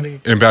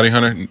 and Bounty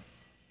Hunter.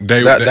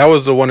 That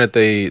was the one that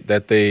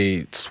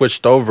they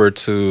switched over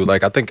to.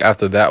 Like, I think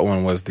after that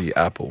one was the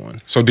Apple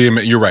one. So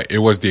DMX, you're right. It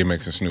was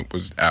DMX and Snoop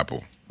was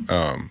Apple.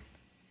 Yeah,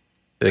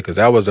 because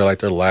that was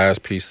their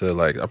last piece of,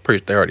 like, I'm pretty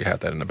sure they already had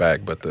that in the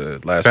bag, but the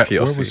last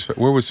PLC.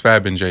 Where was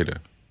Fab and Jada?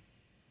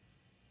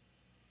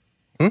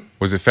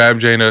 Was it Fab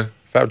Jada?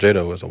 Fab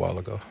Jada was a while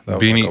ago.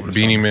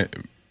 Beanie Man,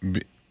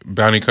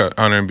 Bounty Hunter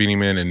and Beanie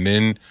Man, and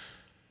then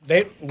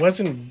they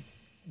wasn't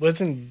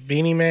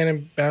Beanie Man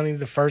and Bounty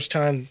the first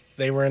time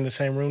they were in the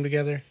same room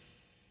together?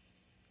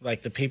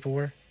 Like the people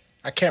were?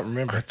 I can't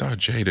remember. I thought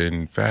Jada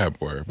and Fab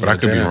were, but I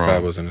could be wrong.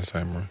 Fab was in the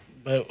same room.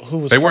 But who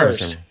was they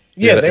first?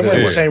 They were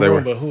in the same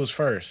room, but who was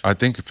first? I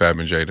think Fab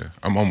and Jada.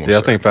 I'm almost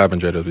I think Fab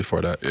and Jada was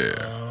before that.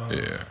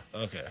 Yeah.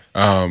 Okay.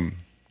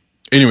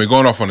 Anyway,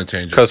 going off on a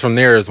tangent. Because from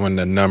there is when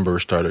the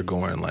numbers started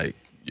going, like,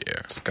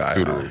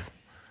 sky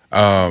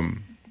high.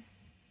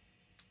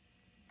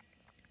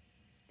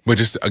 But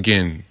just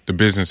again, the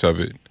business of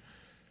it,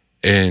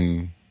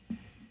 and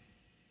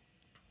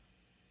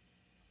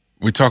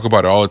we talk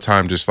about it all the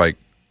time. Just like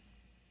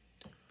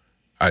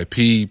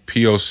IP,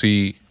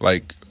 POC,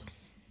 like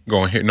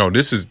going here. No,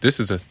 this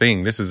is a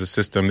thing. This is a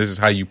system. This is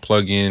how you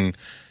plug in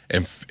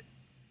and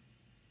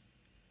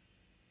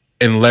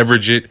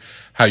leverage it.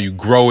 How you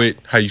grow it.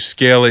 How you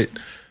scale it.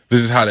 This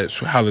is how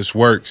this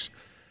works.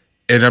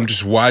 And I'm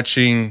just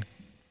watching.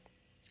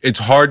 It's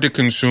hard to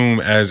consume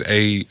as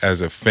a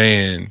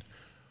fan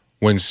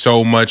when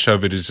so much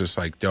of it is just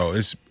like, yo,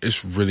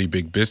 it's really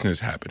big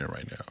business happening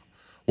right now.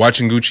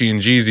 Watching Gucci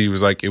and Jeezy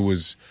was like, it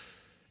was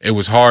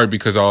hard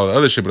because of all the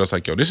other shit, but I was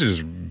like, yo, this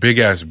is big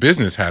ass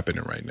business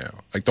happening right now.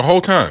 Like the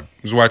whole time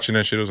I was watching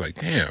that shit, it was like,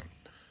 damn,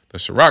 the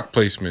Ciroc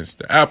placements,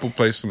 the Apple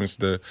placements,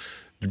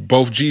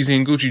 both Jeezy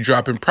and Gucci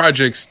dropping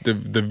projects the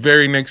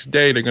very next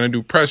day. They're gonna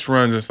do press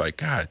runs. It's like,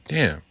 god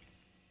damn,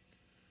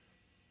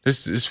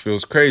 this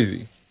feels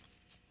crazy.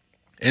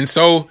 And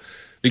so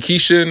the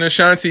Keisha and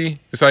Ashanti,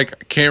 it's like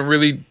I can't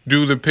really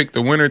do the pick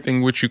the winner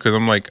thing with you because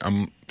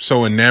I'm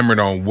so enamored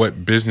on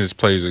what business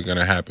plays are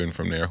gonna happen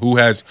from there.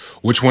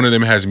 Which one of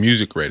them has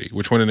music ready?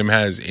 Which one of them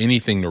has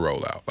anything to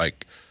roll out?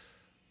 Like,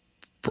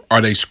 are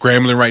they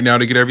scrambling right now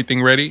to get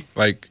everything ready?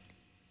 Like,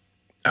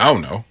 I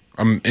don't know.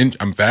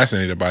 I'm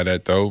fascinated by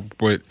that though,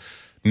 but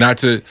not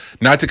to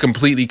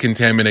completely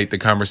contaminate the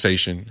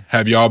conversation.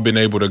 Have y'all been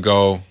able to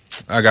go,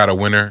 I got a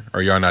winner,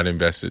 or y'all not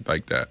invested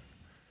like that?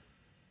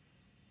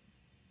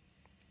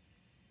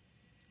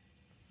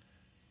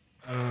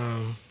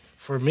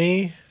 For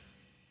me,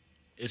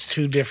 it's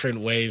two different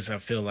ways I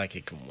feel like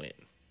it can win.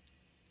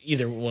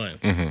 Either one.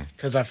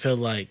 Because I feel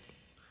like,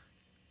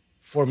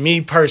 for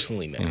me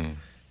personally now,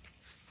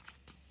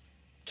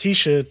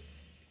 Keisha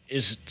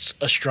is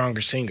a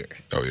stronger singer.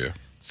 Oh, yeah.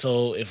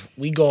 So if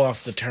we go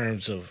off the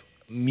terms of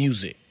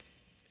music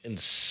and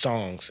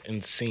songs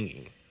and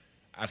singing,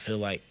 I feel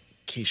like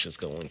Keisha's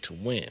going to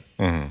win.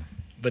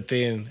 But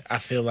then I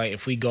feel like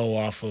if we go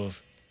off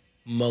of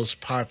most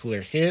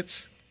popular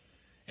hits,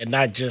 and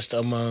not just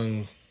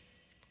among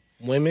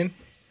women,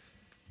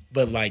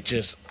 but like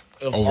just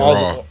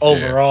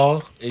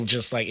overall, and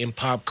just like in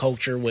pop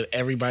culture with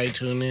everybody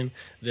tuning in,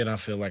 then I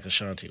feel like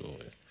Ashanti will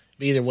win.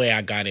 But either way,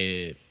 I got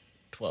it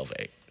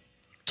 12-8.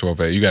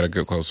 12-8. You got a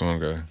good close one,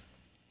 guy.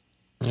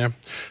 Yeah.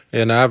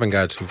 No, I haven't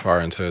got too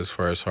far into as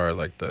far as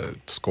like the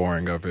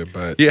scoring of it,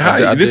 but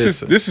yeah,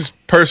 this is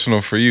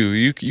personal for you.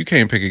 You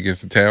can't pick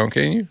against the town,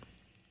 can you?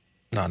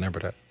 No, never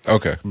that.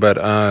 Okay, but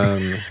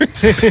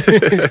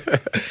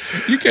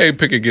you can't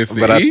pick against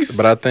the East.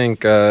 But I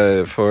think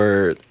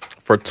for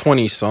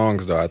 20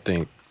 songs though, I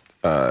think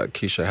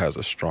Keisha has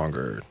a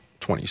stronger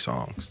 20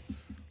 songs.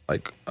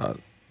 Like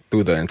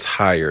through the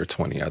entire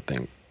 20, I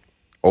think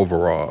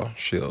overall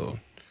she's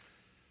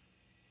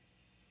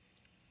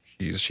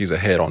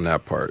ahead on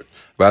that part.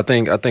 But I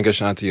think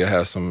Ashanti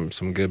has some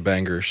good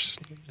bangers.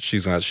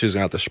 She's gonna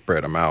have to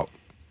spread them out.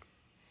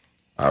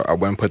 I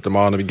wouldn't put them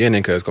all in the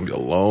beginning because it's gonna be a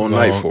long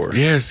night for her.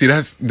 Yeah, see,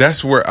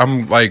 that's where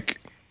I'm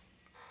like,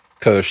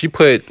 because if she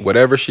put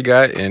whatever she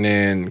got and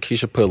then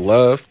Keisha put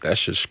Love, that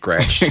should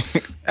scratch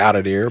out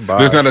of there.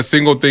 There's not a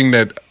single thing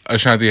that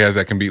Ashanti has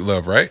that can beat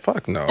Love, right?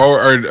 Fuck no.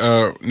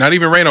 Or not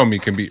even Rain on Me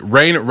can beat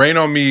Rain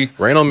on Me.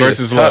 Rain on Me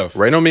versus is Love.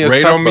 Rain on Me is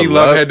Rain tough, on Me, but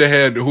Love head to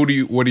head.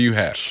 What do you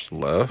have?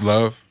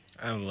 Love.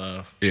 I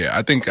love. Yeah,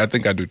 I think I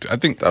do too. I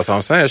think that's what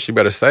I'm saying. She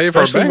better save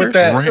especially her with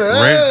bangers.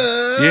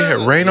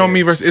 that. Rain on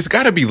Me versus. It's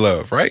got to be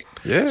Love, right?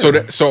 Yeah. So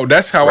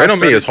that's how Rain on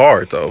Me is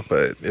hard though,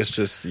 but it's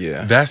just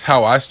That's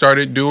how I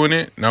started doing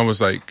it, and I was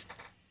like,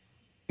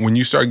 when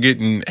you start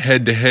getting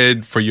head to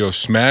head for your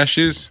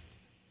smashes,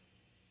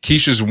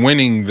 Keisha's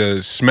winning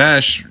the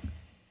smash.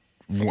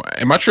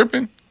 Am I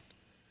tripping?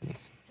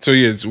 So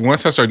yeah,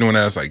 once I started doing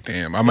that, I was like,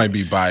 damn, I might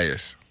be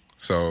biased.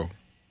 So,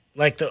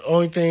 like, the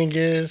only thing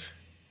is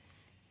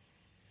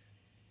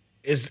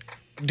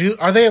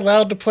are they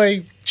allowed to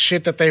play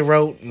shit that they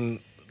wrote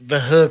and the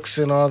hooks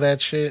and all that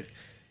shit?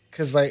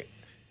 Because like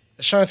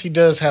Ashanti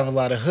does have a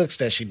lot of hooks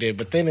that she did,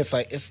 but then it's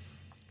like it's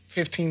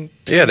 15.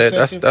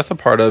 That's a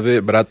part of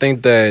it, but I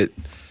think that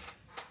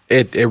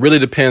it really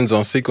depends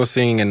on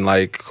sequencing and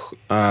like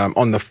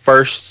on the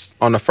first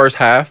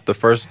half, the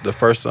first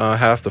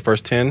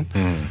 10.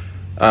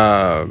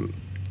 The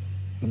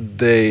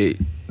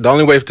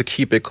only way to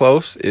keep it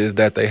close is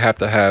that they have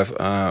to have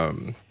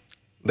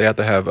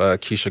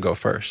Keisha go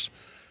first.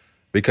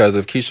 Because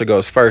if Keisha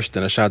goes first,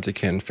 then Ashanti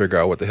can figure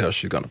out what the hell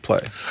she's gonna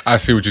play. I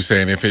see what you're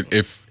saying. If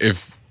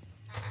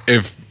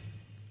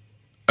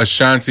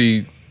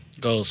Ashanti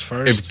goes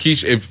first,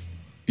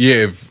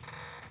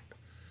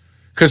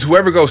 because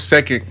whoever goes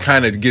second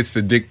kind of gets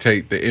to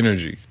dictate the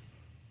energy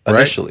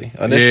initially.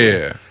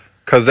 Yeah.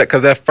 Because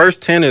that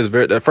first 10 is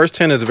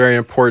very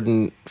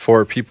important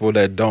for people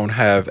that don't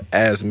have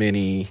as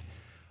many,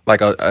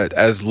 like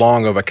as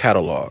long of a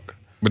catalog.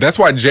 But that's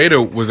why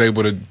Jada was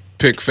able to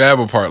pick Fab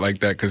apart like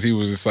that, because he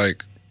was just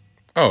like,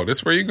 "Oh,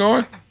 this where you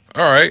going?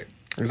 All right."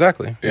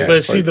 Exactly. Yeah.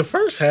 But see, the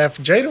first half,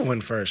 Jada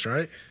went first,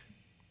 right?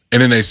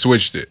 And then they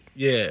switched it.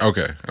 Yeah.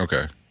 Okay.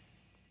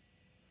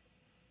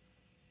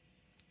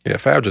 Yeah,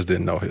 Fab just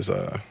didn't know his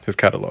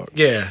catalog.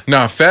 Yeah.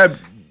 Nah, Fab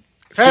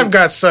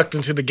Got sucked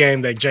into the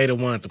game that Jada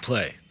wanted to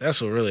play.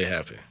 That's what really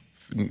happened.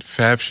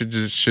 Fab should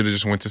have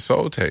just went to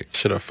Soul Tape.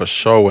 Should have for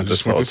sure went to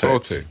Just went to Soul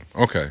Soul Tape. Tape.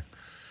 Okay.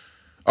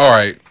 All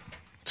right.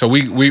 So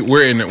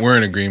we're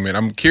in agreement.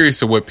 I'm curious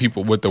to what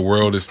the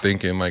world is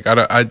thinking. Like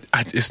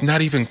it's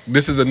not even.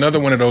 This is another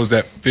one of those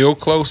that feel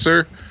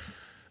closer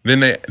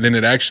than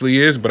it actually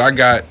is. But I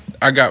got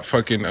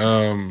fucking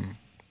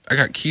I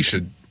got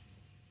Keisha.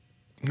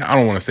 I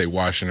don't want to say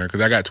washing her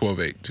because I got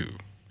 12-8 too.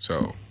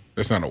 So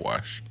that's not a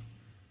wash.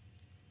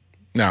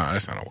 Nah,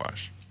 that's not a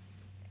wash.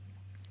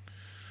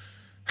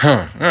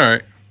 Huh. All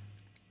right.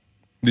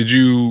 Did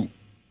you?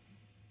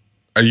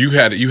 You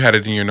had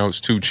it in your notes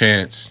too.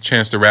 Chance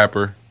the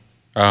Rapper,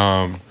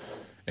 and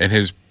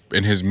his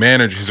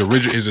manager,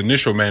 his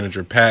initial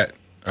manager, Pat.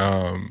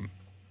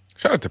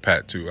 Shout out to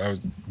Pat too. I was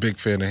a big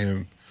fan of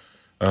him,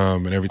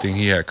 and everything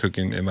he had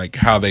cooking, and like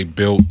how they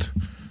built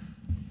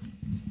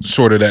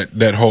sort of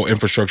that whole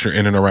infrastructure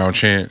in and around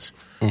Chance.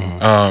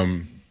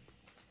 Mm-hmm.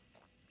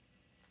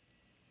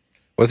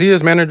 Was he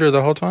his manager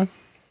the whole time?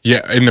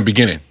 Yeah, in the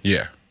beginning.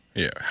 Yeah.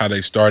 How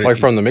they started, Like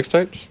from the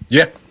mixtapes?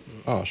 Yeah.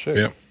 Oh shit.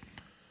 Yeah.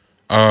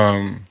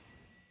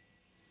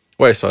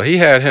 Wait, so he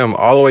had him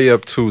all the way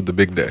up to the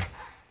big day.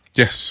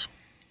 Yes.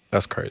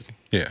 That's crazy.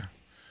 Yeah.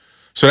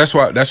 So that's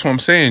what I'm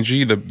saying,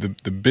 G, the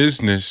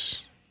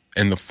business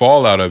and the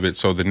fallout of it.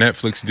 So the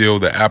Netflix deal,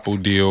 the Apple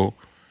deal,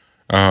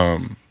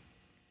 and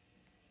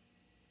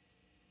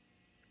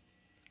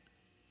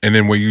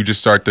then when you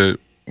start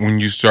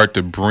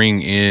to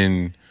bring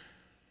in,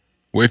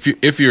 well,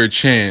 if you're a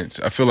Chance,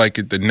 I feel like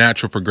the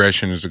natural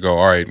progression is to go,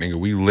 all right, nigga,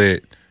 we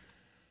lit.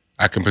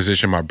 I can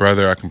position my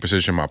brother, I can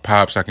position my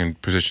pops, I can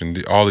position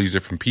all these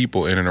different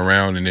people in and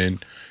around, and then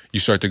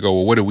you start to go,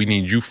 well, what do we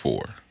need you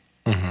for?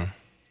 Mm-hmm. I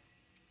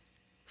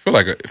feel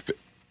like,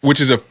 which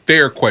is a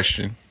fair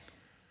question.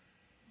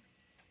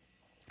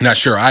 Not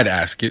sure I'd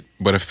ask it,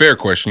 but a fair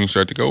question. You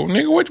start to go,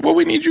 nigga, what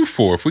we need you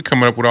for? If we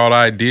coming up with all the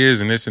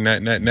ideas and this and that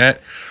and that and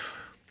that,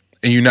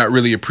 and you're not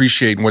really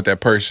appreciating what that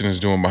person is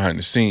doing behind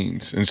the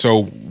scenes. And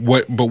so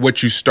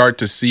what you start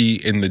to see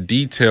in the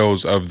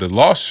details of the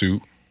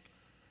lawsuit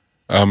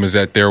is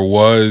that there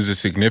was a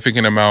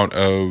significant amount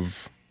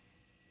of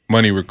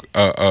money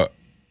that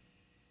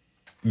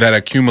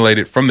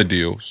accumulated from the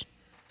deals.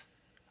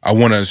 I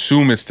want to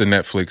assume it's the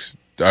Netflix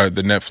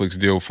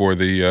deal for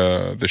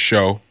the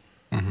show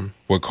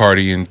with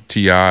Cardi and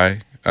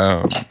T.I.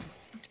 And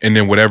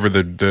then whatever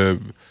the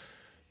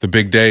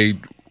big day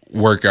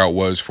workout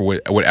was for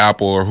what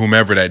Apple or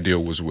whomever that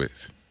deal was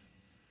with.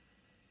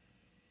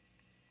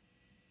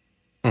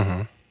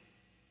 Mm-hmm.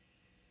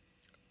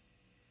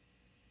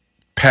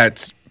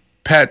 Pat's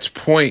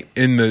point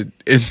in that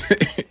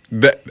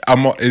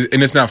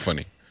and it's not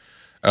funny,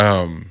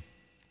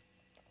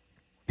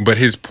 but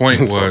his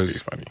point was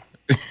funny.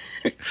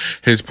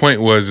 His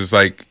point was is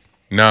like,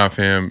 nah,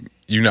 fam,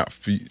 you're not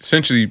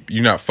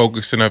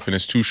focused enough, and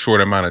it's too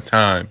short amount of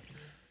time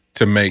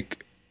to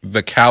make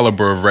the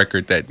caliber of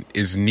record that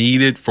is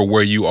needed for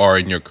where you are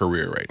in your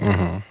career right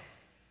now.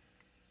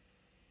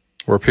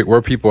 Mm-hmm.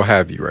 Where people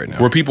have you right now.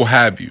 Where people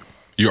have you.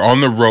 You're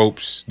on the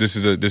ropes. This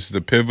is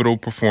a pivotal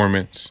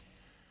performance.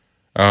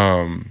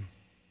 Coloring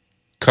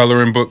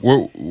Book.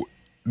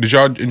 Did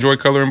y'all enjoy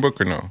Coloring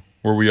Book or no?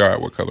 Where we are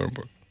at with Coloring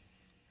Book?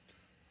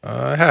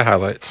 I had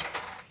highlights.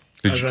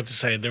 I was about to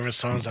say there were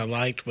songs I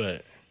liked,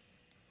 but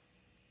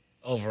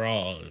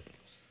overall,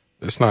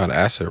 it's not an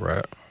acid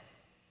rap.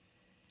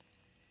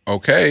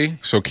 Okay,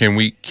 so can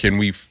we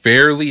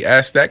fairly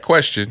ask that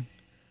question?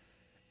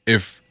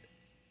 If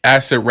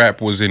acid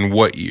rap was in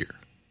what year?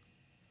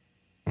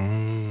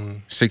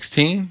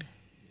 16?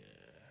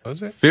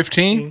 Was it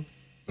 15?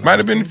 Might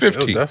have been It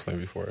 15. was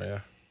definitely before, yeah.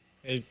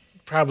 it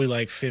probably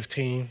like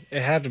 15.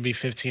 It had to be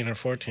 15 or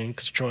 14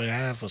 because Troy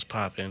Ave was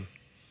popping.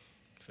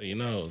 So it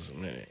was a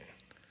minute.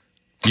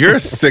 You're a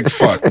sick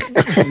fuck.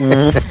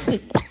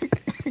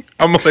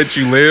 I'm gonna let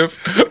you live.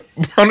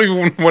 I don't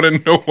even want to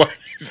know why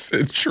you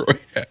said Troy.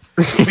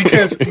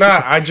 Because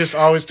I just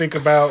always think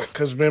about,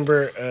 because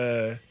remember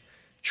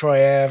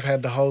Troy Ave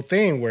had the whole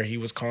thing where he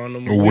was calling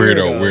them a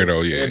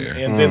weirdo, yeah,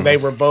 and then they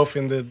were both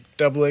in the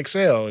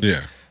XXL. And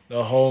Yeah.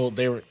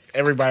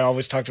 everybody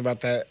always talked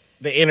about that,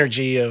 the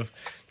energy of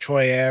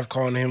Troy Ave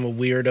calling him a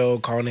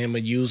weirdo, calling him a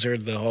user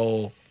the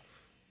whole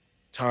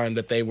time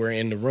that they were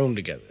in the room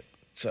together.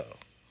 So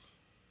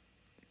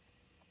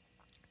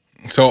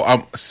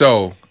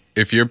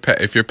if you're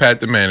Pat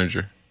the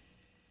manager,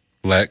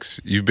 Lex,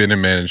 you've been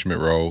in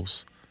management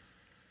roles,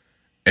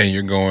 and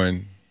you're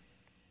going,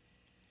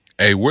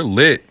 hey, we're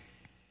lit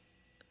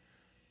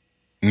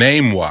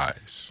name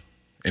wise,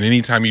 and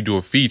anytime you do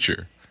a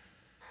feature,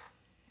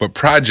 but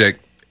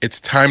project,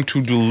 it's time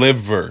to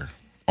deliver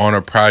on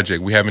a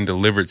project. We haven't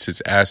delivered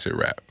since Acid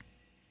Rap,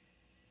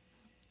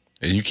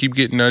 and you keep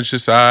getting nudged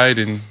aside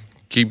and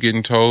keep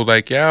getting told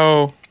like,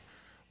 yo,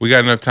 we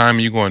got enough time,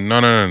 and you going,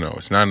 no,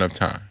 it's not enough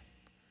time.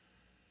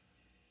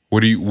 What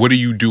do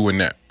you do in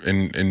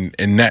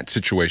that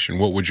situation?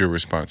 What would your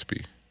response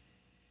be?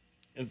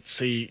 And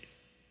see,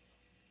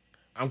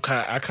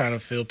 I kind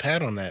of feel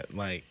Pat on that.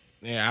 Like,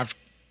 yeah,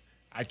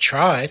 I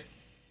tried.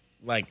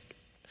 Like,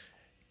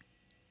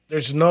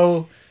 there's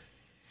no.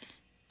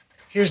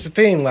 Here's the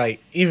thing. Like,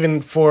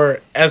 even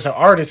for as an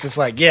artist, it's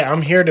like, yeah,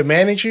 I'm here to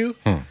manage you,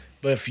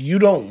 but if you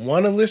don't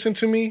want to listen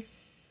to me,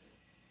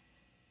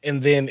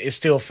 and then it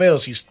still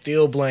fails, you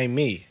still blame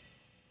me.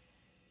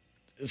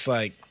 It's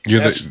like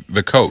you're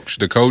the coach.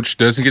 The coach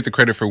doesn't get the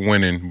credit for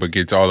winning, but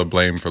gets all the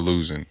blame for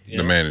losing. Yeah.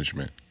 The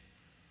management,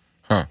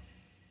 huh?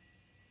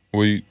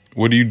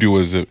 What do you do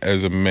as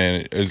a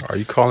man? Are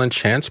you calling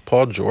Chance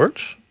Paul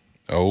George?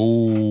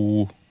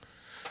 Oh,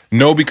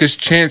 no, because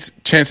Chance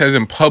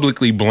hasn't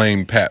publicly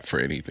blamed Pat for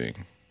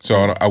anything,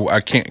 so I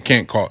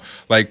can't call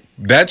like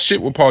that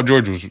shit with Paul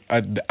George was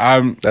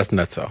that's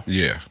nutso.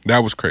 Yeah, that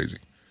was crazy.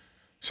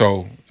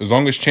 So as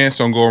long as Chance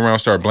don't go around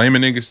start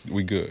blaming niggas,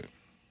 we good.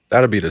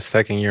 That'll be the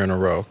second year in a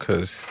row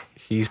because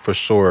he for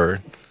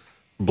sure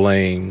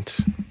blamed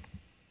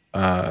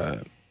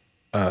Dame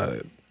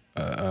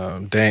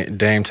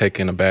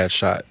taking a bad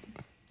shot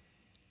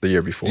the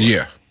year before.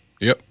 Yeah.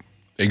 Yep.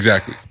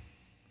 Exactly.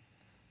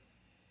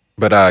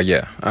 But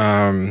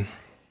I'm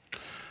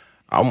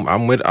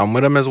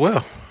with him as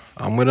well.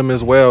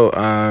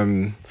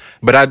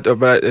 But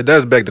it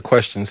does beg the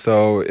question.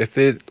 So if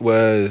he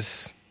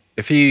was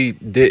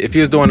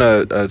doing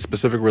a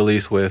specific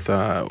release with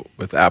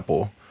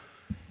Apple,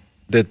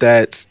 did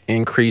that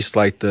increase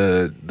like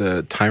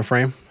the time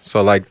frame?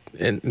 So like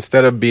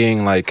instead of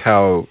being like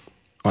how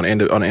on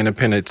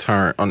independent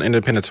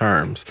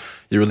terms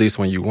you release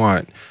when you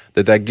want,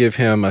 did that give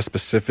him a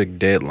specific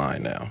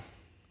deadline now?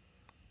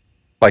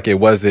 Like it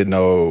wasn't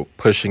no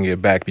pushing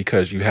it back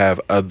because you have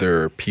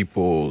other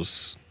people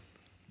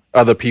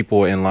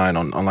in line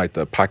on like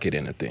the pocket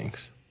end of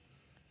things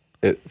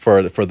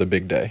for the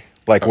big day.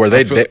 Like were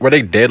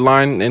they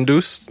deadline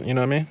induced? You know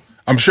what I mean?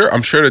 I'm sure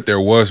that there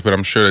was, but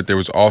I'm sure that there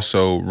was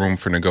also room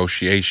for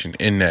negotiation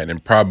in that,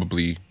 and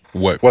probably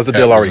what was the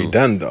deal already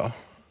done though.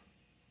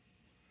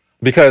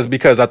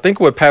 Because I think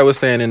what Pat was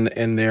saying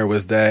in there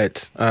was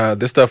that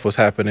this stuff was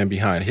happening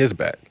behind his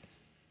back.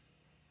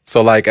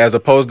 So like as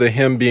opposed to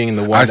him being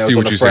the one that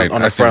was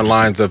on the front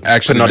lines of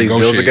putting all these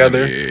deals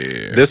together,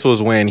 this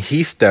was when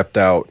he stepped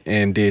out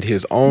and did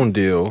his own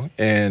deal,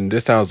 and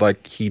this sounds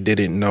like he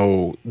didn't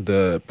know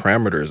the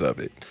parameters of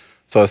it.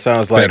 So it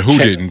sounds like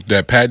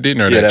that Pat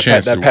didn't, or that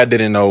Chance that Pat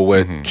didn't know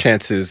what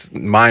Chance's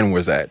mind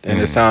was at, and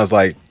it sounds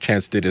like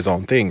Chance did his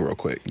own thing real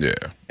quick,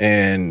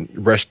 and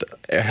rushed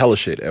a hella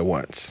shit at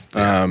once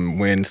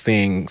when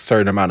seeing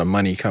certain amount of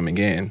money coming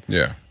in,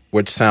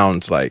 which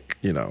sounds like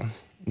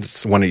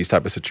it's one of these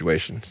type of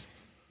situations.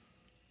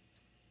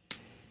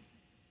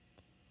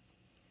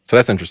 So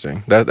that's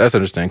interesting. That's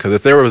interesting because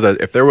if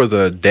there was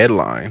a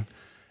deadline,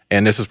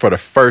 and this is for the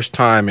first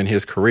time in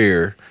his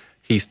career,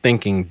 he's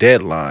thinking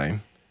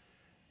deadline.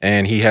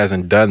 And he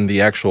hasn't done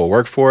the actual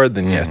work for it,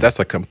 then yes, that's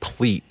a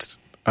complete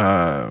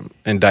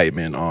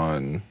indictment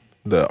on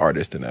the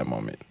artist in that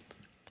moment.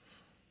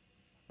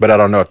 But I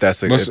don't know if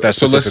that's let's say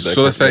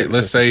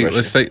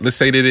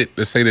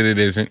that it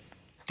isn't.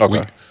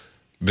 Okay,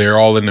 they're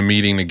all in the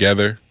meeting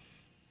together,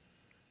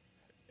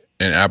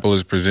 and Apple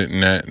is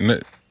presenting that,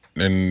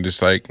 and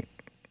just like,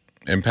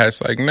 and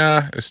Pat's like,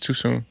 nah, it's too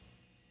soon,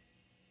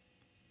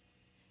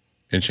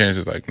 and Chance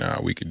is like,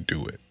 nah, we could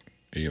do it.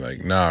 And you're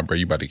like, nah, bro,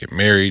 you about to get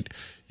married.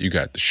 You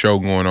got the show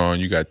going on.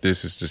 You got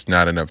this. It's just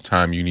not enough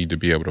time. You need to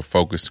be able to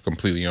focus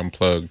completely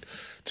unplugged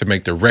to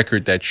make the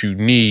record that you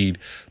need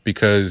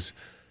because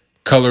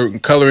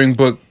coloring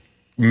book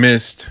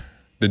missed.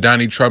 The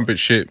Donnie Trumpet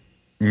shit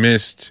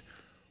missed.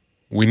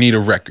 We need a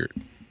record.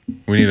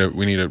 We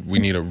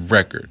need a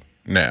record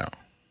now.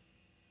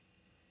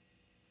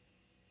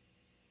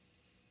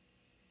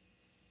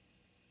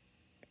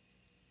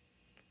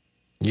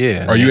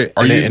 Yeah.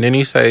 And then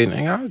he say,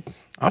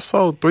 I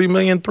sold 3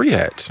 million 3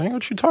 hats. Ain't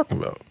what you talking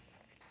about.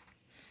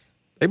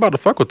 They about to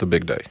fuck with the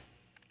big day.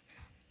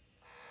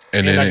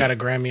 And then I got a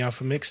Grammy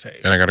off a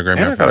mixtape. And I got a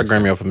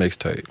Grammy off a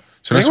mixtape.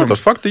 So that's what the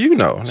fuck do you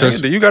know? So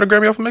do you got a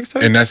Grammy off a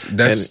mixtape? And that's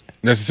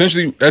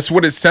essentially that's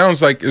what it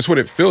sounds like. It's what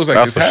it feels like.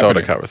 That's for sure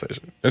the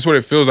conversation. That's what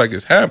it feels like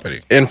is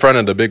happening in front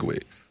of the big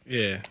wigs.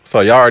 Yeah.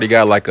 So y'all already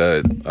got like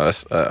a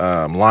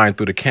line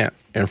through the camp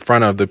in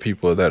front of the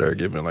people that are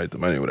giving like the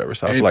money or whatever.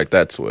 So I feel like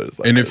that's what it's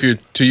like. And if you're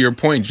to your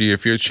point, G,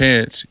 if you're a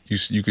Chance, you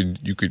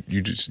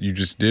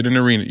just did an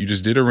arena. You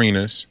just did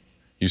arenas.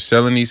 You're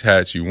selling these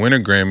hats. You win a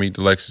Grammy,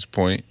 to Lex's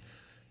point,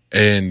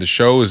 and the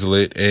show is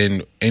lit.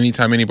 And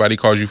anytime anybody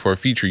calls you for a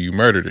feature, you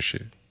murder the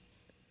shit.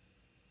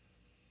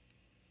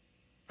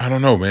 I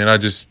don't know, man.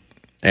 And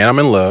I'm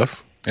in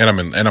love. And I'm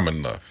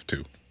in love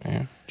too.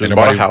 Yeah. Just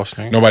bought a house.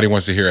 Man. Nobody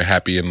wants to hear a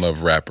happy in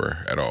love rapper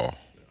at all.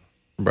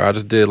 Bro, I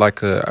just did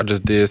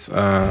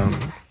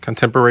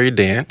contemporary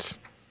dance.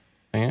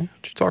 Man,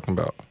 what you talking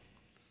about?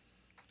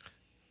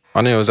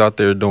 My nigga was out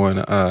there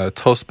doing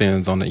toe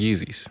spins on the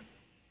Yeezys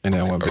in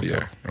that one video.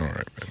 Okay. All right,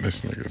 man.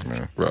 This nigga's,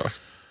 man. Bro.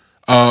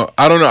 I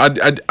don't know.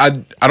 I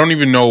don't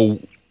even know.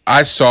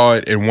 I saw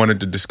it and wanted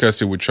to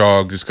discuss it with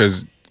y'all just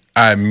because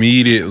I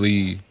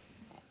immediately,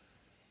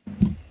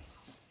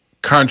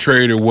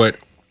 contrary to what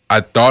I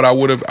thought I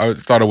would have. I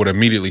thought I would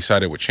immediately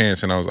sided with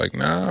Chance, and I was like,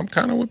 nah, I'm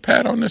kind of with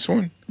Pat on this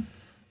one.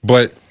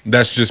 But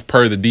that's just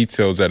per the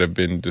details that have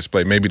been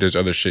displayed. Maybe there's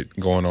other shit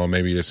going on.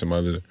 Maybe there's some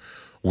other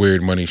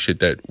weird money shit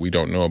that we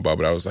don't know about.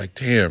 But I was like,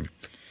 damn,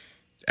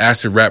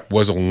 acid rap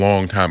was a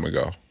long time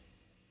ago.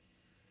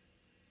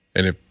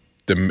 And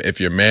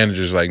if your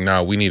manager's like,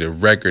 nah, we need a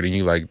record, and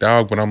you like,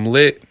 dog, but I'm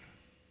lit,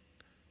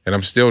 and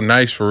I'm still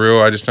nice for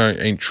real. I just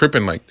ain't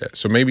tripping like that.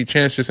 So maybe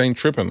Chance just ain't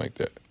tripping like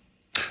that.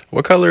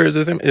 What color is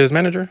his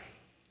manager?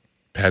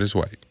 Pat is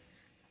white.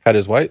 Pat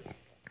is white?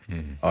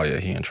 Mm-hmm. Oh, yeah,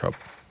 he in trouble.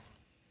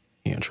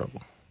 He in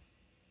trouble.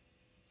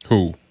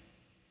 Who?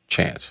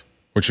 Chance.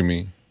 What you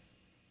mean?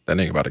 That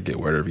nigga about to get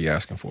whatever he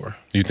asking for.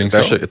 You think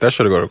so? If that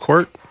should go to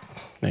court,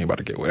 then he about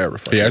to get whatever.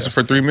 He asking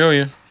for $3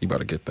 million. He about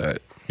to get that.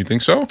 You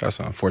think so? That's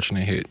an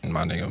unfortunate hit in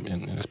my nigga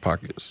in his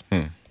pockets.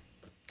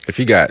 If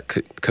he got,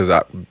 because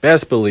I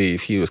best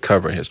believe he was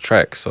covering his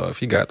tracks. So if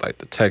he got like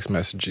the text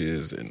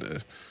messages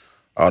and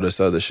all this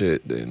other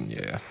shit, then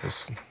yeah,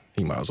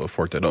 he might as well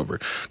fork that over.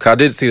 Cause I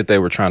did see that they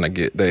were trying to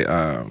get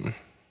that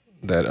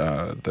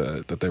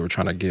they were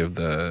trying to give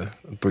the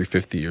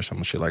 $350 or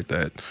some shit like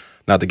that.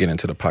 Not to get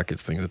into the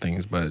pockets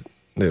things, but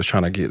they was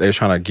trying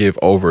to give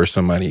over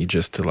some money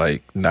just to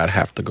like not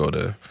have to go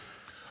to.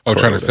 Oh,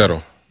 trying to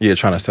settle. Yeah,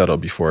 trying to settle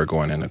before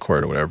going into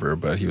court or whatever.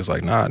 But he was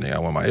like, nah, nigga, I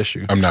want my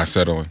issue. I'm not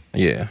settling.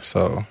 Yeah,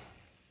 so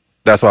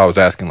that's why I was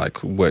asking, like,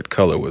 what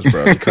color was,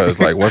 bro? Because,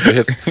 like, once it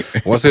hits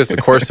the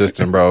court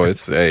system, bro,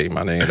 it's, hey,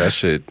 my nigga,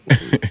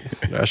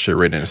 that shit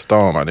written in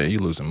stone, my nigga, you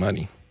losing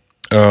money.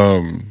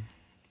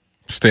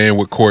 Staying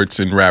with courts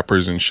and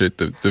rappers and shit,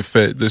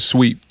 the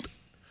sweep.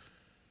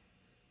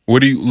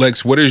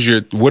 Lex, what is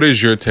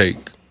your take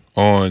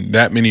on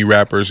that many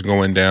rappers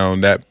going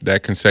down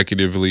that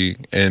consecutively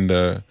and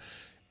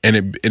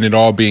it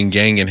all being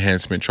gang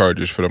enhancement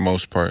charges for the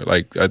most part?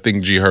 Like, I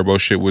think G Herbo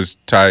shit was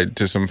tied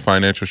to some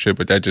financial shit,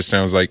 but that just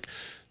sounds like,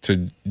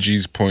 to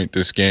G's point,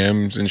 the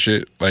scams and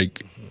shit.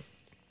 Like,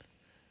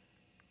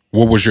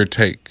 what was your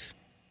take?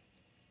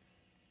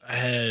 I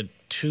had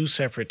two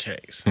separate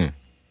takes.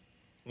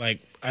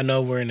 Like, I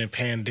know we're in a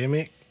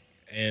pandemic,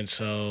 and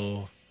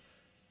so,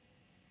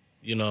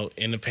 you know,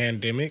 in the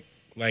pandemic,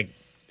 like,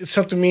 it's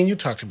something me and you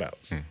talked about.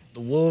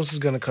 The wolves is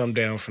going to come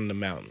down from the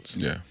mountains.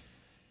 Yeah.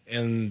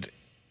 And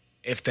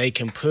if they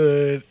can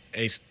put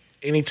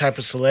any type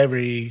of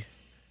celebrity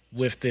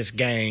with this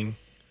gang,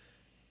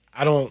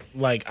 I don't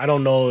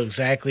know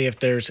exactly if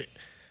there's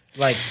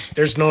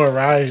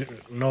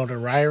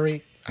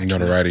notoriety.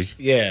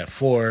 Yeah,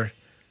 for,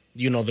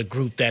 you know, the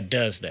group that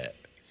does that.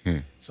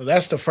 So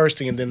that's the first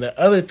thing. And then the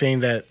other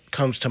thing that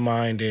comes to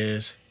mind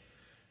is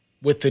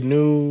with the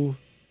new,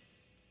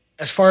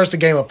 as far as the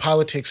game of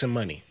politics and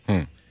money.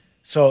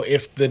 So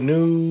if the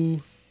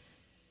new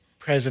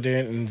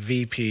president and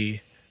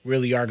VP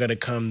really are going to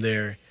come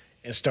there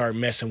and start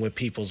messing with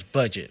people's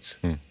budgets,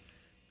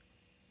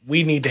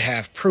 we need to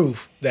have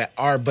proof that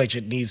our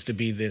budget needs to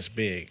be this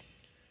big.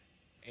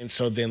 And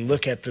so then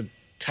look at the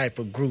type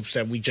of groups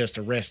that we just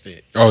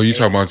arrested. Oh, you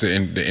talking about the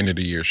end of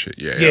the year shit?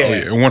 Yeah.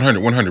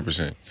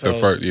 100%. So, the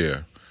first,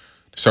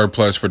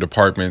 surplus for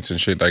departments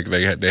and shit, like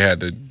they had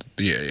to.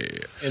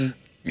 And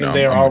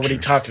they're already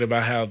talking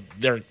about how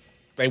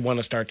they want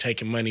to start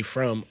taking money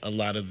from a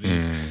lot of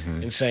these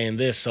and saying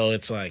this. So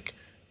it's like,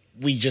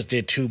 we just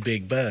did 2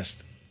 big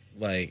busts.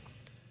 Like,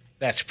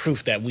 that's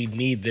proof that we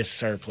need this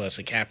surplus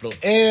of capital,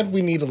 and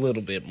we need a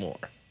little bit more.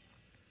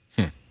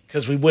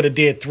 Because we would have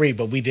did 3,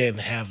 but we didn't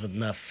have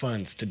enough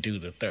funds to do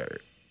the 3rd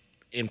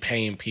in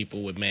paying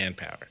people with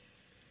manpower.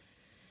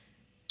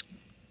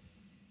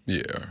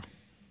 Yeah.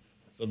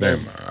 So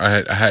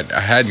I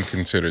hadn't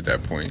considered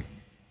that point,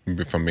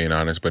 if I'm being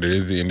honest, but it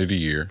is the end of the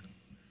year.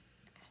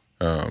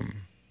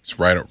 It's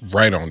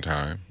right on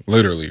time,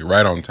 literally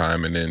right on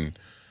time, and then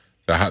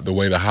the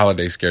way the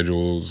holiday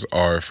schedules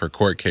are for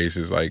court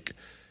cases, like,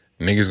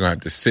 niggas gonna have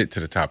to sit to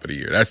the top of the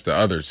year. That's the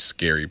other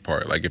scary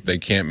part. Like, if they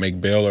can't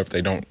make bail or if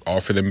they don't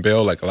offer them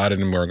bail, like, a lot of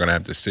them are gonna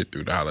have to sit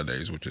through the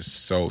holidays, which is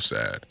so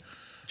sad.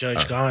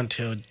 Judge gone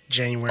till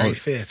January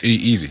 5th.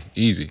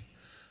 Easy.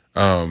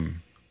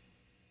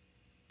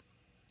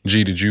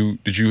 G,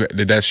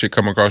 did that shit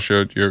come across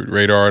your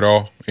radar at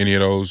all? Any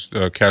of those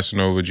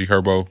Casanova, G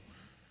Herbo,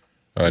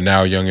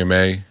 now Young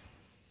M.A.?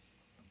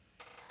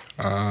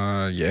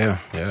 Yeah.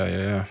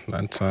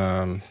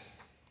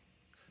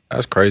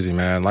 That's crazy,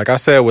 man. Like I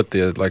said, with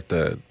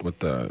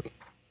the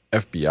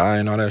FBI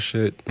and all that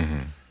shit,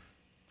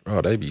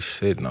 bro, they be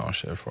sitting on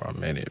shit for a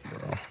minute,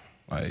 bro.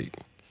 Like,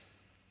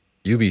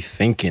 you be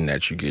thinking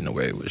that you getting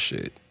away with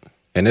shit,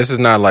 and this is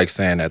not like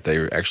saying that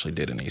they actually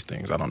did these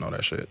things. I don't know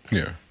that shit.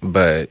 Yeah,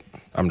 but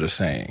I'm just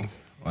saying,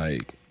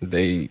 like,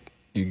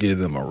 you give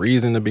them a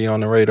reason to be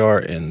on the radar,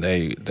 and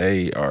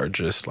they are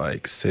just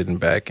like sitting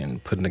back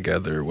and putting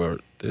together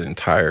the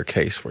entire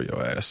case for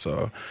your ass.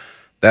 So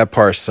that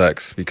part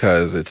sucks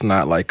because it's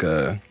not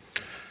a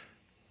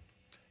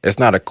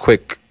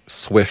quick,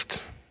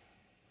 swift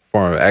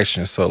form of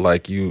action. So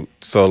like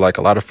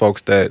a lot of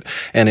folks that,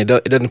 and it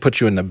doesn't put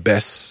you in the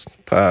best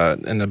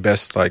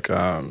like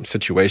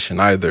situation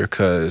either,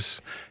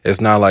 because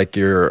it's not like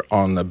you're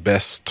on the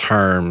best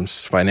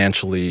terms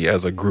financially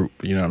as a group.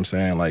 You know what I'm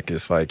saying? Like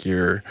it's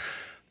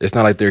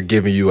not like they're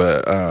giving you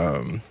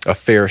a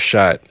fair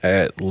shot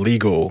at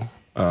legal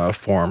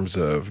forms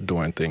of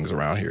doing things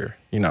around here.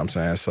 You know what I'm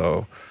saying?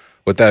 So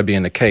with that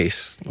being the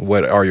case,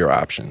 what are your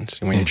options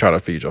when you try to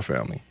feed your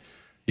family?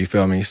 You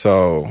feel me?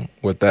 So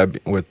with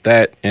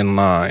that in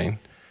line,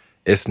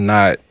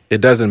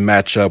 it doesn't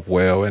match up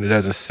well, and it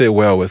doesn't sit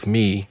well with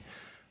me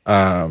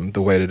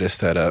the way that it's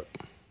set up.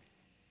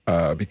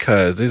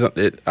 Because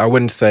I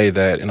wouldn't say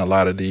that in a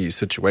lot of these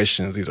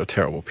situations these are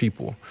terrible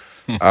people.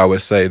 I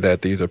would say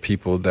that these are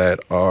people that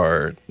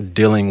are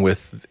dealing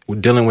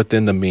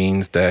within the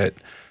means that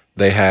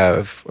they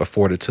have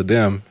afforded to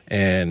them,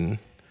 and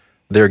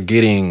they're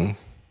getting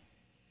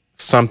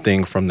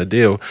something from the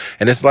deal.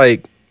 And it's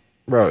like,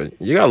 bro,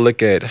 you gotta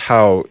look at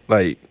how,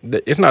 like,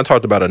 it's not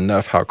talked about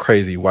enough how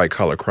crazy white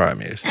collar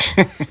crime is.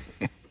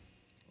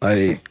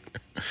 Like,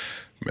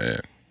 man,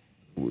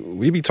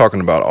 we be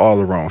talking about all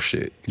the wrong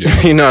shit.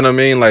 Yeah. You know what I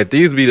mean? Like,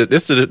 this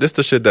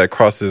the shit that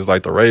crosses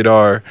like the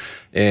radar,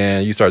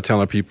 and you start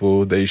telling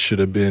people they should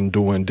have been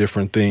doing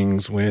different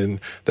things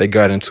when they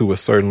got into a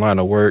certain line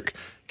of work.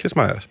 Kiss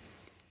my ass.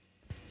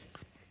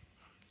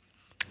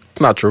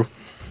 Not true.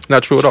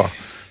 Not true at all.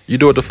 You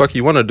do what the fuck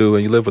you want to do,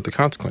 and you live with the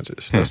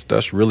consequences.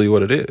 That's really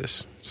what it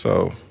is.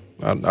 So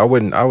I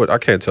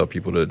can't tell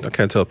people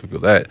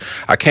that.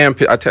 I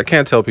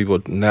can't tell people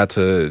not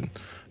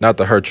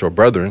to hurt your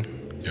brethren.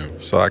 Yeah.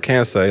 So I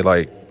can't say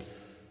like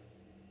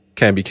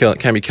can't be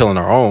killing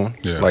our own.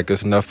 Yeah. Like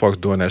there's enough folks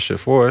doing that shit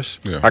for us.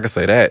 Yeah. I can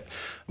say that,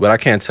 but I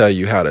can't tell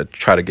you how to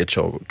try to get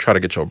your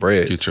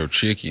bread. Get your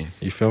chicken.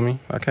 You feel me?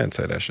 I can't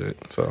say that shit.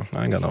 So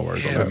I ain't got no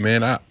words on that.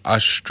 Man, I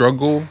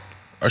struggle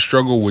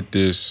with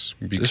this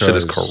because This shit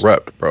is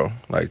corrupt, bro.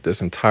 Like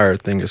this entire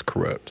thing is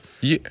corrupt.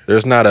 Yeah.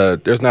 There's not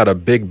a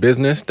big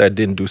business that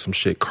didn't do some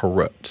shit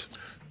corrupt.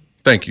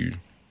 Thank you,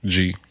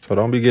 G. So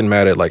don't be getting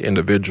mad at like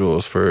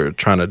individuals for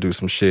trying to do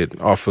some shit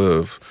off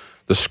of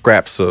the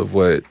scraps of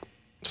what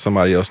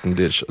somebody else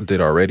did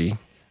already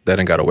that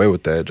ain't got away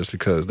with that just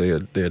because they a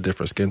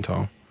different skin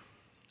tone.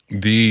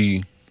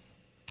 I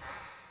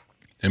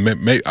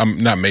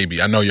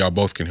know y'all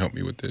both can help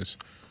me with this.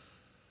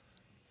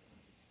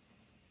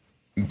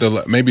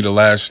 Maybe the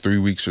last 3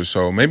 weeks or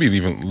so, maybe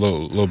even a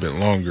little bit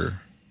longer.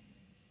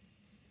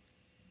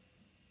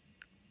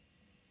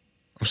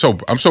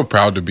 I'm so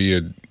proud to be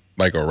a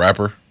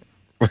rapper.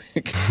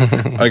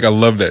 Like I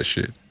love that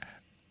shit.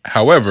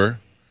 However,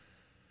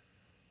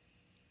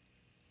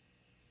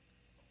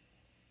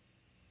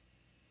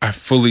 I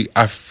fully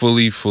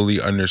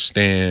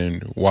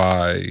understand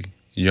why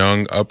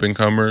young up and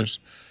comers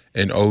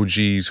and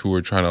OGs who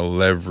are trying to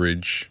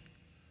leverage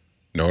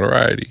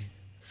notoriety,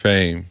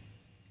 fame,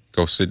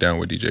 go sit down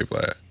with DJ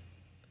Vlad.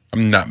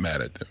 I'm not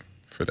mad at them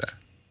for that.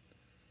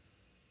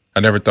 I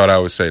never thought I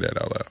would say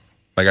that out loud.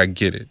 Like I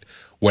get it.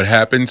 What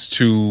happens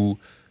to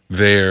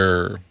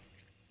their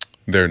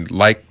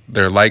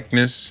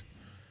likeness,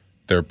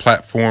 their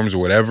platforms or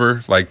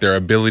whatever, like their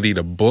ability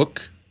to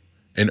book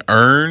and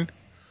earn,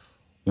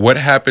 what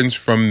happens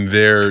from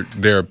their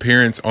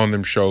appearance on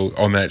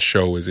that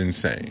show is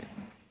insane.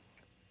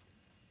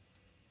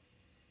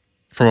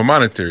 From a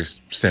monetary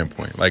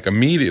standpoint, like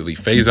immediately,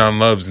 Faizon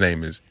Love's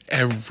name is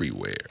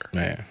everywhere.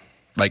 Man.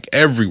 Like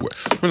everywhere.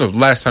 When was the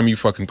last time you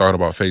fucking thought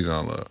about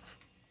Faizon Love?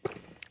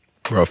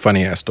 Bro,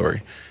 funny ass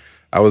story.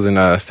 I was in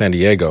San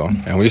Diego,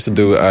 and we used to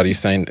do these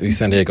San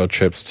Diego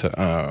trips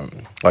to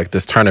like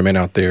this tournament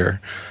out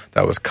there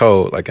that was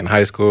co-ed, like in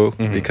high school,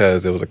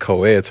 because it was a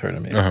co-ed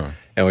tournament,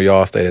 and we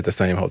all stayed at the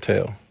same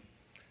hotel.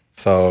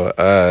 So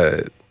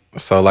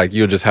like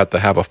you just have to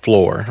have a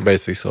floor,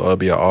 basically. So it'll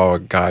be an all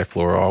guy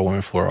floor, all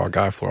women floor, all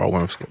guy floor, all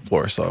women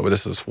floor. So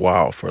this is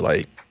wild for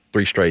like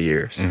 3 straight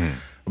years.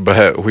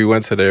 But we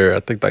went to there,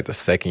 I think like the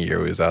second year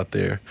we was out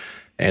there.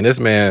 And this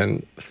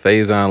man,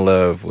 Faizon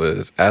Love,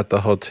 was at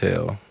the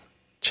hotel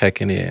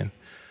checking in,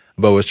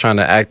 but was trying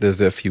to act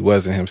as if he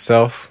wasn't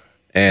himself.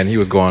 And he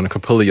was going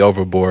completely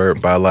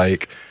overboard by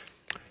like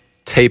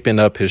taping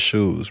up his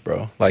shoes,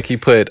 bro. Like he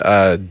put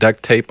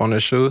duct tape on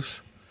his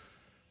shoes.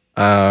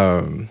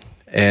 And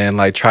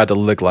like tried to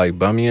look like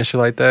bummy and shit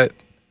like that.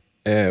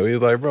 And we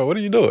was like, bro, what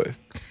are you doing?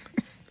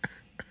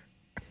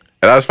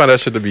 And I just found that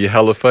shit to be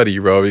hella funny,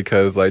 bro,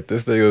 because like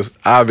this nigga was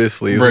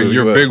obviously, bro,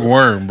 you're a big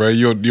worm, bro.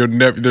 You're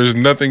never. There's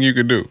nothing you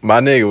can do.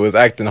 My nigga was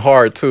acting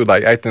hard too,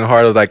 like acting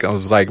hard. I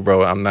was like,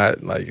 bro, I'm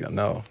not like,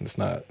 no, it's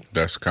not.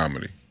 That's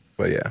comedy.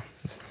 But yeah,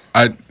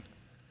 and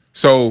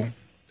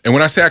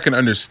when I say I can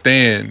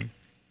understand,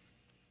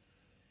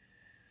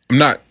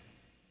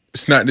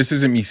 this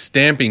isn't me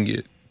stamping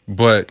it,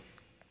 but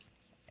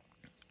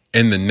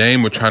in the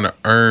name of trying to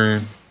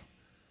earn,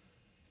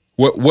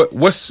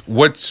 what's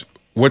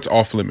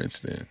off limits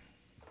then?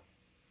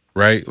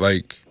 Right?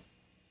 Like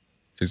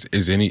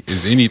is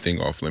anything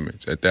off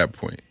limits at that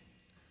point?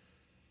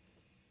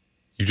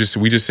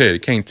 we just said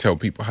it, can't tell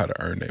people how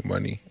to earn their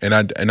money, and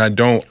I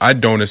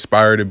don't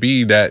aspire to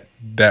be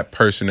that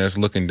person that's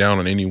looking down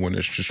on anyone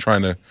that's just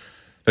trying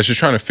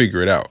to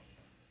figure it out.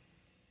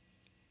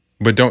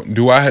 But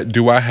do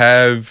I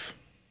have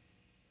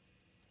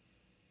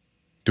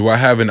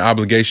an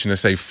obligation to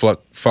say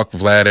fuck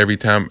Vlad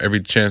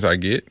every chance I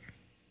get?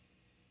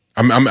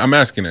 I'm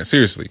asking that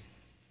seriously.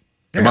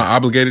 Am I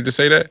obligated to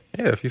say that?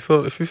 Yeah, if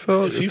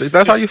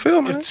that's how you feel,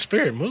 man. If the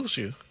spirit moves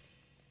you.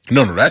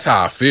 No, that's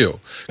how I feel.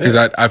 Because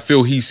I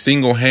feel he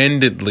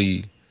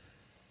single-handedly,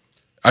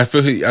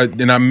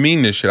 and I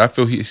mean this shit, I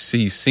feel he's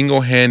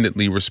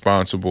single-handedly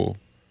responsible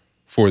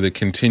for the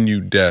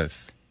continued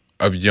death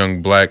and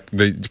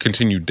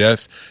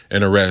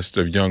arrest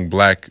of young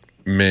black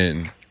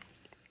men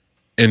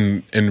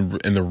in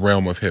the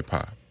realm of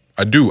hip-hop.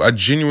 I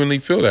genuinely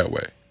feel that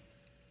way.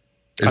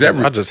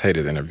 I just hate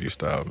his interview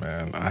style,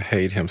 man. I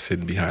hate him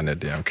sitting behind that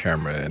damn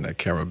camera and that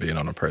camera being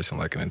on a person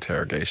like an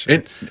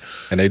interrogation.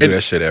 And they do that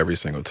shit every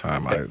single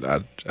time.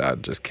 I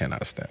just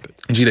cannot stand it.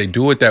 Gee, they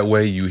do it that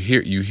way. You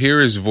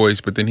hear his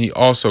voice, but then he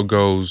also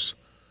goes,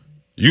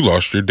 "You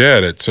lost your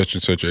dad at such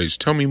and such age.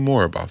 Tell me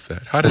more about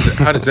that. How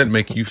does that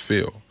make you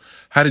feel?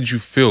 How did you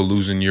feel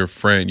losing your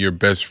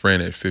best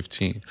friend at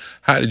 15?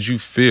 How did you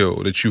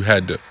feel that you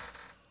had to?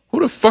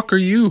 Who the fuck are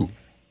you?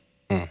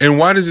 And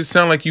why does it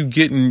sound like you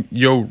getting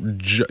your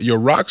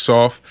rocks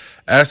off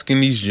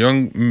asking these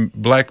young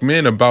black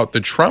men about the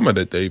trauma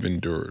that they've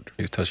endured?"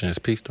 He's touching his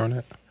piece during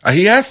that?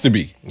 He has to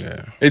be.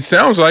 Yeah. It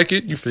sounds like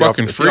it. You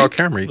fucking freak. If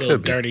camera, he Little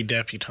could be. dirty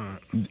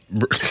debutante.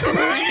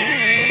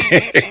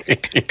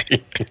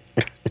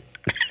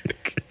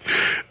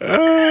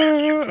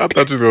 I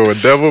thought you was going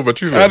with devil, but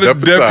you went A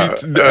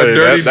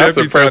dirty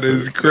debutante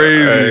is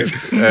crazy.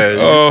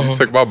 Hey, you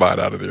took my mind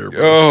out of there, bro.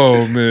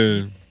 Oh,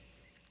 man.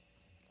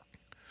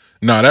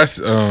 No, that's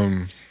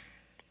Yeah,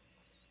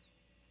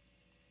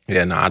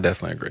 no, I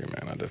definitely agree,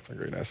 man. I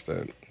definitely agree. That's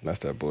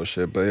that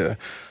bullshit. But yeah,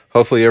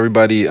 hopefully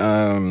everybody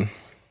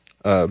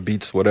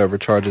beats whatever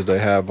charges they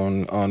have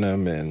on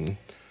them, and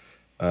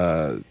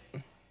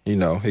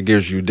it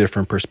gives you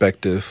different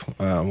perspective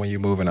when you're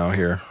moving out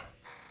here.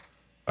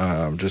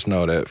 Just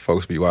know that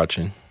folks be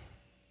watching.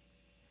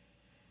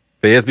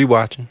 They be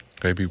watching.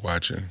 They be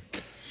watching.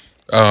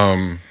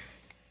 What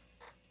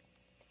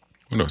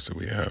else do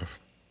we have?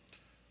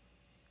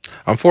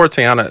 I'm for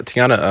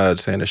Tiana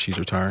saying that she's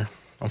retiring.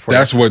 I'm for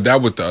I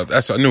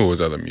knew it was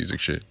other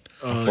music shit.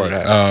 I'm for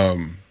that.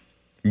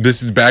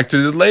 This is back to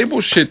the label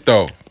shit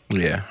though.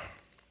 Yeah.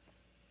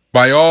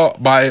 By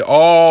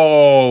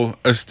all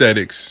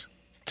aesthetics,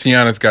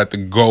 Tiana's got the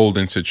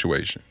golden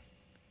situation.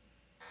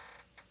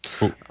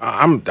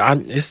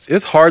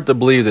 It's hard to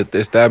believe that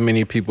there's that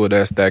many people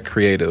that's that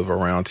creative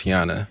around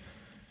Tiana,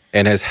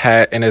 and has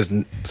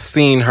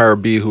seen her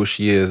be who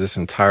she is this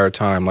entire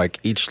time, like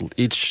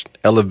each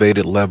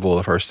elevated level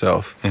of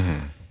herself,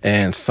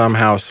 and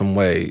somehow, some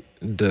way,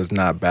 does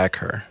not back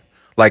her.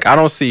 Like, I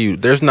don't see,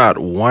 there's not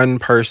one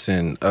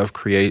person of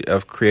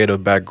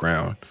creative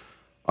background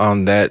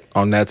on that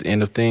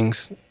end of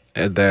things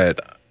that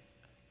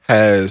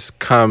has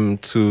come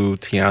to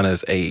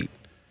Tiana's aid.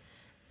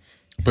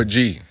 But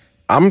gee,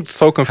 I'm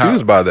so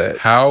confused by that.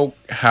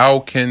 How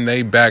can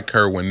they back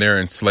her when they're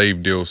in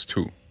slave deals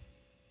too?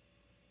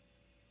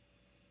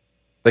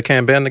 They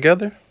can't band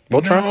together?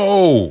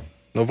 Voltron?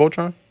 No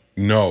Voltron?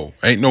 No.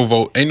 Ain't no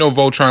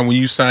Voltron when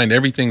you signed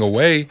everything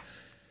away.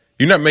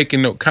 You're not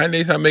making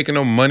Kanye's not making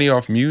no money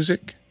off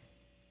music.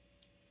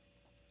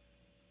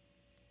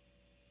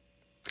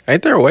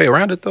 Ain't there a way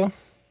around it though?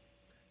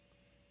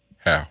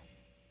 How?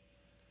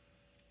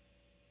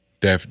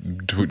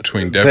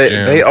 Between Def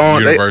Jam, they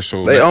own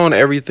Universal. They own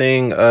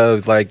everything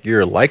of like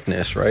your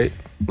likeness, right?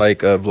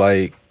 Like of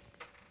like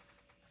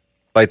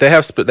they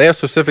have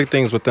specific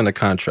things within the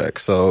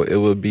contract. So it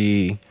would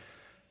be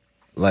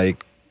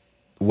like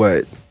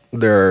what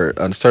there are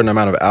a certain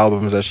amount of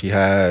albums that she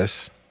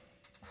has.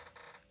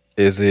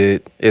 Is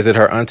it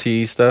her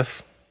auntie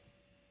stuff?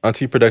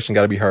 Auntie production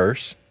got to be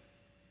hers,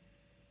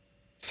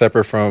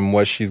 separate from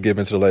what she's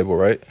given to the label,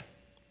 right?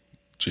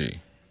 G.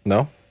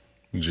 No.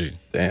 G.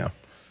 Damn.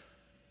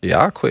 Yeah,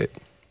 I'll quit.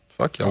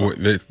 Fuck y'all.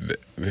 Exhibit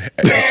A.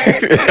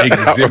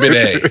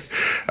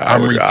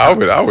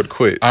 I would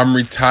quit. I'm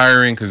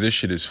retiring because this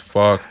shit is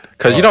fucked.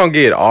 Because you don't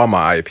get all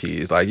my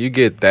IPs. Like you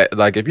get that.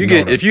 Like if you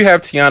if you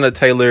have Tiana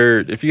Taylor,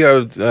 if you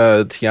have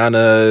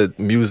Tiana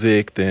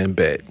music, then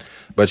bet.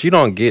 But you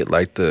don't get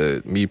like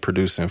me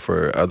producing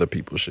for other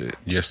people's shit.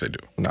 Yes, they do.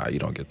 Nah, you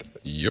don't get that.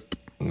 Yep.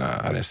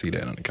 Nah, I didn't see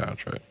that on the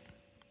contract.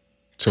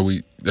 So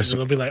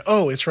they'll be like,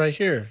 "Oh, it's right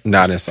here."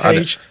 Nah, I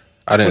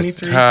didn't.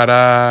 Ta-da!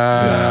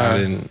 Nah,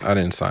 I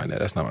didn't sign that.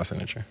 That's not my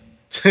signature.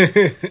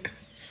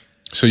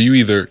 So you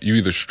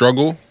either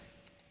struggle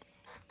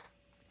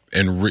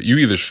and you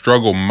either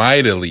struggle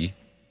mightily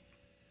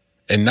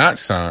and not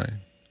sign,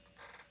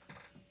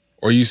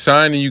 or you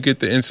sign and you get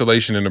the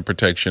insulation and the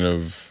protection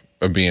of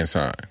being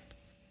signed,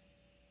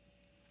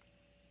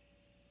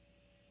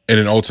 and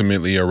then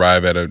ultimately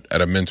arrive at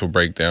a mental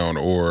breakdown,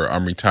 or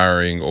I'm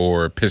retiring,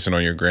 or pissing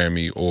on your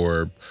Grammy,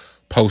 or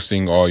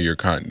posting all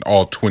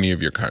 20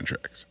 of your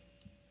contracts.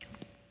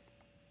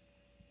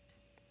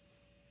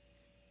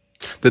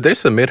 Did they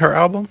submit her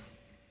album?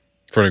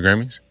 For the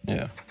Grammys?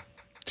 Yeah.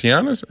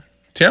 Tiana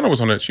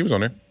was on it. She was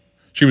on there.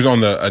 She was on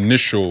the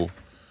initial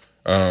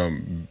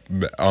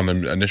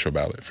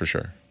ballot for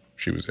sure.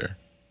 She was there.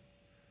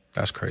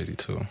 That's crazy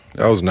too.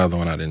 That was another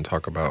one I didn't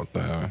talk about.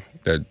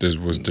 That this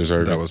was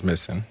deserved. That was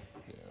missing.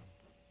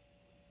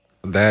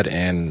 That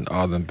and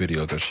all the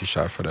videos that she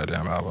shot for that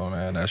damn album,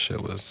 man. That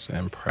shit was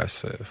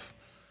impressive.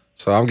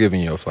 So I'm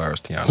giving you flowers,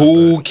 Tiana.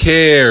 Who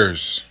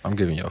cares? I'm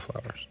giving you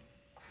flowers.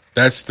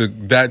 That's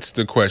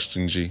the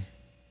question, G.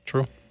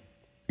 True.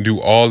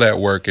 Do all that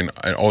work and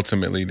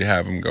ultimately to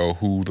have them go,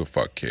 who the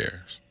fuck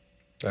cares?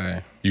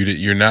 Dang.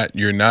 You're not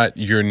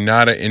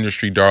an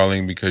industry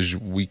darling because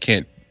we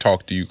can't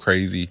talk to you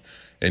crazy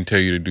and tell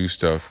you to do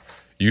stuff.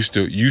 You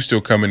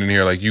still coming in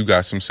here like you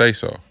got some say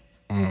so.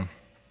 Mm.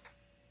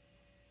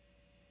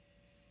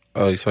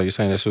 Oh, so you're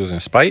saying this was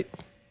in spite?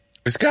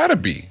 It's gotta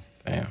be.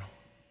 Damn.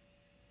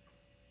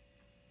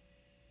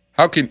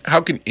 How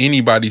can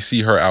anybody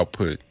see her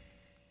output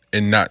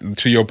and not,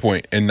 to your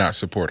point, and not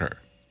support her?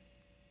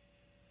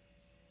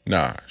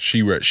 Nah,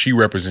 she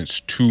represents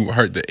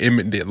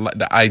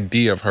the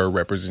idea of her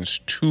represents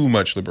too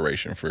much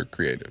liberation for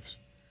creatives.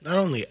 Not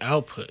only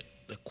output,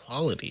 the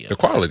quality. The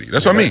quality.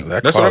 That's what I mean.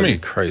 That's what I mean.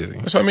 Crazy.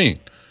 That's what I mean.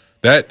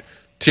 That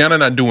Tiana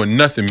not doing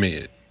nothing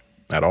mid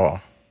at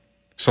all.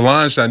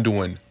 Solange not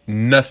doing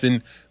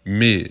nothing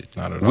mid.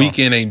 Not at all.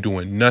 Weekend ain't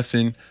doing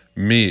nothing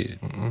mid.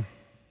 Mm-mm.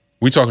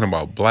 We talking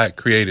about black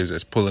creatives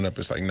that's pulling up.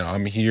 It's like, no,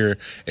 I'm here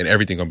and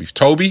everything gonna be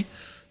Toby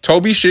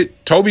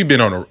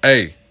been on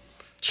a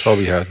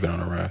Toby has been on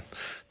a run.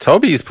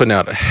 Toby's putting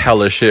out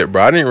hella shit,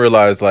 bro. I didn't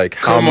realize like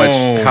how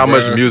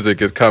much music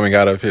is coming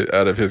out of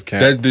his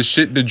camp.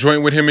 The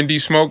joint with him and D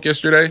Smoke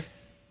yesterday.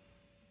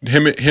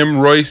 Him,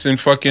 Royce, and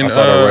fucking.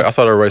 I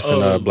saw the Royce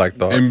and Black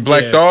Thought. And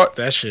Black Thought.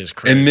 That shit is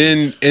crazy.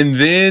 And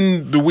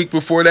then the week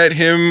before that,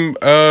 him,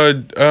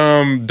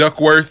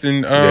 Duckworth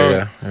and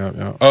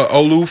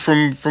Olu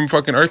from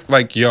fucking Earth.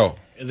 Like, yo.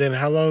 And then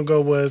how long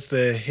ago was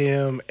the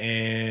him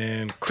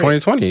and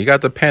Crit? 2020? You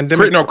got the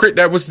pandemic. Crit.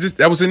 That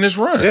was in this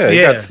run.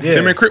 Yeah.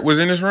 Him and Crit was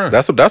in this run.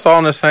 That's all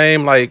in the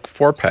same like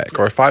 4-pack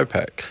or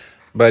 5-pack.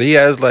 But he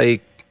has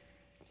like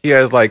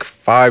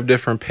 5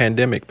 different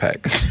pandemic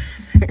packs.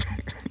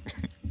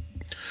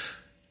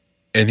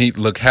 And he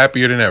looked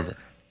happier than ever.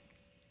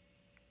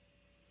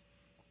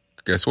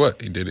 Guess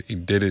what? He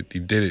did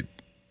it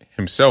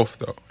himself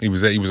though. He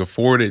was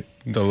afforded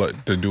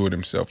to do it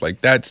himself.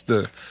 Like that's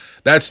the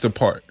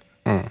part.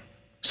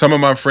 Some of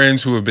my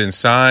friends who have been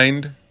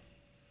signed,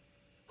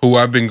 who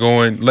I've been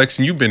going,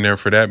 Lexon, you've been there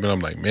for that, but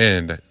I'm like,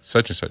 man, that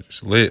such and such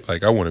is lit.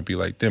 Like I want to be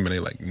like them, and they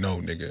like, no,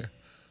 nigga,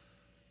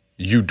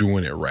 you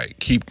doing it right.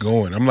 Keep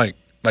going. I'm like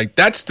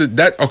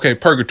okay,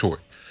 purgatory.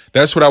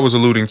 That's what I was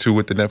alluding to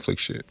with the Netflix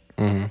shit.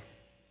 Mm-hmm.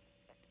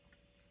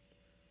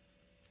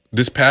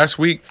 This past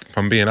week, if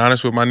I'm being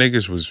honest with my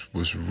niggas,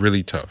 was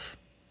really tough.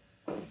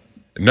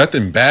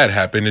 Nothing bad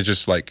happened. It's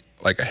just like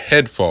a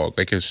head fog.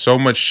 Like there's so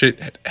much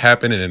shit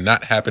happening and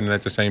not happening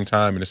at the same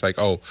time. And it's like,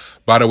 oh,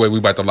 by the way, we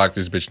about to lock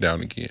this bitch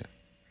down again.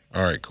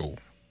 All right, cool.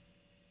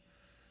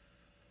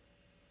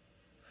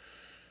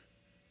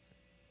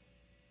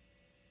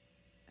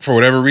 For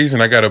whatever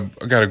reason, I got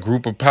a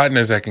group of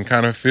partners that can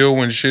kind of feel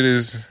when shit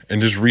is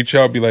and just reach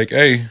out, be like,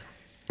 hey,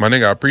 my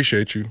nigga, I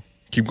appreciate you.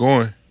 Keep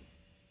going.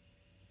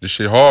 This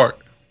shit hard.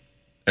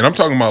 And I'm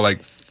talking about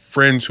like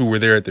friends who were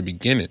there at the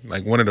beginning.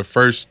 Like one of the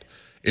first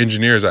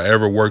engineers I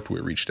ever worked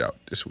with reached out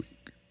this week.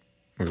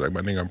 He was like,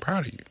 my nigga, I'm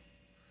proud of you.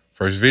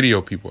 First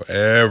video people I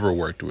ever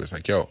worked with. It's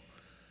like, yo,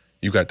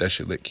 you got that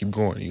shit lit. Keep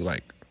going. And you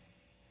like,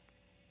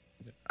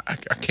 I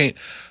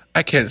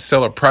can't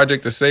sell a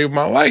project to save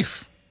my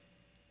life.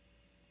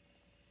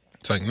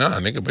 It's like, nah,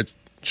 nigga, but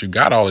you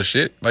got all the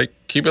shit. Like,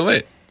 keep it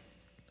lit.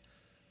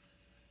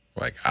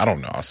 Like, I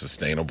don't know how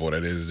sustainable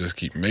that is to just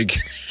keep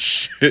making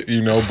shit,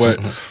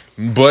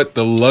 but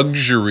the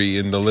luxury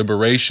and the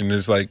liberation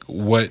is like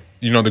what,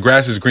 the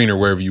grass is greener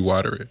wherever you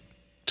water it.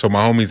 So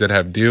my homies that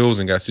have deals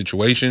and got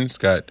situations,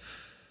 got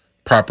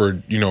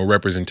proper,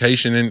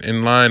 representation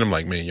in line, I'm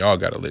like, man, y'all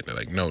got to lit. They're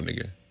like, no,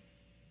 nigga,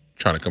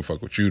 trying to come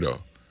fuck with you though.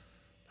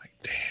 Like,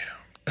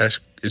 damn,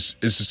 it's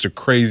just a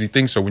crazy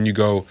thing. So when you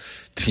go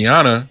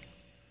Tiana,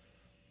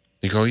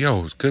 you go,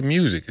 yo, it's good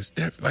music. It's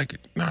like,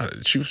 nah,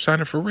 she was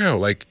signing for real.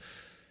 Like,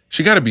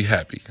 she got to be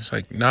happy. It's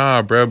like,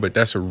 nah, bro, but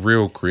that's a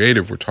real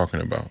creative we're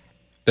talking about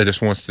that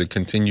just wants to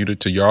continue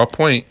to y'all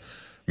point,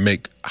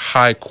 make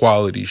high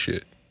quality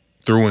shit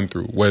through and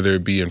through, whether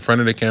it be in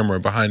front of the camera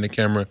or behind the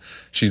camera.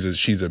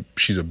 She's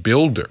a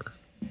builder,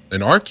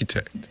 an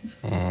architect,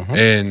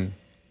 and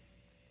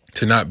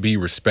to not be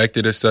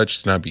respected as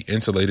such, to not be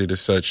insulated as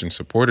such, and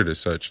supported as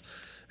such.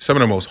 Some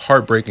of the most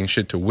heartbreaking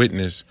shit to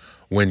witness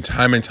when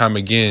time and time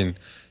again,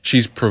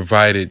 she's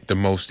provided the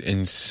most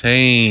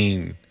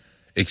insane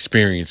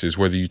experiences,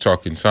 whether you're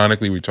talking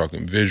sonically, we're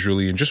talking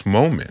visually, and just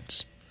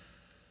moments.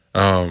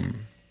 And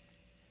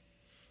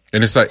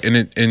it's like,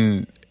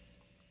 and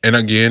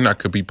again, I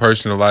could be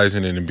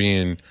personalizing it and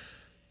being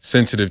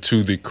sensitive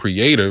to the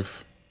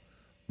creative,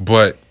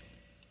 but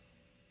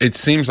it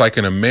seems like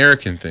an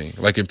American thing.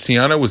 Like if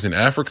Tiana was in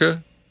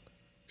Africa,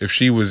 if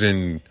she was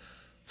in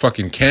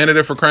fucking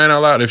Canada, for crying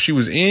out loud, if she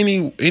was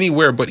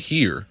anywhere but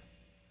here,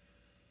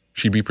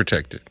 she'd be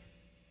protected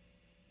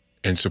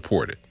and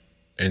supported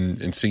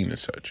and seen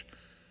as such.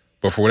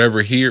 But for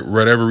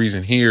whatever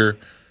reason here,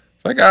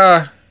 it's like,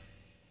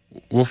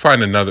 we'll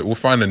find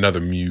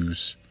another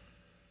muse.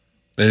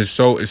 And it's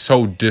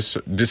so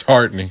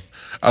disheartening.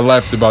 I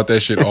laughed about that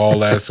shit all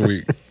last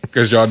week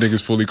because y'all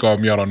niggas fully called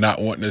me out on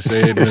not wanting to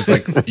say it. And it's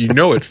like,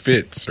 it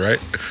fits, right?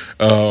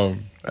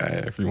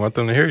 If you want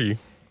them to hear you,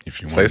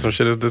 say some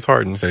shit is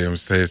disheartening. Say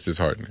it's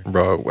disheartening.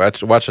 Bro,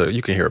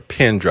 you can hear a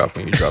pin drop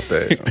when you drop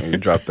that when you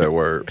drop that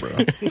word, bro.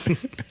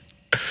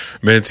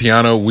 Man,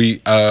 Tiana, we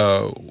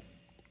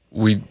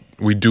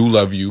do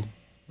love you,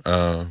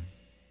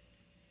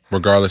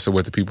 regardless of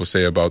what the people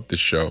say about this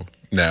show.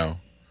 Now,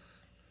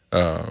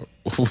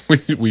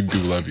 we do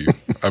love you.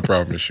 I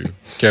promise you,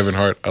 Kevin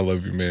Hart. I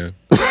love you, man.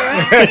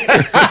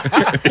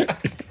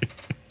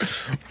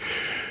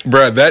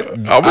 Bro,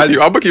 I'm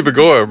gonna keep it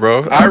going,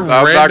 bro. I'm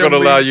not gonna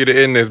allow you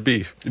to end this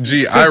beef.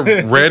 Gee, I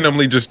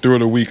randomly just during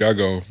the week I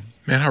go,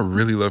 man, I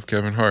really love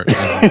Kevin Hart.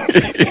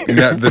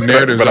 The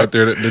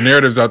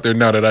narratives out there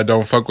now that I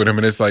don't fuck with him,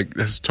 and it's like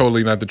that's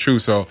totally not the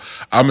truth. So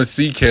I'm gonna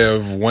see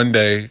Kev one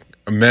day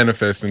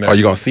manifesting that. Oh,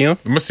 you gonna see him?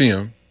 I'm gonna see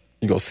him.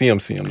 You gonna see him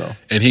though.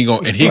 And he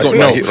gonna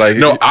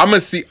I'm gonna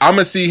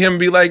see him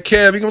be like,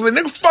 Kev, he gonna be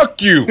like, nigga,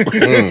 fuck you.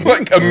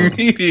 Like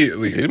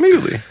immediately. He'd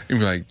be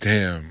like,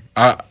 damn,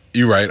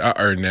 you right, I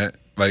earned that.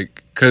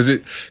 Like, cause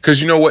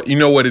you know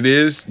what it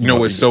is? You know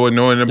what's so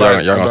annoying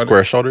about it? Y'all gonna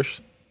square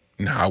shoulders?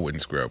 Nah, I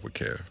wouldn't square up with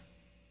Kev.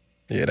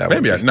 Yeah, that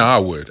maybe would I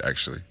would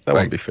actually. That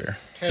wouldn't be fair.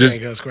 Kev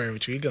ain't gonna square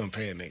with you. He gonna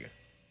pay a nigga.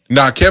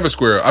 Nah, Kev is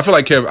square up. I feel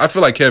like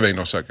Kev ain't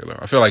no sucker though.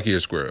 I feel like he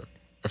is square up.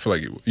 I feel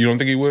like he would. You don't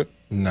think he would?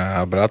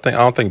 Nah, but I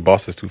don't think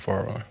Boss is too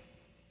far on.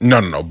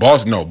 No.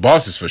 Boss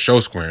is for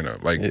sure squaring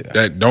up. Like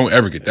that. Don't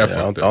ever get that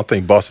fucked up. I don't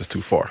think Boss is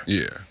too far.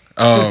 Yeah.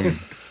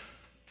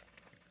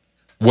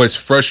 What's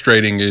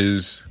frustrating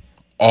is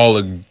all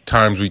the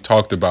times we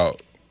talked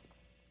about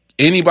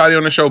anybody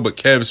on the show, but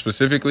Kev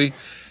specifically,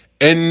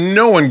 and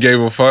no one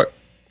gave a fuck.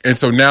 And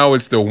so now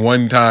it's the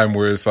one time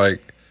where it's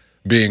like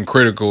being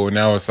critical, and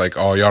now it's like,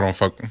 oh, y'all don't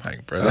fuck. I'm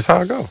like, bro, that's how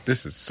it go.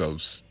 This is so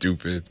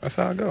stupid. That's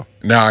how I go.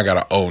 Now I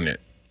gotta own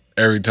it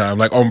every time,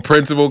 like on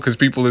principle, because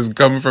people is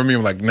coming from me.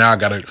 I'm like, now I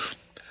gotta.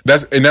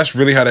 That's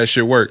really how that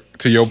shit work.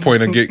 To your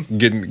point of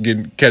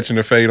getting catching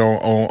the fade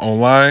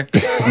online.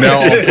 Now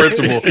on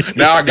principle,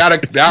 now I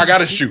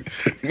gotta shoot.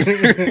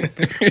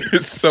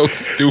 It's so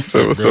stupid.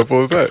 So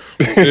simple as that.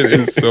 It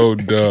is so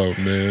dumb,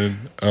 man.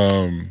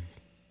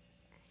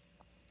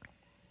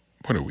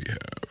 What do we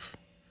have?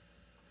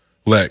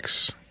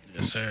 Lex.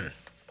 Yes, sir.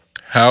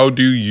 How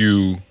do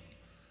you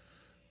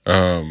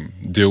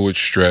deal with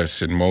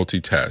stress and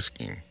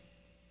multitasking?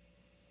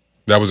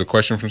 That was a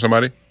question from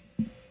somebody?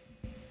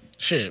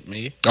 Shit,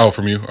 me. Oh,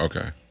 from you?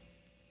 Okay.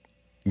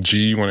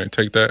 G, you want to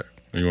take that?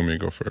 Or you want me to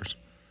go first?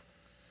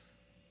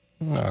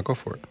 No, go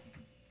for it.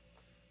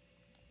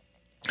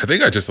 I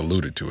think I just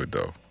alluded to it,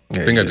 though.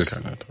 Yeah, I think I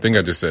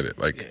just said it.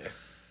 Like,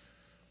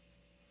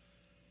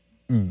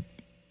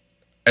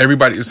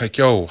 everybody is like,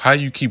 yo, how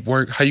you keep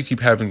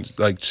having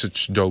like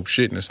such dope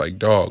shit? And it's like,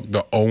 dog,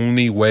 the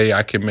only way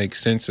I can make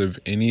sense of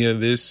any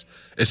of this,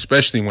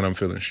 especially when I'm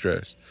feeling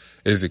stressed,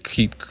 is to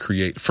keep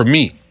creating. For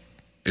me,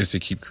 is to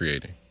keep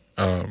creating.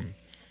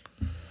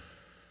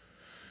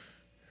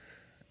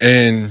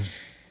 And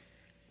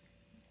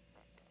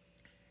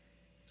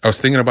I was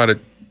thinking about it.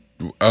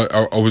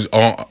 I was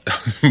on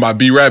my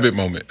B Rabbit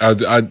moment. I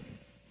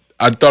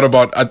thought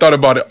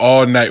about it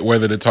all night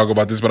whether to talk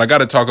about this, but I got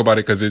to talk about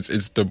it because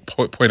it's the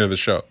point of the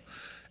show,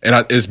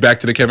 and it's back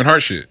to the Kevin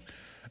Hart shit.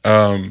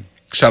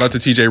 Shout out to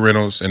TJ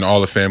Reynolds and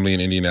all the family in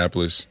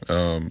Indianapolis.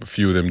 A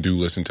few of them do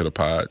listen to the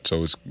pod,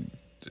 so it's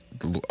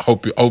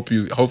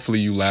hopefully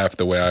you laughed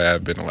the way I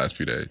have been the last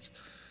few days.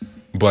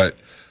 But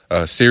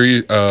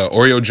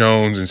Oreo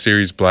Jones and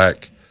Sirius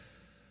Black,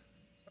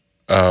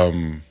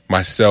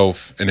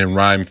 myself, and then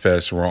Rhyme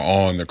Fest were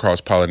on the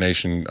Cross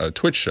Pollination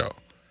Twitch show,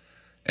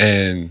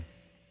 and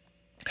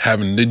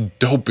having the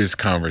dopest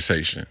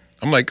conversation.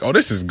 I'm like, oh,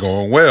 this is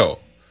going well.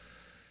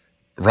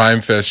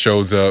 Rhyme Fest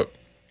shows up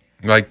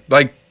like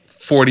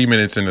 40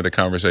 minutes into the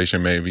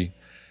conversation, maybe.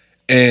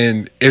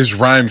 And it's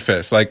Rhyme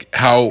Fest. Like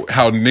how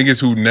niggas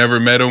who never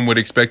met him would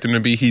expect him to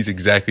be. He's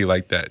exactly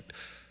like that.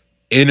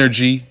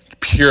 Energy,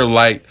 pure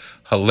light,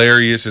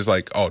 hilarious. Is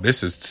like, oh,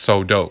 this is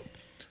so dope.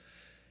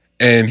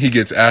 And he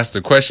gets asked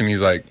a question.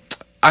 He's like,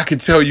 I could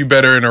tell you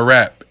better in a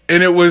rap.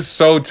 And it was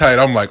so tight.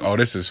 I'm like, oh,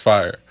 this is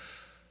fire.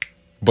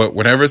 But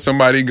whenever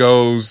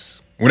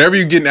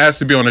you're getting asked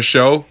to be on a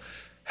show,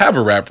 have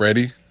a rap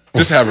ready.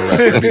 Just have a rap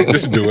ready.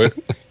 Just do it.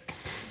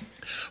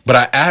 But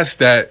I asked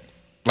that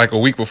like a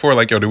week before,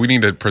 like, yo, do we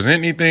need to present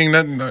anything?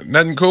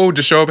 Nothing cool?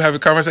 Just show up, have a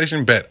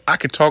conversation? Bet. I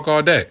could talk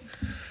all day.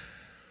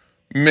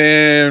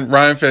 Man,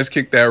 Rhyme Fest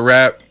kicked that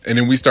rap, and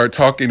then we start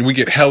talking. We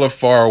get hella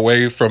far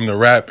away from the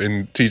rap,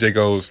 and TJ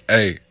goes,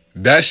 hey,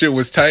 that shit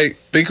was tight.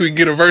 Think we can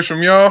get a verse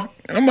from y'all?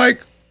 And I'm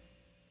like,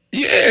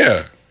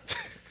 yeah.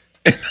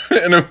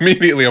 And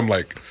immediately I'm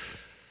like,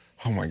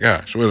 oh my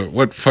gosh,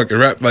 what fucking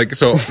rap? Like,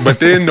 so, but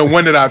then the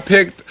one that I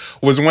picked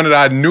was one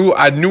that I knew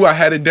I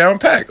had it down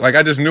packed. Like,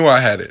 I just knew I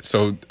had it.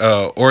 So,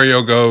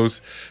 Oreo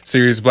goes,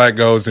 Sirius Black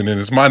goes, and then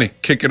it's Monty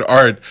kicking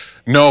hard.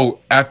 No,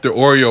 after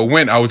Oreo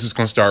went, I was just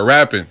gonna start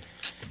rapping.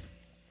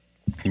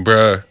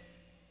 Bruh,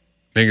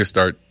 niggas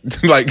start,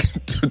 like,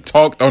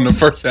 talked on the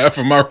first half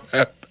of my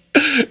rap.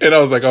 And I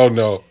was like, oh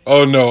no.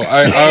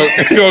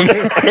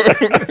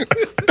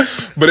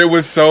 But it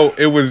was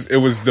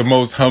the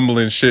most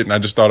humbling shit, and I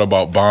just thought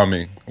about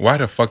bombing. Why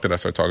the fuck did I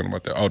start talking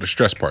about that? Oh, the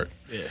stress part.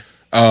 Yeah.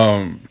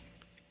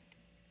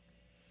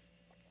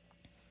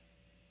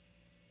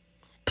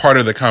 Part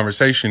of the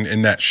conversation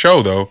in that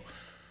show, though,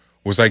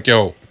 was like,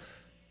 yo,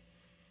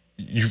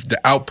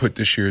 the output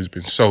this year has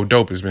been so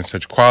dope. It's been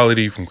such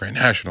quality from Grand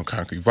National,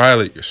 Concrete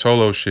Violet, your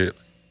solo shit.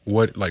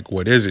 What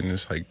is it? And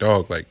it's like,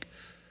 dog, like,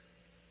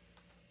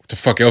 what the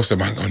fuck else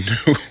am I gonna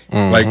do?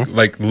 Mm-hmm.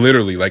 Like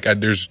literally, like I've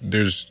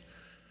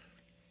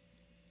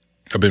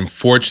been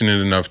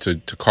fortunate enough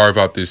to carve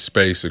out this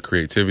space of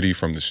creativity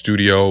from the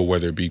studio,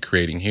 whether it be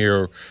creating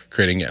here,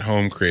 creating at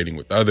home, creating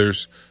with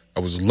others. I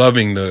was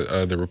loving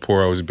the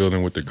rapport I was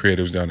building with the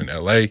creatives down in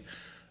LA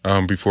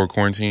before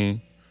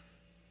quarantine.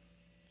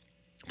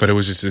 But it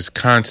was just this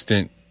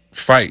constant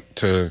fight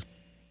to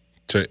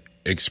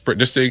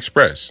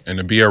express and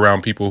to be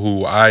around people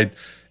who I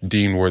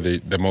deemed were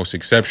the most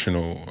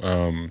exceptional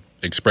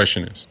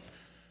expressionists.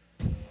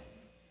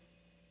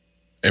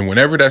 And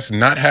whenever that's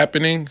not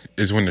happening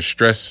is when the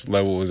stress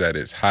level is at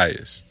its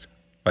highest,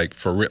 like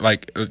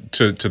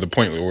to the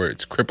point where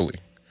it's crippling.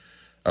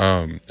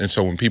 And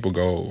so when people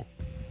go,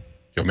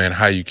 yo man,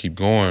 how you keep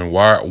going?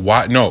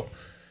 Why? No,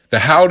 the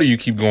how do you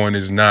keep going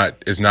is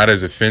not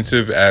as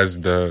offensive as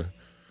the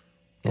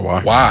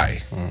why.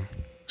 Mm.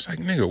 It's like,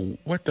 nigga,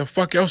 what the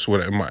fuck else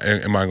am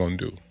I gonna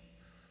do?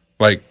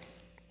 Like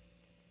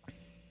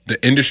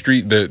the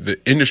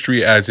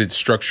industry as it's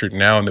structured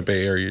now in the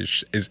Bay Area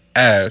is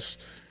ass.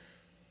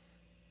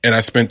 And I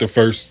spent the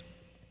first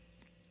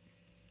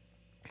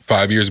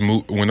 5 years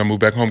when I moved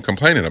back home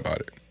complaining about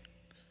it.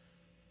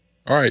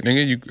 All right,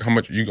 nigga, how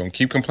much you gonna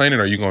keep complaining,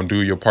 or are you gonna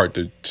do your part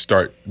to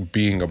start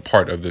being a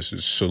part of this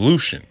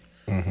solution?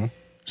 Mm-hmm.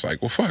 It's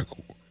like, well, fuck,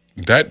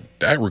 that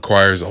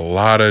requires a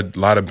lot of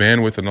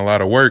bandwidth and a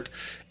lot of work.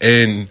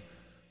 And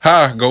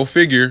go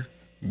figure.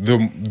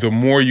 The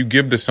more you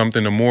give to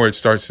something, the more it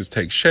starts to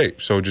take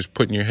shape. So just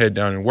putting your head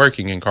down and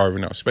working and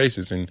carving out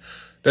spaces, and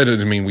that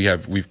doesn't mean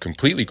we've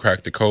completely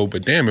cracked the code,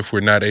 but damn, if we're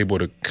not able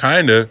to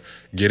kind of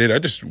get it. I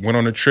just went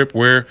on a trip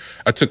where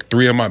I took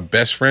 3 of my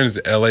best friends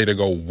to LA to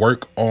go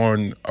work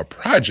on a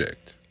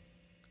project.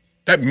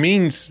 That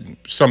means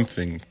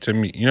something to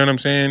me. You know what I'm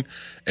saying?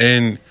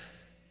 And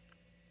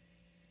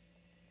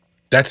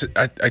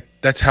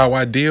that's how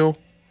I deal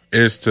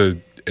is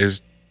to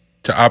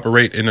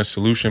operate in a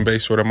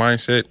solution-based sort of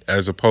mindset,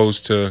 as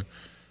opposed to,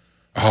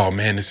 oh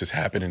man, this is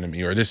happening to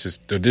me, or this is.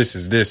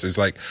 It's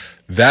like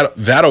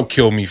that'll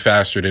kill me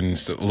faster than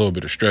a little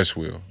bit of stress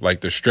will. Like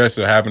the stress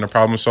of having a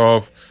problem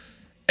solve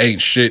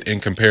ain't shit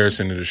in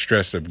comparison to the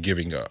stress of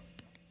giving up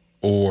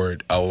or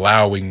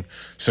allowing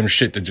some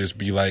shit to just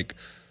be like.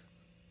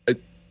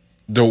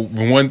 The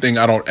one thing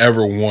I don't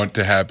ever want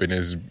to happen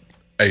is,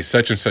 hey,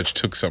 such and such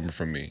took something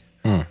from me.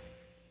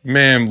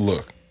 Man,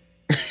 look,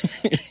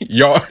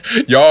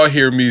 y'all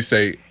hear me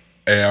say,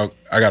 hey,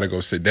 I gotta go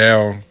sit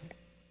down.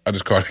 I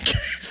just caught a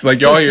case. Like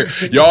y'all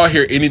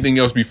hear anything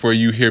else before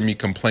you hear me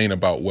complain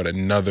about what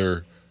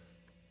another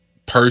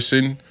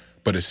person,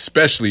 but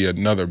especially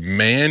another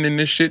man in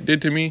this shit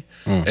did to me.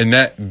 And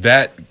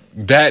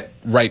that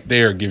right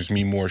there gives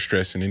me more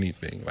stress than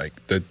anything.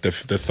 Like the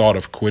thought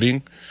of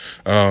quitting,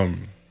 the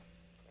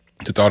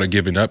thought of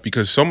giving up,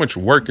 because so much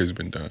work has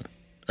been done.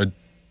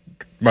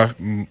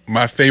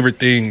 My favorite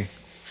thing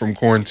from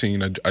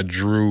quarantine, I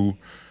drew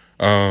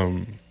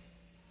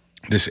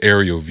this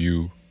aerial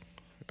view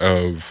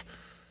of,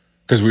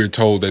 because we were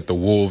told that the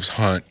wolves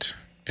hunt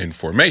in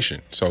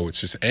formation, so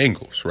it's just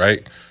angles,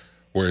 right?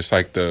 Where it's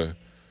like the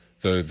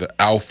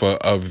alpha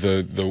of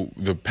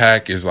the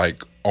pack is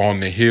like on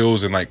the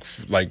hills and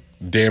like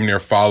damn near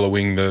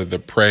following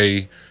the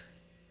prey,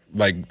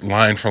 like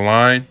line for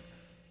line.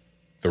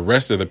 The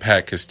rest of the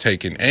pack has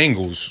taken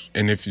angles,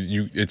 and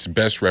it's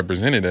best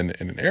represented in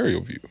an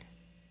aerial view.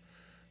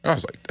 I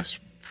was like, that's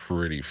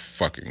pretty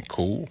fucking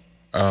cool.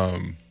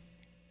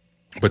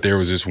 But there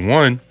was this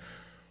one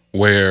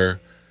where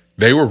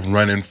they were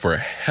running for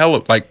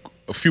a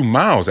few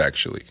miles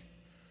actually,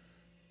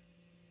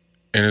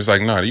 and it's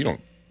like, nah, you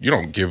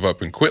don't give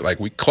up and quit. Like,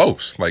 we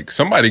close. Like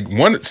somebody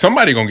gonna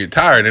get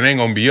tired. It ain't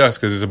gonna be us,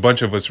 because there's a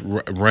bunch of us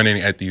running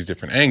at these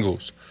different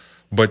angles.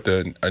 But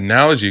the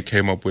analogy it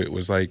came up with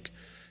was like,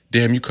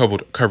 damn, you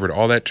covered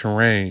all that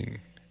terrain,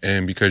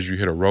 and because you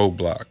hit a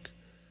roadblock,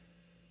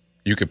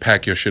 you could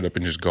pack your shit up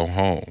and just go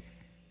home.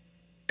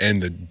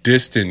 And the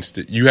distance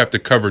that you have to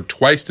cover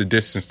twice the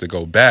distance to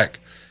go back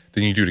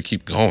than you do to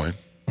keep going.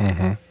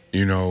 Mm-hmm.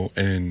 You know,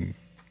 and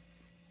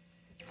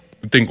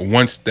think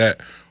once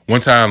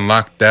I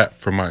unlocked that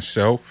for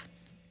myself,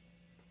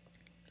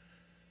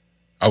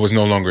 I was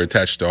no longer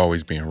attached to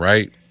always being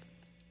right.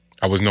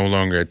 I was no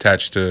longer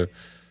attached to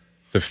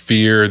the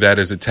fear that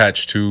is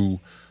attached to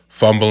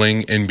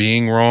fumbling and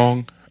being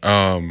wrong,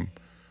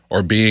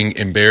 or being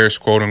embarrassed,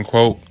 quote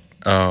unquote.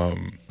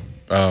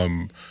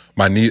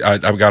 My niece, I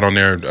got on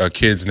there.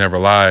 Kids Never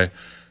Lie.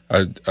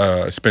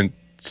 I spent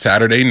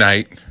Saturday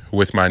night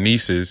with my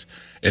nieces,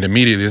 and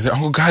immediately they said,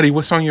 "Oh, Gotti,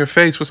 what's on your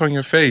face? What's on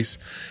your face?"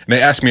 And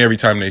they ask me every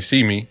time they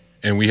see me,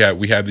 and we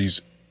have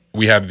these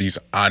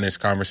honest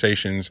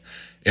conversations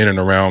in and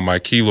around my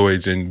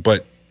keloids, and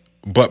but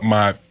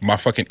my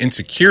fucking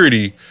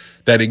insecurity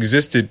that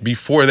existed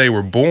before they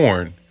were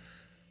born,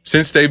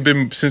 since they've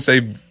been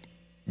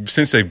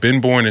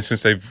born and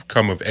since they've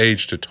come of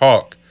age to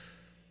talk,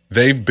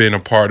 they've been a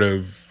part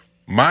of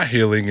my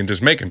healing and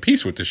just making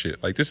peace with the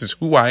shit. Like, this is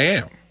who I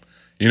am.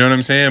 You know what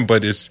I'm saying?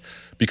 But it's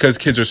because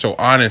kids are so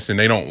honest and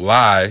they don't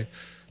lie.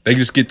 They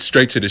just get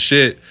straight to the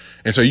shit.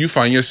 And so you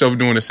find yourself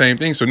doing the same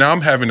thing. So now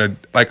I'm having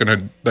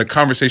a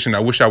conversation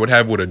I wish I would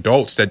have with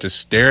adults that just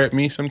stare at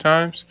me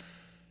sometimes.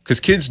 Because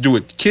kids do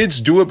it,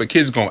 but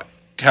kids gonna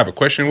have a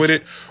question with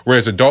it.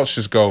 Whereas adults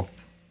just go,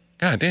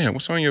 God damn,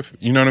 what's on your,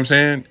 you know what I'm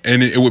saying?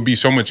 And it would be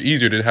so much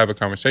easier to have a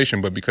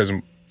conversation. But because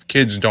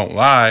kids don't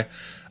lie,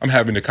 I'm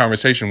having a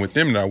conversation with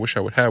them that I wish I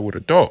would have with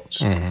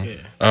adults.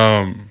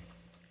 Yeah.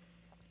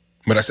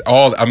 But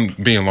I'm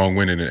being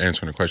long-winded in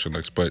answering the question,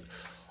 Lex, but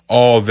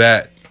all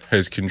that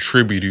has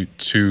contributed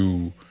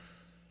to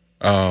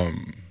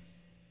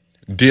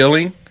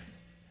dealing.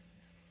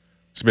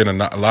 It's been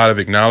a lot of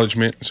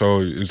acknowledgement. So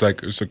it's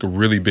like a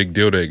really big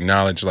deal to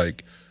acknowledge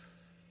like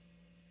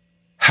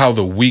how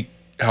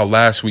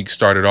last week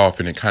started off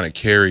and it kind of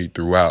carried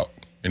throughout.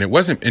 And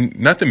and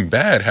nothing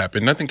bad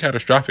happened, nothing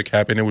catastrophic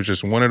happened. It was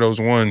just one of those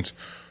ones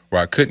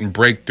where I couldn't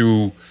break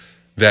through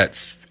that.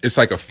 It's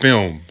like a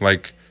film,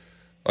 like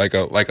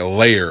a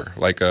layer,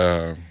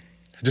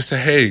 just a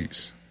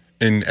haze.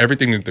 And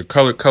everything, the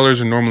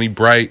colors are normally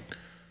bright,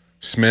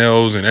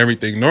 smells and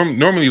everything.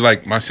 Normally,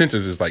 like, my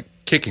senses is like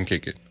kicking.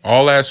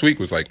 All last week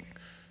was like,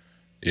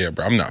 yeah,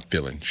 bro, I'm not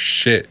feeling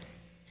shit.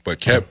 But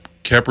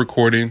kept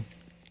recording,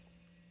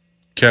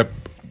 kept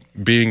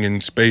being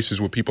in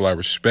spaces with people I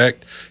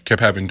respect, kept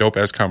having dope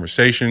ass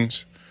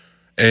conversations,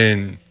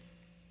 and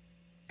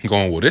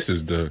going, well, this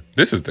is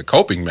the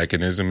coping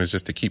mechanism, is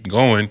just to keep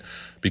going,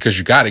 because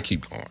you got to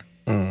keep going.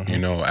 You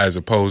know, as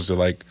opposed to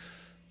like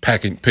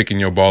picking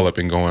your ball up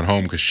and going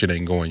home because shit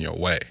ain't going your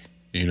way.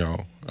 You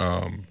know,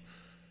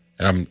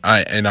 and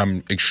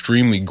I'm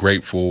extremely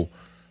grateful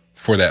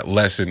for that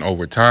lesson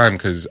over time,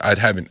 because I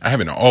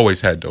haven't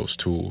always had those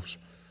tools,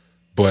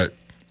 but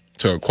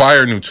to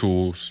acquire new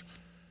tools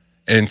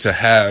and to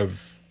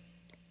have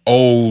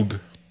old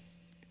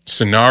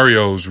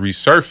scenarios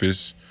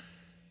resurface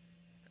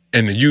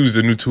and to use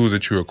the new tools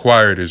that you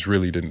acquired is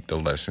really the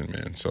lesson,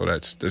 man. So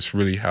that's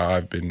really how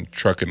I've been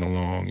trucking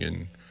along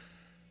and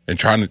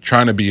trying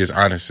to be as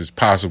honest as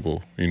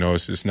possible. You know,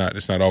 it's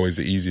not always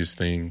the easiest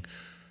thing,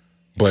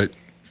 but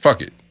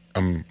fuck it,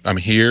 I'm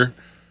here,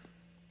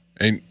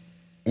 and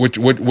what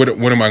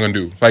am I gonna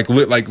do?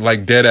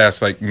 Like dead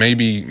ass. Like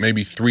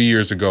maybe 3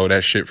 years ago,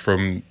 that shit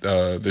from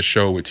the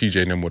show with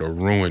TJ and them would have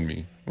ruined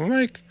me. I'm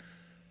like,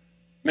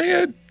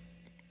 nigga,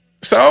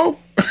 so.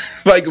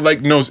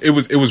 Like no, it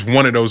was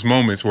one of those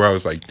moments where I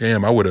was like,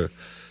 damn,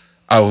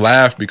 I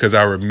laughed because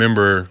I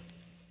remember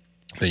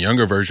the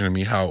younger version of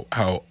me, how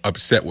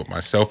upset with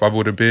myself I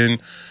would have been.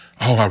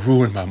 Oh, I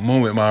ruined my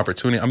moment, my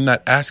opportunity. I'm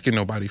not asking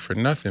nobody for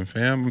nothing,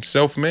 fam. I'm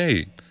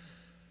self-made.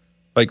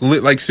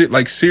 Like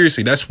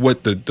seriously, that's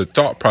what the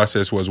thought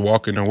process was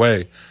walking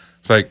away.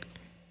 It's like,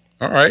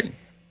 all right.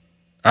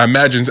 I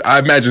imagine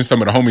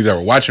some of the homies that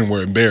were watching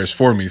were embarrassed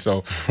for me.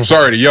 So I'm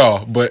sorry to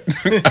y'all, but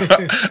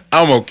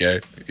I'm okay.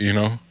 You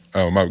know.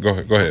 Oh, go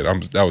ahead.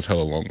 That was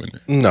hella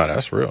long-winded. No,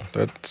 that's real.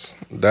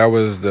 That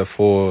was the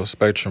full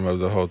spectrum of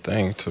the whole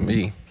thing to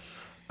me.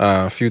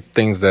 A few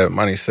things that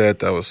Money said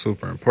that was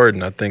super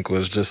important, I think,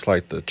 was just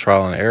like the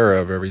trial and error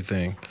of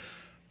everything.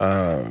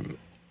 I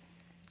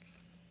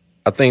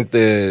think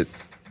that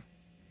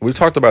we've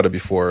talked about it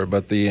before,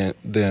 but the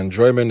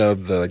enjoyment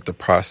of the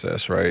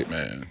process, right?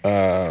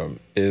 Man,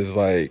 is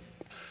like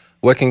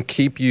what can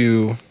keep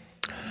you.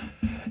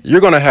 You're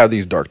going to have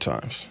these dark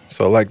times.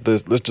 So, like,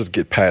 let's just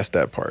get past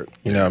that part.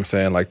 You know what I'm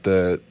saying? Like,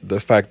 the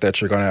fact that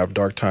you're going to have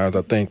dark times,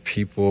 I think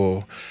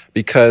people,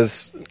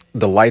 because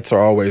the lights are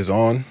always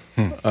on,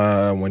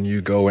 when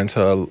you go out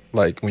into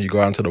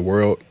the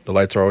world, the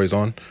lights are always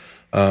on.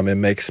 It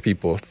makes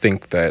people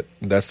think that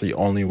that's the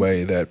only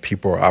way that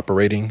people are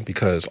operating,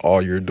 because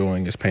all you're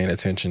doing is paying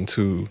attention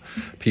to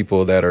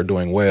people that are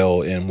doing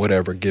well in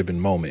whatever given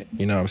moment.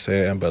 You know what I'm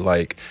saying? But,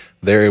 like,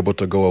 they're able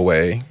to go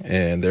away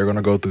and they're going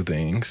to go through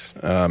things.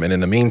 And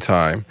in the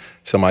meantime,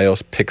 somebody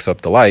else picks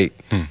up the light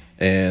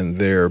and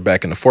they're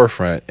back in the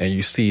forefront, and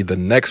you see the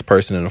next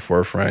person in the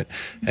forefront,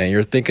 and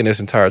you're thinking this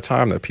entire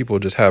time that people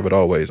just have it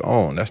always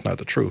on. That's not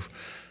the truth.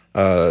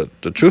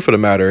 The truth of the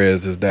matter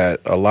is that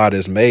a lot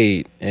is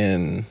made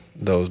in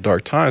those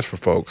dark times for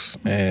folks.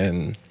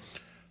 And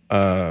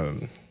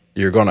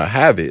you're gonna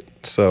have it.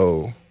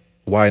 So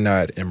why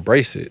not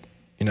embrace it?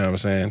 You know what I'm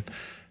saying?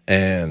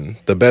 And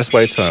the best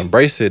way to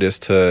embrace it is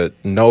to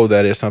know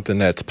that it's something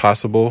that's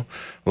possible.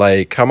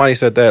 Like Kamani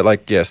said that,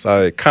 like, yes,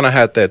 I kind of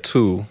had that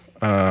too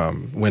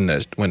when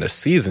the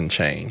season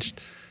changed.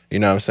 You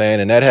know what I'm saying?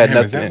 And that had Damn,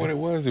 nothing. is that what it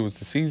was? It was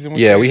the season.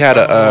 Yeah, we had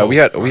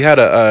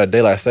a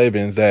daylight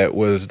savings that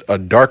was a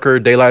darker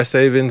daylight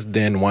savings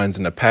than ones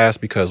in the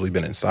past because we've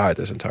been inside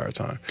this entire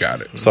time.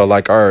 Got it. So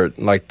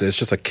there's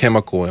just a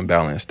chemical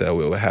imbalance that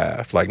we would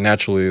have. Like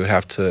naturally, we would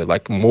have to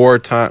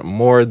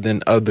more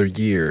than other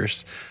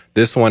years.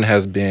 This one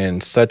has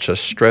been such a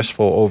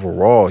stressful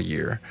overall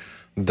year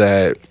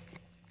that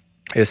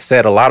it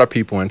set a lot of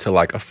people into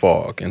like a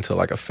fog, into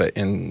like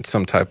in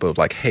some type of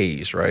like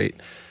haze, right?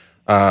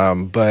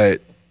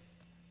 But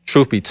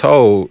truth be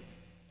told,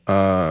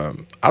 I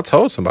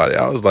told somebody,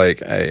 I was like,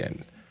 hey,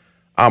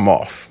 I'm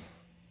off.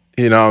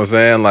 You know what I'm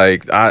saying?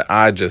 Like,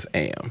 I just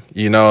am.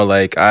 You know,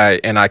 like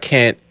I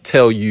can't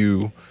tell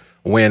you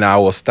when I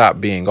will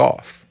stop being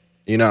off.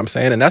 You know what I'm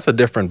saying? And that's a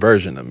different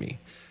version of me.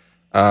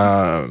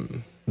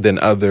 Than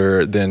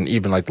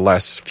even like the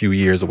last few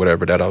years or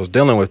whatever that I was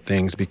dealing with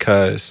things,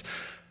 because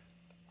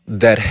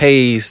that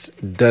haze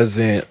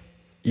doesn't,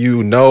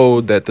 you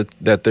know, that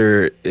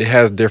it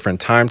has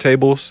different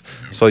timetables,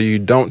 so you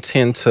don't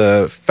tend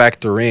to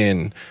factor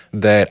in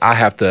that I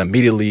have to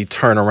immediately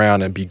turn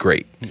around and be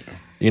great. Yeah.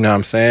 You know what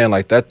I'm saying?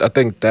 Like that, I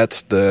think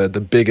that's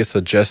the biggest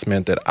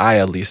adjustment that I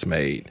at least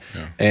made,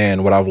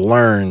 and what I've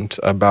learned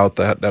about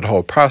that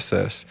whole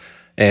process.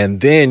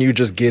 And then you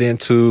just get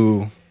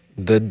into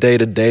the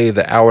day-to-day,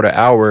 the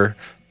hour-to-hour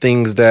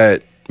things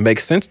that make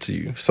sense to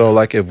you. So,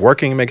 like, if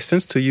working makes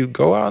sense to you,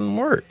 go out and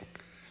work.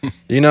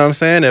 You know what I'm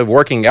saying? If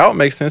working out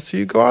makes sense to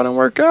you, go out and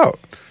work out.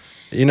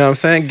 You know what I'm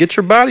saying? Get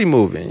your body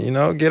moving, you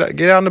know, get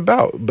out and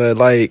about. But,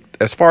 like,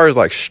 as far as,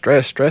 like,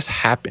 stress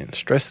happens.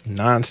 Stress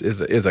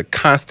is a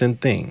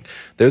constant thing.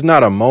 There's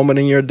not a moment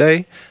in your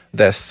day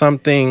that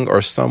something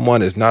or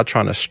someone is not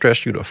trying to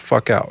stress you the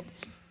fuck out.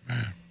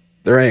 Man.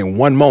 There ain't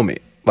one moment.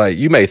 Like,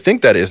 you may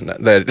think that is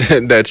not,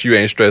 that you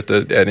ain't stressed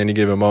at any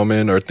given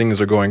moment or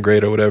things are going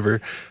great or whatever.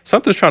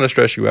 Something's trying to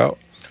stress you out.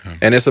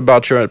 And it's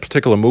about your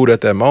particular mood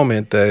at that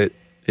moment that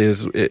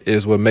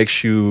is what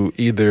makes you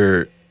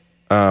either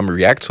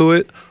react to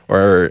it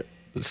or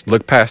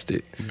look past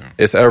it. Yeah.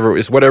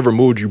 It's whatever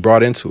mood you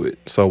brought into it.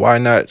 So why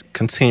not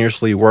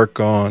continuously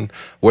work on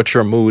what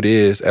your mood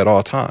is at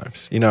all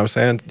times? You know what I'm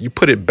saying? You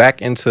put it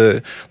back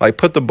into, like,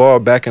 put the ball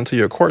back into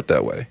your court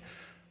that way.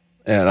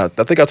 And I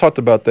think I talked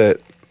about that.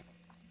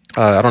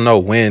 I don't know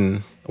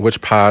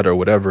which pod or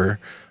whatever,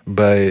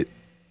 but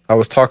I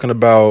was talking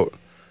about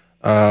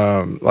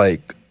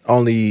like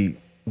only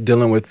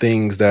dealing with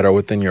things that are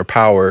within your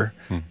power,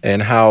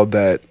 and how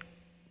that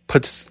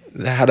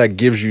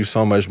gives you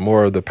so much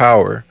more of the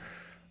power,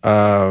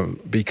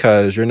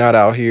 because you're not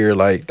out here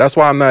like, that's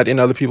why I'm not in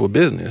other people's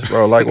business,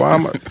 bro. Like,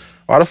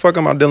 why the fuck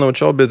am I dealing with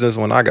your business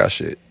when I got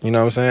shit? You know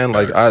what I'm saying?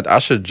 Like, I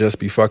should just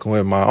be fucking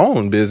with my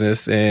own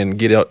business and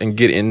get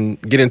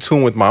in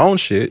tune with my own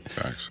shit.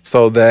 Thanks.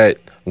 So that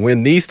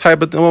when these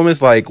type of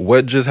moments, like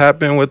what just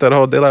happened with that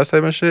whole daylight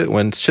saving shit,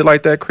 when shit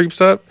like that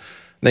creeps up,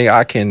 then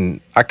I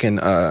can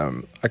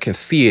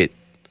see it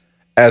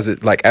as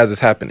it's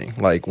happening.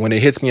 Like, when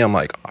it hits me, I'm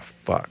like, oh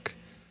fuck,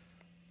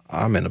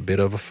 I'm in a bit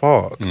of a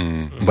fog.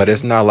 Mm-hmm. But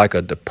it's not like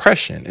a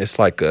depression. It's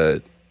like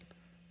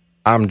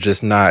I'm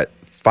just not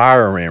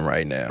firing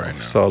right now.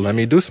 So let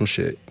me do some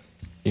shit.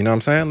 You know what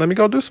I'm saying? Let me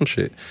go do some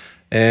shit.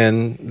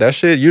 And that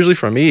shit usually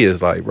for me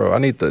is like, bro,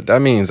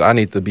 that means I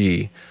need to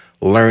be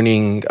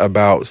learning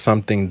about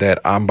something that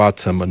I'm about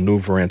to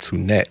maneuver into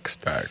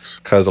next. Facts.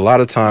 Because a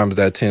lot of times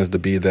that tends to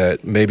be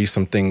that maybe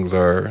some things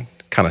are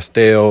kind of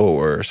stale,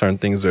 or certain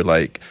things are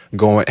like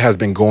has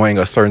been going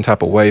a certain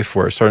type of way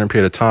for a certain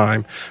period of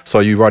time.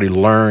 So you've already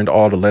learned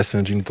all the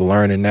lessons you need to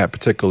learn in that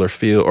particular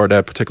field or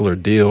that particular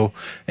deal.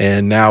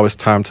 And now it's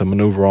time to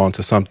maneuver on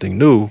to something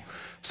new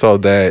so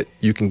that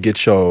you can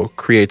get your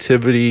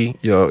creativity,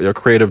 your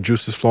creative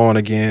juices flowing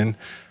again.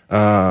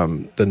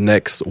 The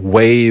next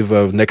wave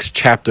of next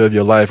chapter of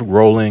your life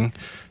rolling.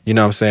 You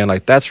know what I'm saying?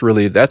 Like, that's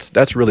really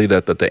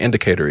the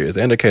indicator is.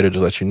 The indicator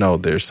just lets you know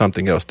there's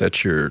something else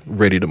that you're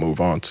ready to move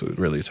on to,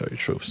 really tell you the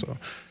truth. So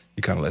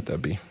you kind of let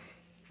that be.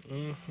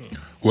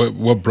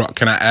 Mm-hmm.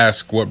 Can I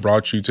ask what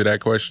brought you to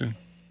that question?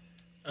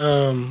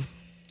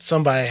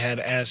 Somebody had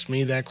asked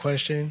me that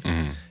question,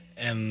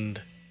 and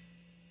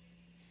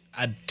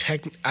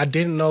I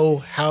didn't know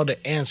how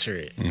to answer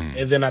it.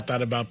 And then I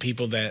thought about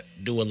people that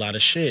do a lot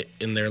of shit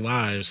in their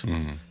lives,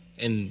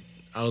 and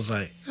I was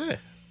like, hey,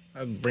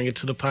 I'll bring it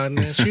to the pod and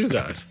ask you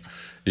guys.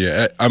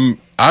 Yeah,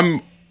 I'm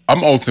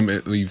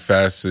ultimately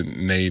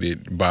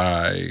fascinated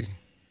by,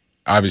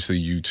 obviously,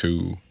 you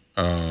two,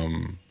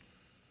 and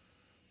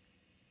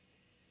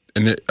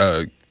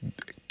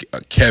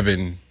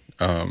Kevin.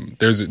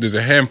 There's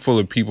a handful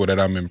of people that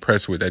I'm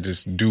impressed with that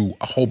just do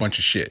a whole bunch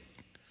of shit,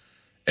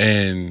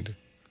 and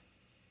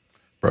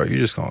Bro, you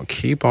just gonna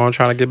keep on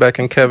trying to get back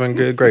in Kevin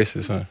good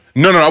graces, huh?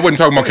 No, I wasn't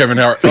talking about Kevin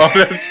Hart. Oh,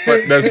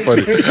 that's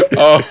funny.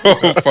 Oh,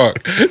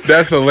 fuck.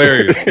 That's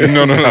hilarious.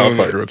 No. I'm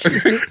fucking with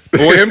you.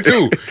 Well, him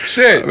too.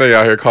 Shit. They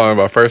out here calling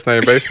by first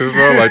name basis,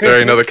 bro. Like there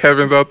ain't other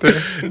Kevins out there.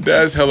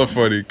 That's hella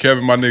funny.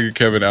 Kevin, my nigga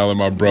Kevin Allen,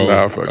 my bro.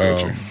 Nah, I'm fucking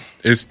with you.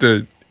 It's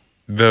the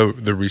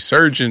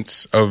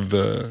resurgence of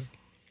the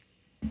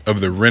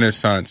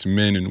Renaissance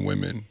men and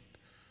women.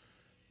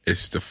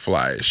 It's the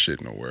flyest shit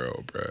in the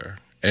world, bro.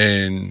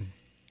 And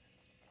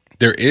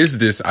there is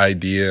this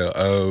idea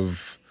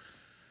of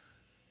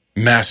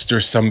master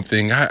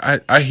something.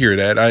 I hear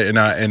that.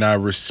 I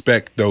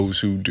respect those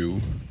who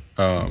do.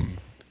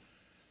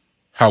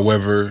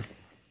 However,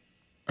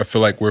 I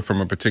feel like we're from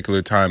a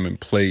particular time and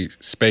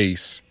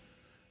space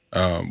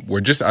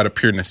where just out of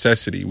pure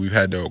necessity, we've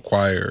had to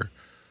acquire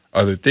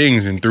other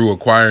things, and through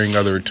acquiring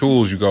other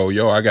tools, you go,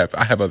 yo, I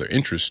have other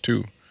interests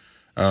too.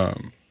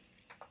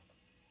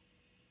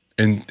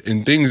 And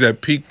things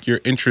that pique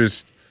your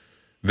interest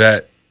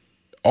that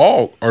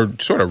all are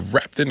sort of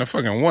wrapped in the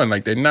fucking one.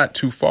 Like they're not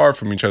too far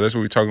from each other. That's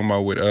what we're talking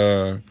about with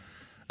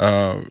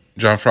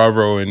Jon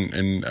Favreau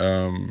and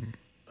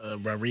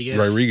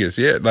Rodriguez.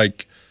 Yeah,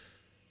 like,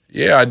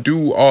 yeah, I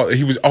do all.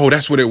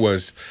 That's what it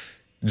was.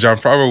 Jon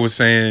Favreau was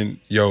saying,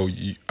 yo,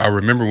 I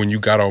remember when you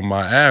got on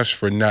my ass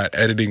for not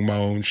editing my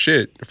own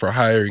shit, for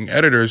hiring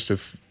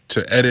editors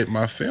to edit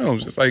my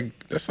films. It's like,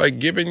 that's like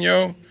giving,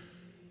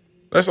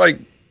 that's like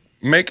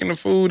making the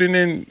food and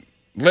then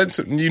it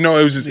was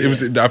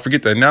I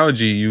forget the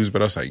analogy he used,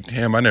 but I was like,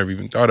 damn, I never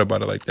even thought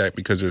about it like that,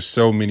 because there's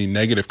so many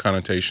negative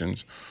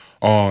connotations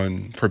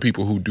for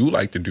people who do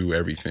like to do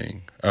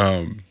everything.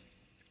 And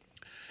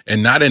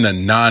not in a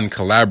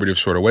non-collaborative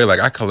sort of way.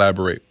 Like I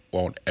collaborate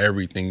on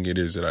everything it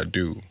is that I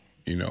do,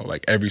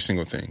 like every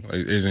single thing. Like,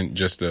 it isn't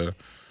just a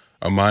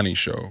Monty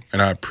show.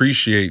 And I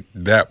appreciate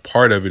that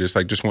part of it. It's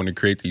like just wanting to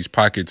create these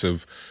pockets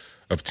of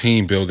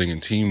team building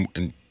and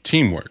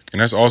teamwork. And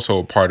that's also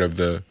a part of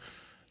the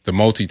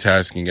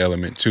multitasking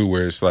element too,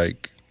 where it's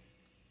like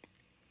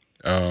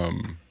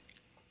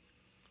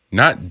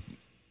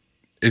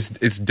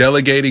it's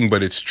delegating,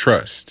 but it's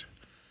trust.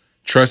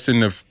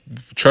 Trusting the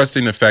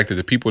fact that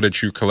the people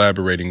that you're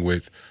collaborating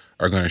with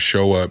are going to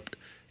show up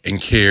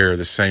and care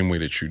the same way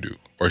that you do,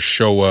 or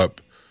show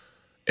up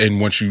and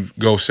once you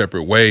go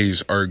separate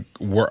ways are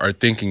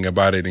thinking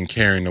about it and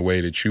caring the way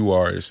that you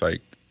are. It's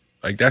like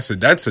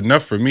that's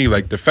enough for me.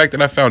 Like the fact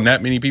that I found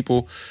that many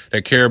people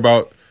that care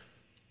about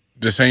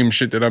the same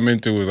shit that I'm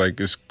into is like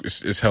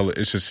it's hella.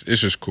 It's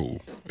just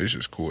cool. It's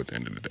just cool at the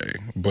end of the day.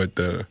 But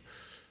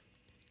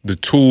the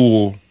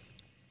tool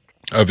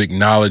of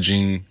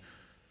acknowledging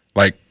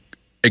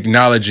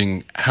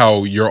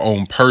how your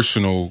own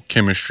personal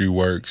chemistry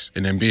works,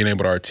 and then being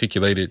able to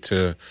articulate it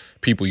to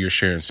people you're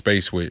sharing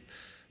space with,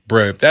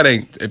 bruh. If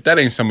that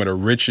ain't some of the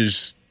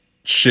richest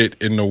shit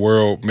in the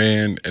world,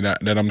 man, and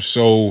that I'm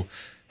so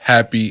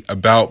happy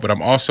about. But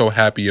I'm also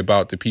happy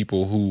about the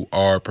people who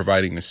are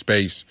providing the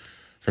space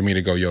for me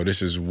to go, yo,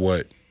 this is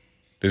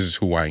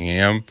who I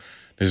am.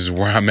 This is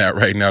where I'm at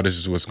right now. This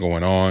is what's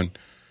going on,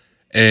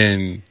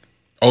 and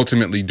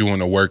ultimately doing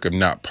the work of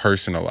not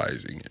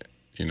personalizing it.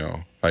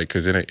 Like,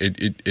 because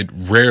it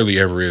rarely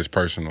ever is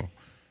personal.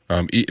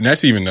 And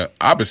that's even the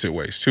opposite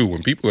ways, too.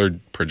 When people are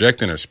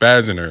projecting or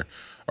spazzing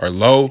or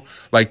low,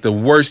 like, the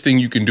worst thing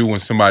you can do when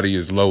somebody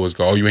is low is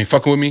go, oh, you ain't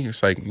fucking with me?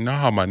 It's like,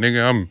 nah, my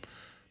nigga, I'm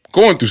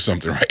going through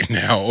something right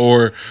now.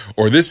 Or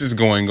this is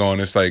going on.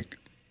 It's like,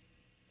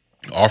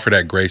 offer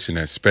that grace and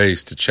that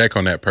space to check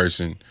on that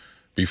person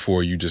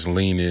before you just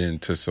lean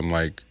into some,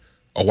 like,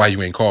 oh, why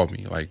you ain't called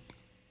me? Like,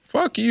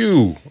 fuck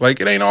you.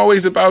 Like, it ain't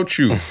always about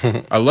you.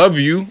 I love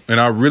you, and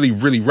I really,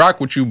 really rock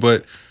with you,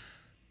 but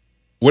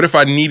what if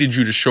I needed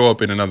you to show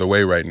up in another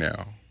way right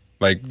now?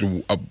 Like,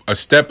 a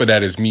step of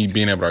that is me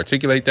being able to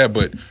articulate that,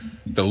 but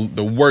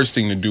the worst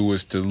thing to do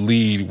is to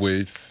lead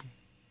with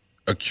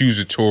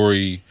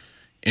accusatory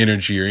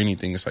energy or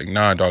anything. It's like,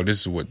 nah, dog,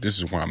 this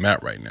is where I'm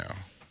at right now.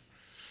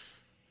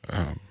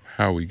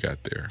 How we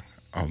got there,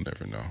 I'll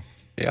never know.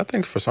 Yeah, I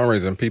think for some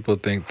reason people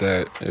think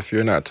that if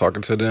you're not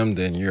talking to them,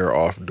 then you're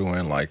off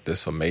doing like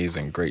this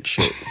amazing, great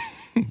shit.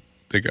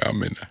 Think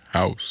I'm in the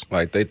house.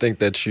 Like they think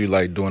that you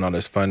like doing all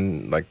this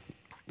fun, like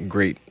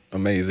great,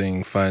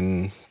 amazing,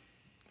 fun,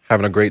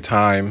 having a great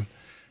time,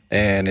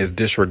 and is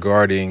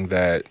disregarding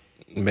that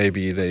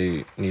maybe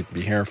they need to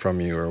be hearing from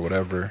you or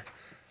whatever.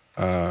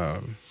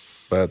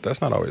 But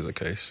that's not always the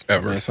case.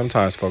 Ever. I mean,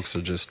 sometimes folks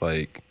are just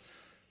like,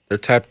 they're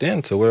tapped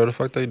into whatever the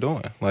fuck they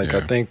doing. Like, yeah.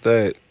 I think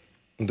that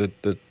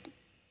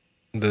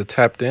the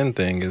tapped in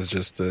thing is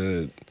just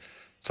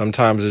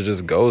sometimes it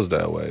just goes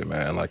that way,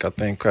 man. Like, I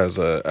think as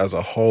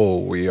a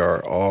whole, we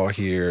are all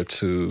here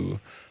to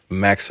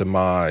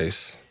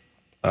maximize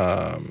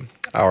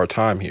our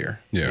time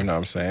here. Yeah. You know what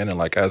I'm saying? And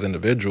like as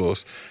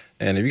individuals,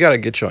 and if you got to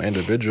get your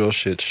individual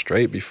shit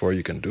straight before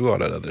you can do all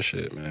that other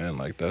shit, man.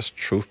 Like, that's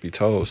truth be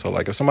told. So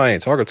like if somebody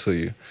ain't talking to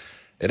you,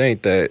 it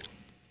ain't that,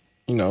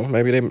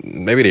 maybe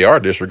they are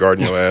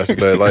disregarding your ass,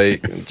 but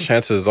like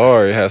chances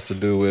are it has to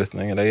do with,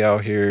 nigga, they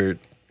out here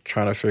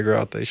trying to figure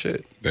out they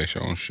shit. That's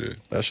your own shit.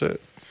 That's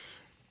it.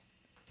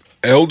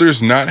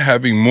 Elders not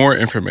having more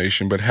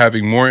information, but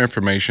having more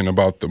information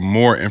about the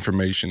more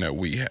information that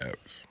we have.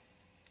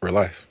 Real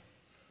life.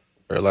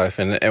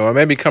 And what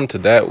made me come to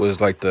that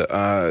was like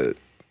I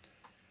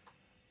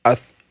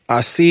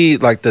see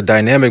like the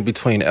dynamic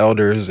between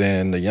elders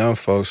and the young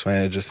folks,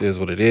 man. It just is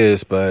what it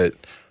is. But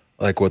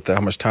like with how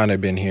much time they've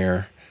been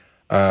here,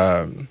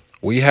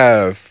 we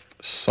have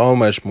so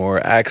much more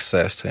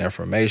access to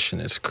information.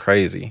 It's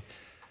crazy.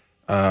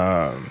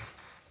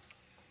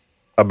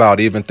 About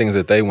even things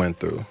that they went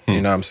through.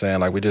 You know what I'm saying?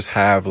 Like we just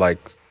have like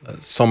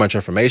so much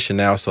information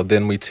now. So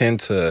then we tend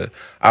to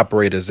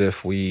operate as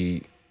if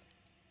we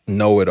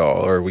know it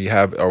all or we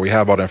have all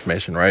the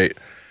information, right?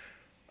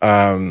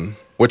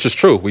 Which is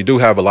true. We do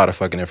have a lot of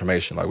fucking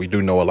information. Like we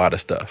do know a lot of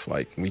stuff.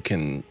 Like we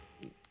can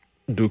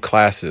do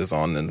classes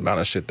on the amount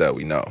of shit that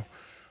we know.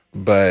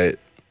 But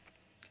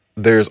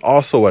there's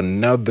also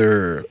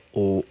another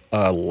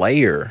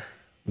layer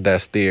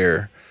that's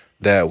there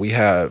that we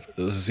have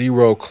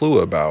zero clue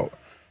about.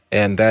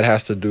 And that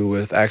has to do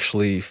with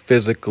actually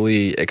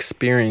physically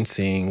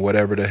experiencing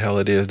whatever the hell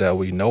it is that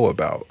we know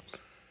about.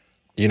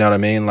 You know what I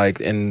mean? Like,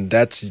 and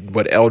that's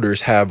what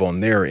elders have on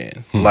their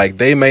end. Like,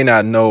 they may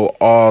not know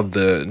all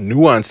the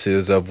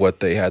nuances of what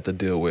they had to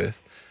deal with,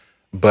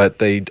 but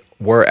they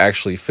were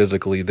actually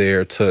physically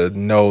there to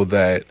know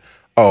that,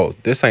 oh,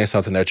 this ain't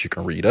something that you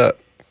can read up,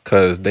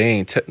 because they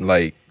ain't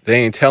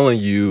telling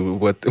you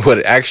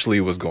what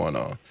actually was going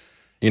on.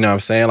 You know what I'm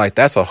saying? Like,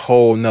 that's a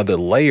whole nother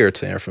layer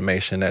to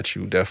information that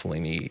you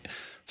definitely need.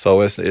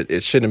 So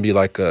it shouldn't be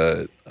like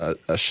a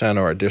shun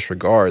or a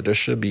disregard. There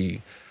should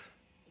be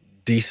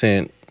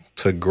decent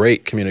to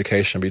great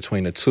communication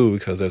between the two,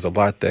 because there's a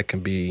lot that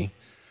can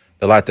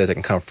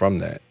come from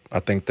that.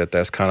 I think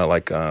that's kind of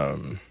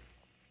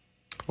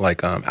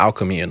like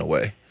alchemy in a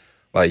way.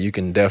 Like you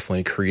can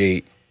definitely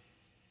create,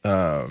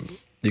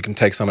 you can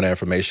take some of that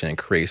information and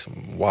create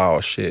some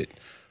wild shit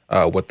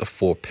with the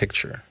full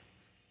picture.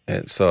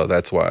 And so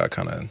that's why I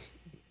kind of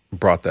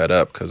brought that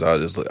up, because I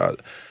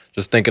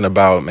just thinking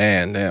about,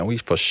 man, we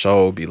for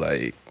sure be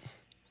like,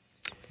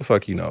 the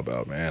fuck you know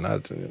about, man? I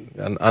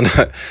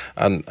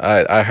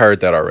heard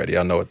that already.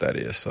 I know what that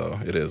is. So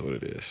it is what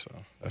it is. So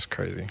that's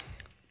crazy.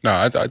 No,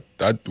 I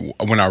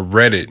when I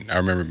read it, I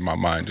remember my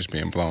mind just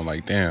being blown.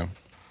 Like, damn,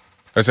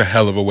 that's a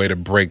hell of a way to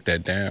break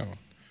that down,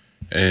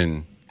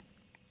 and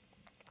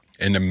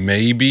to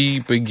maybe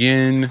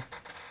begin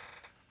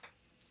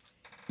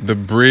the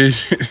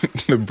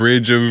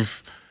bridge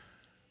of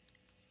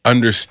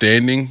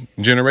understanding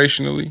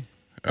generationally.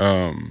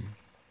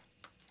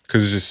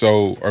 Because it's just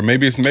so, or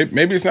maybe it's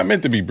not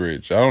meant to be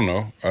bridged. I don't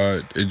know.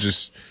 It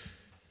just,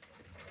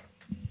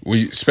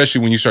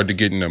 especially when you start to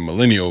get into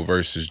millennial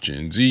versus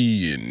Gen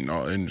Z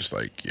and just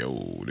like,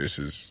 yo, this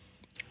is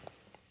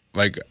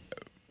like,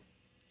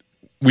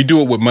 we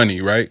do it with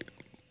money, right?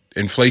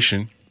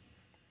 Inflation.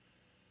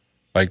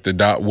 Like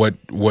what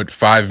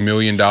 $5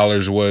 million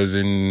was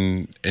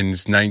in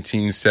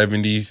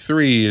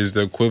 1973 is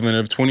the equivalent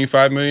of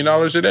 $25 million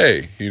a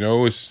day. You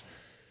know, it's,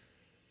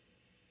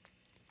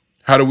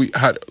 how do we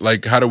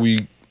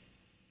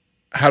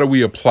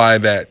apply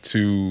that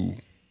to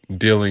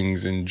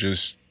dealings and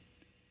just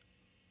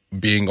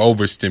being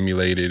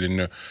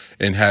overstimulated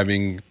and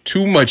having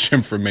too much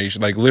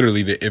information? Like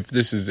literally, if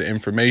this is the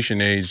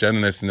information age, that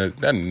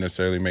doesn't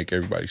necessarily make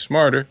everybody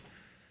smarter.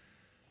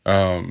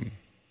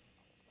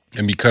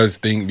 And because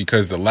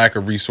the lack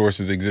of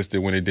resources existed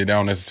when it did,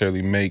 not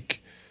necessarily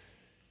make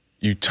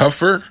you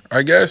tougher,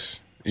 I guess.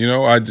 You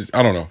know, I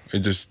don't know.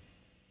 It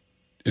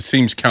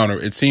seems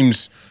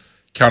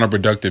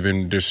counterproductive,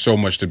 and there's so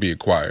much to be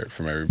acquired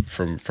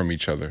from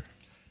each other.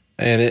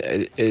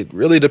 And it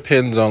really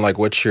depends on like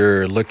what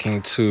you're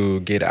looking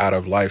to get out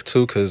of life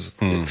too, because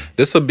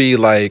this will be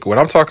like, what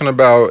I'm talking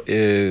about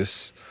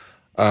is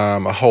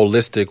a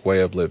holistic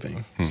way of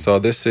living. So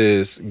this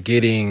is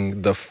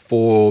getting the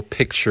full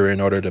picture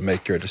in order to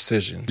make your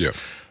decisions. Yeah.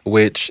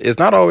 Which is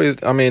not always,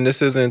 I mean,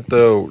 this isn't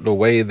the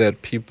way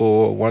that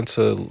people want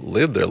to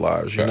live their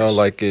lives. You know,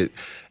 like it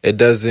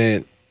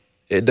doesn't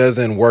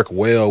work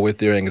well with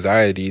your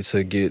anxiety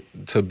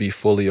to be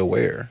fully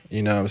aware.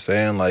 You know what I'm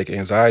saying? Like,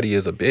 anxiety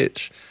is a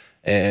bitch,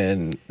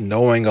 and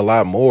knowing a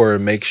lot more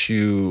makes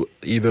you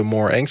even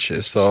more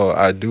anxious. So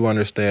I do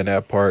understand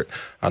that part.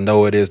 I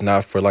know it is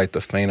not for like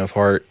the faint of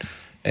heart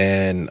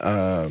and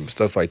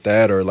stuff like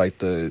that, or like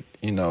the,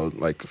 you know,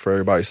 like for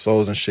everybody's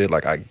souls and shit.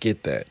 Like, I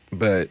get that,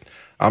 but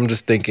I'm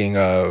just thinking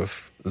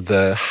of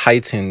the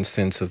heightened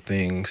sense of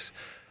things,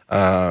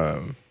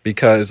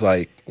 because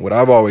like what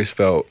I've always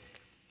felt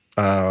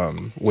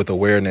with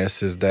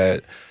awareness is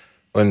that,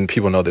 and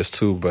people know this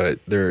too, but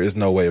there is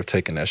no way of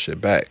taking that shit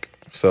back.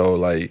 So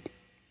like,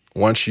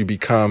 once you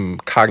become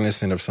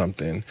cognizant of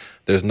something,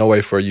 there's no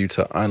way for you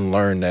to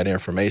unlearn that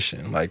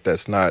information. Like,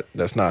 that's not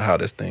how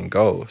this thing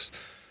goes.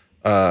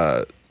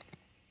 Or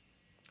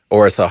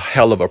it's a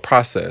hell of a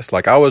process.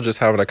 Like, I was just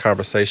having a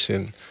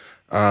conversation.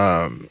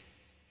 I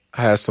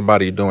had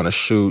somebody doing a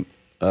shoot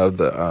of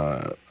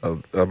the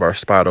of our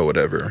spot or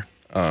whatever,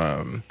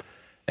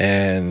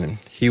 and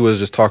he was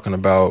just talking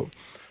about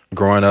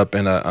growing up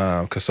in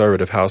a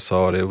conservative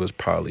household. He's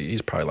probably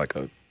like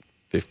a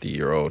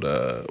 50-year-old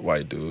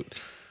white dude,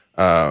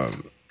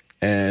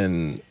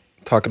 and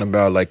talking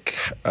about like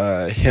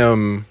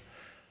him.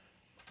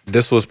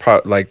 This was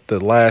probably like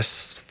the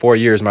last 4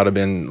 years might have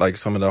been like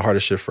some of the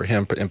hardest shit for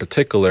him in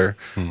particular,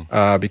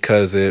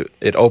 because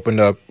it opened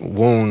up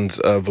wounds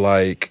of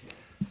like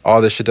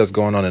all the shit that's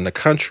going on in the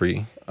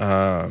country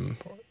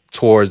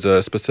towards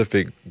a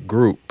specific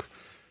group,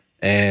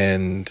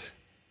 and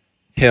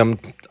him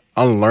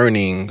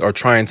unlearning or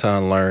trying to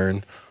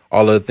unlearn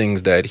all of the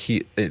things that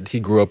he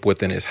grew up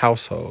with in his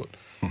household,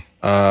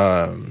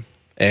 and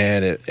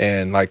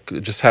like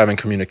just having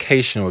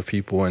communication with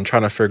people and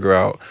trying to figure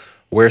out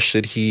where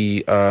should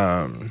he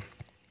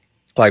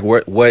like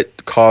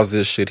what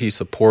causes should he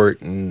support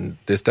and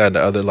this, that, and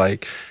the other.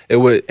 Like it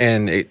would,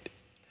 and it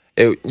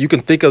you can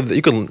think of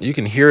you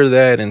can hear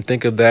that and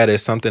think of that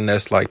as something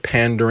that's like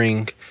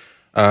pandering,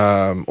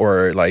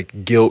 or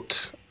like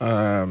guilt.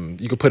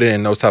 You could put it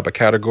in those type of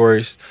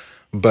categories,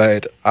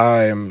 but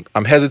I'm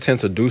hesitant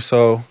to do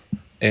so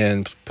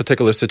in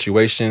particular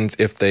situations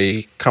if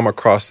they come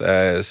across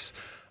as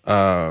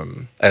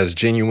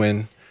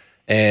genuine,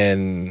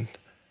 and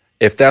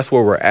if that's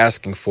what we're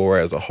asking for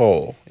as a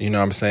whole. You know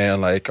what I'm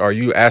saying? Like, are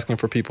you asking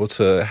for people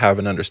to have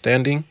an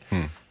understanding?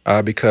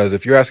 Because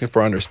if you're asking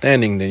for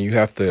understanding, then you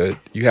have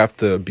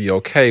to be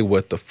okay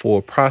with the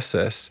full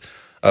process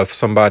of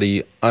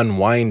somebody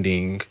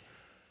unwinding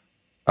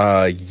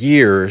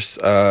years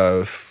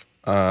of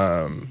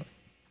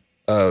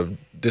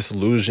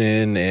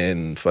disillusion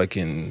and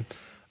fucking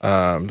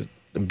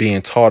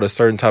being taught a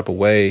certain type of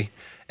way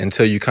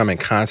until you come in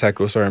contact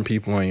with certain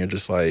people and you're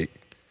just like,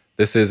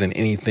 this isn't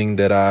anything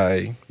that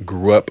I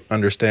grew up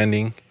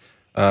understanding.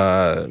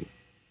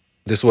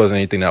 This wasn't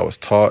anything that was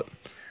taught.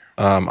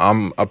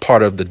 I'm a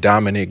part of the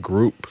dominant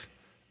group,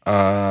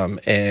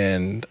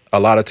 and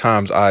a lot of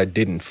times I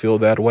didn't feel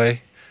that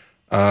way,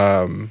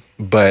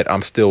 but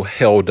I'm still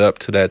held up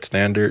to that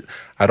standard.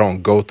 I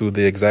don't go through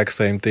the exact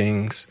same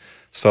things.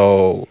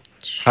 So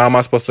how am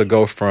I supposed to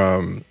go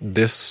from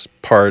this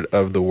part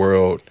of the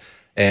world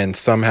and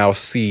somehow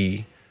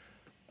see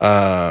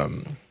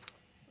the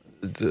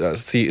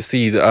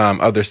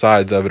other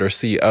sides of it, or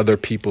see other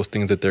people's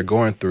things that they're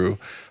going through,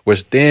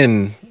 which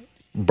then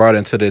brought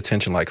into the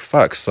attention like,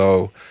 fuck.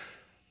 So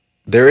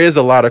there is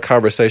a lot of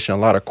conversation, a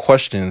lot of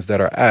questions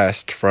that are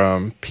asked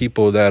from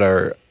people that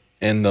are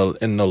in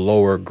the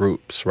lower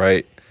groups,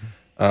 right?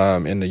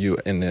 In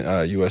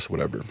the US,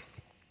 whatever.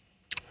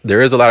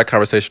 There is a lot of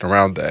conversation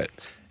around that,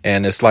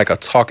 and it's like a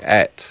talk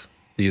at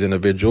these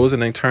individuals,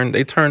 and they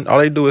turn all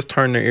they do is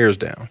turn their ears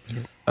down,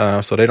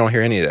 so they don't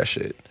hear any of that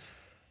shit.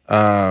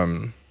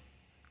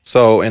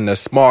 So in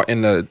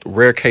the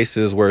rare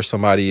cases where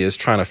somebody is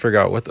trying to figure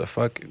out what the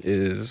fuck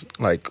is,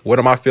 like, what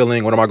am I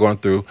feeling? What am I going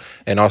through?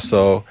 And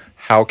also,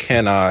 how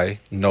can I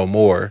know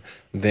more?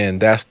 Then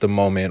that's the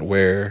moment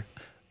where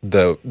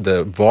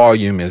the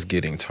volume is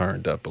getting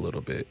turned up a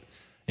little bit.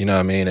 You know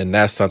what I mean? And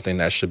that's something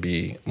that should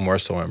be more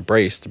so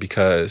embraced,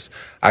 because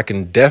I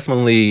can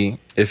definitely,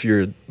 if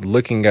you're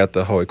looking at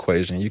the whole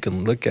equation, you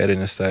can look at it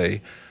and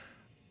say,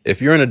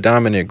 if you're in a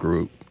dominant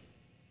group,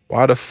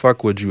 why the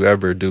fuck would you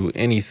ever do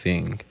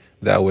anything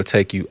that would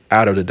take you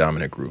out of the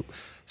dominant group?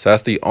 So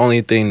that's the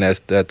only thing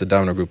that the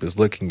dominant group is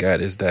looking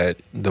at, is that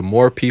the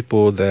more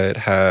people that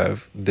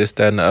have this,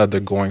 that, and the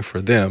other going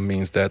for them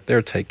means that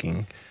they're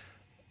taking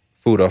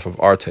food off of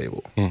our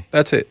table.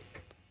 That's it.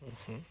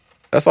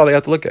 That's all they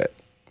have to look at.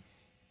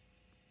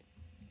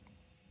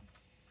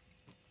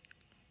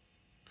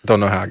 Don't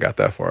know how I got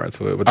that far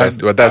into it, but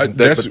that's what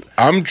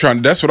I'm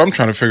trying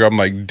to figure out. I'm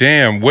like,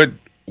 damn, what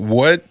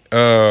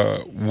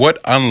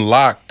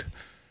unlocked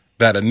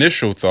that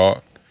initial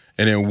thought,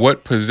 and then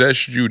what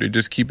possessed you to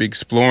just keep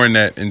exploring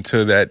that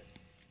into that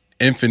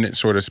infinite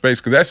sort of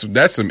space? Because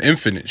that's some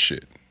infinite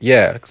shit.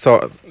 Yeah,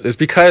 so it's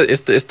because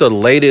it's the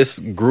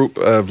latest group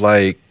of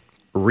like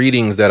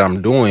readings that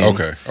I'm doing.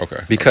 Okay.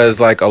 Because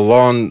like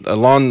along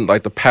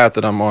like the path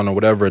that I'm on or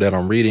whatever that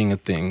I'm reading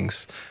and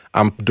things,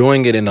 I'm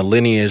doing it in a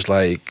lineage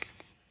like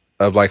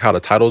of like how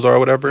the titles are or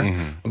whatever.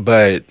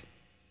 But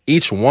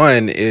each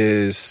one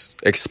is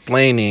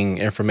explaining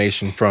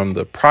information from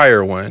the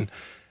prior one,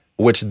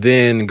 which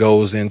then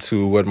goes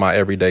into what my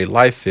everyday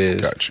life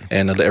is. Gotcha.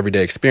 And the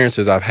everyday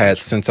experiences I've had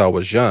since I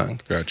was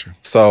young. Gotcha.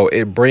 So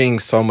it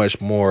brings so much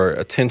more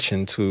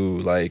attention to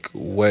like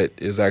what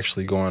is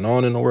actually going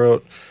on in the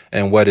world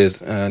and what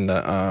is in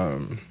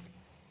the,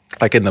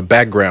 like in the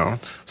background.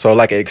 So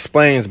like it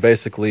explains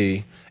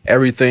basically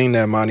everything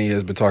that Mani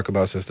has been talking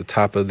about since the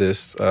top of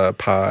this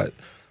pod,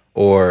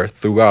 or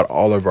throughout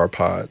all of our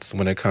pods,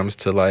 when it comes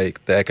to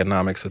like the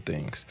economics of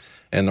things.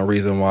 And the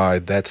reason why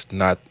that's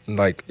not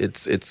like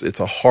it's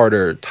a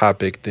harder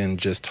topic than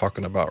just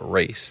talking about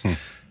race.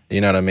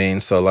 You know what I mean?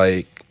 So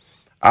like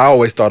I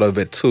always thought of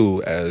it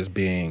too as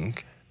being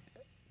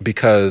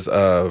because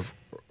of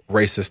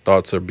racist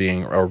thoughts or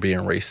being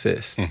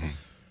racist.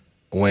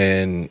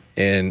 When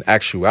in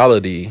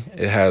actuality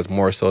it has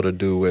more so to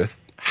do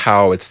with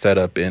how it's set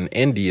up in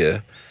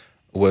India,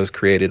 was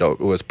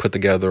put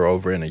together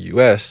over in the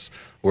U.S.,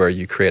 where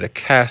you create a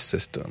caste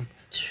system.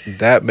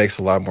 That makes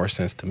a lot more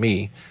sense to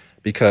me,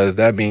 because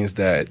that means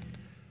that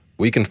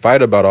we can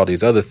fight about all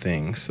these other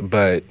things,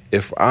 but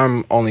if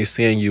I'm only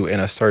seeing you in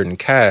a certain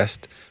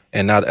caste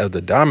and not as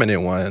the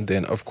dominant one,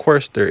 then of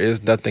course there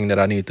is nothing that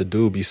I need to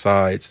do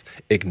besides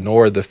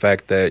ignore the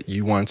fact that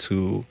you want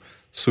to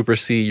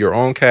supersede your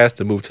own caste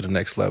and move to the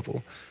next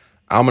level.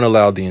 I'm gonna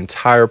allow the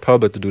entire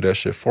public to do that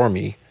shit for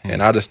me,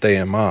 and I just stay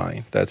in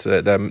mine.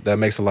 That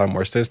makes a lot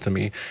more sense to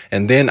me.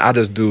 And then I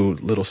just do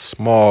little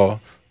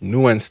small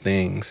nuanced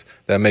things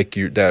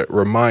that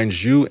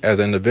reminds you as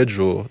an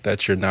individual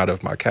that you're not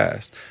of my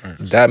caste. Right.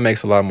 That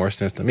makes a lot more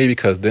sense to me,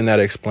 because then that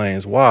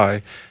explains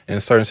why in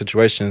certain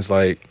situations,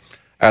 like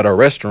at a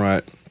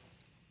restaurant,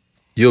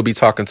 you'll be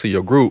talking to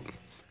your group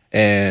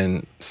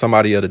and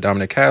somebody of the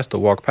dominant caste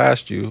will walk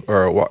past you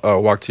or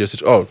walk to your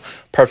situation. Oh,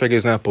 perfect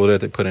example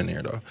that they put in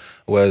here, though,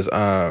 was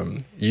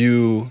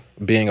you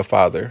being a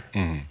father,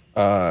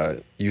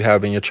 you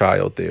having your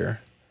child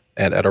there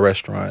at a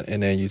restaurant,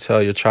 and then you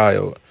tell your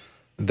child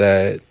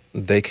that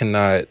they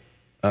cannot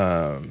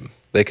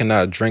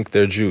drink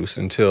their juice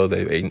until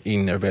they've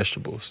eaten their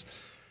vegetables.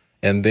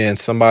 And then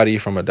somebody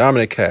from a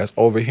dominant caste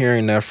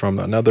overhearing that from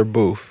another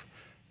booth,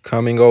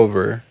 coming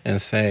over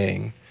and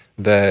saying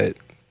that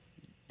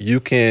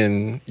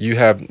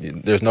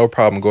there's no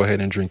problem, go ahead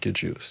and drink your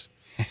juice.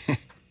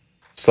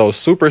 So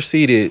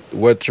superseded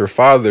what your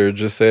father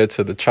just said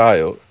to the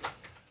child,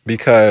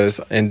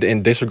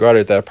 and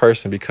disregarded that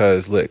person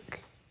because, look,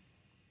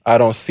 I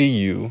don't see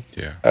you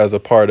as a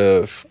part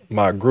of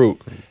my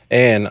group,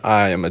 and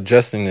I am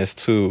adjusting this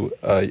to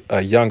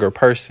a younger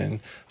person.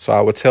 So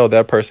I would tell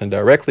that person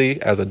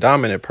directly, as a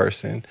dominant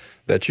person,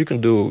 that you can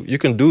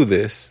do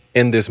this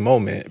in this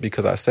moment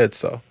because I said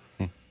so.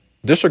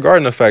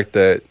 Disregarding the fact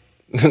that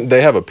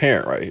they have a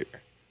parent right here.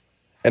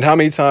 And how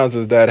many times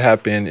does that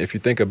happen, if you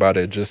think about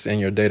it, just in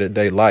your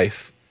day-to-day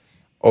life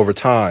over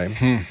time,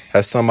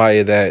 has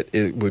somebody that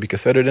it would be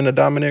considered in a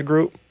dominant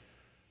group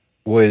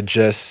would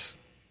just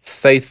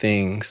say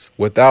things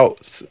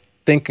without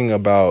thinking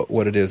about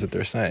what it is that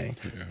they're saying.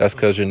 Yeah. That's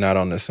because you're not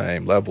on the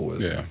same level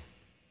as them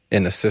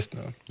in the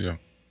system. Yeah.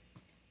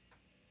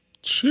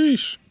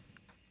 Sheesh.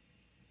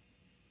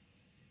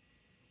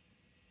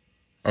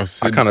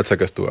 I kind of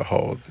took us through a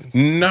whole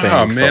thing,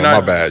 man. So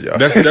my bad, y'all.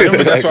 That's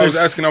why I was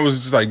asking. I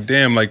was just like,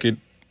 damn, like it.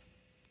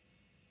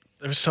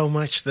 There's so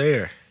much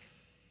there.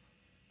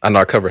 I know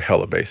I covered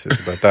hella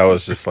bases, but that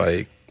was just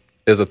like,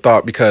 is a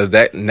thought, because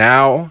that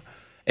now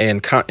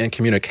and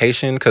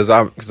communication, because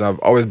I've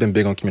always been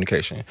big on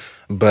communication,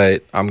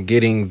 but I'm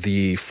getting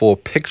the full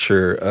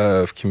picture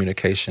of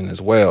communication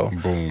as well.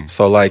 Boom.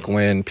 So like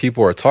when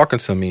people are talking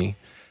to me,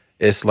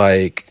 it's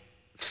like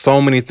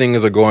so many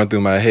things are going through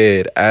my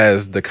head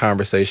as the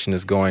conversation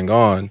is going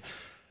on,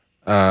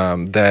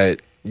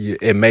 that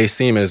it may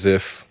seem as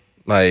if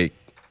like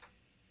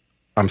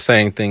I'm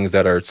saying things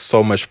that are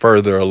so much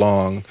further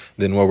along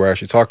than what we're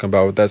actually talking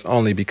about. But that's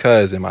only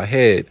because in my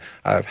head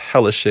I have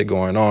hella shit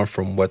going on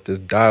from what this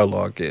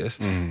dialogue is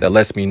that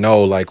lets me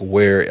know like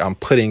where I'm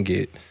putting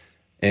it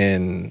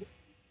in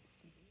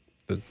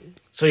the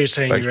So you're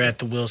saying spectrum. You're at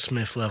the Will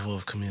Smith level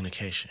of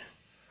communication?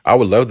 I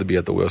would love to be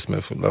at the Will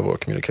Smith level of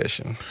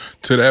communication.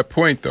 To that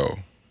point, though,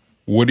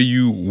 what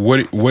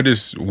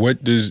does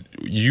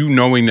you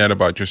knowing that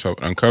about yourself,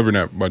 uncovering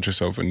that about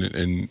yourself,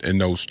 in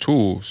those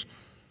tools?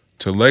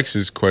 To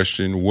Lex's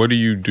question, what do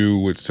you do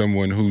with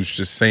someone who's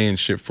just saying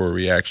shit for a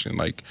reaction?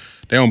 Like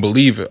they don't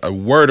believe a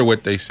word of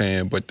what they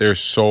saying, but their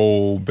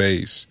sole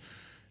base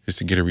is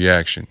to get a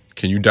reaction.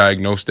 Can you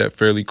diagnose that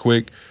fairly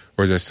quick,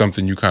 or is that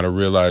something you kind of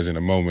realize in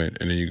a moment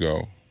and then you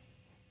go?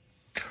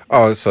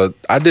 Oh, so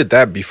I did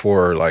that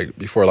before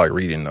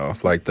reading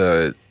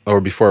though, or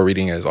before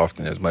reading as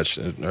often as much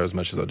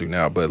as I do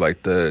now. But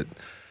like in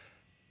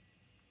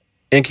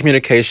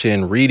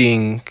communication,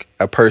 reading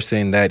a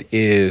person that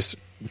is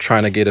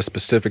trying to get a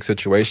specific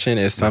situation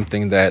is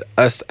something that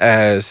us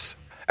as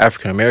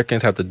African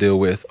Americans have to deal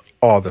with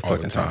all the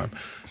fucking time.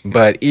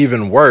 But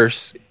even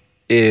worse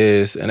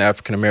is an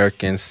African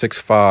American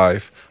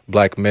 6'5"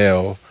 black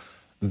male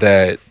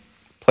that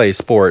plays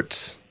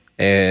sports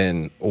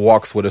and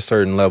walks with a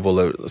certain level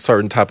of a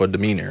certain type of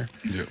demeanor.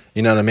 Yep.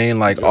 You know what I mean?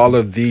 Like all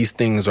of these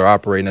things are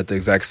operating at the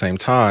exact same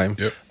time.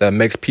 Yep. That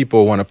makes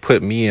people want to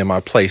put me in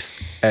my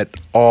place at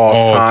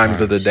all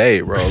times of the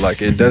day, bro.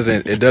 Like it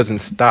doesn't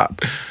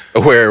stop.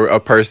 Where a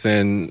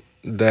person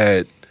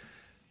that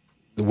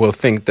will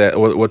think that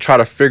will try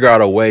to figure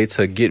out a way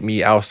to get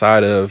me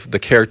outside of the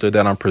character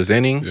that I'm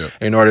presenting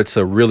in order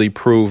to really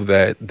prove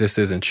that this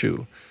isn't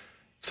you.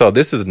 So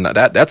this is not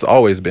that's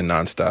always been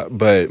nonstop,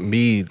 but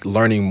me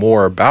learning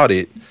more about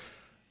it,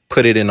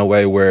 put it in a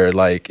way where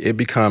like it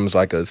becomes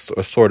like a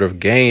sort of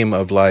game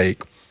of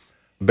like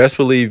best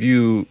believe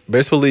you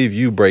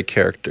break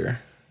character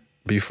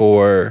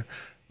before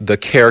the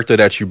character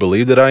that you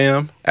believe that I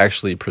am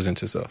actually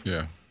presents itself.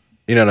 Yeah,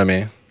 you know what I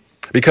mean?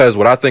 Because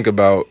what I think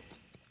about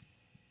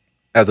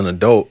as an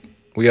adult,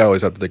 we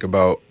always have to think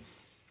about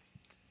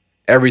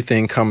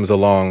everything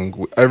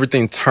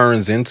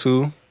turns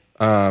into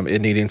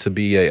it needing to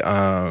be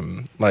a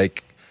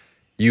like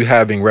you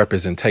having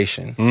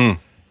representation.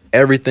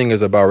 Everything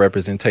is about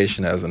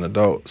representation as an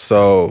adult.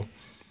 So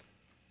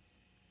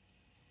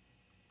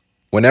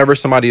whenever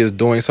somebody is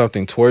doing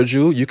something towards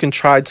you, you can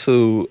try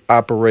to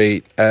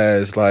operate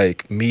as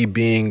like me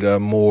being a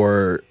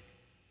more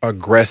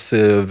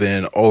aggressive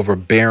and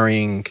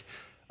overbearing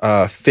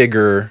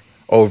figure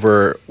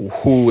over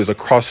who is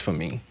across from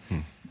me.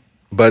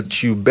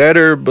 But you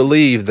better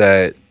believe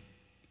that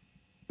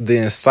the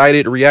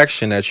incited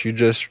reaction that you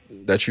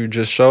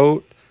just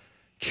showed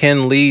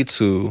can lead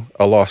to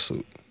a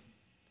lawsuit.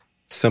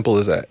 Simple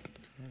as that.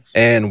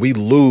 And we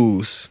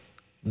lose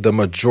the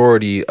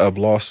majority of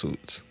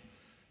lawsuits.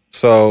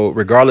 So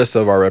regardless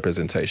of our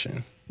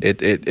representation,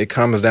 it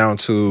comes down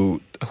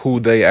to who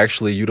they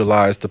actually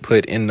utilize to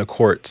put in the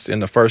courts in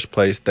the first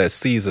place that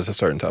sees us a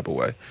certain type of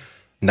way,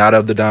 not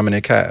of the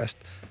dominant cast.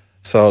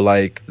 So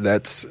like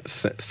that's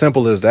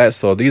simple as that.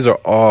 So these are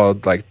all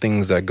like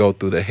things that go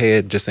through the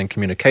head just in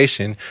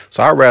communication.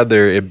 So I'd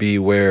rather it be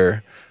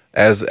where,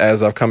 as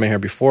I've come in here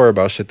before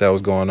about shit that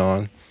was going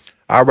on,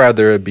 I'd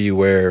rather it be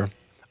where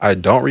I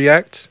don't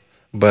react,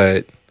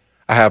 but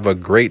I have a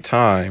great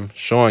time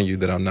showing you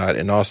that I'm not,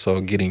 and also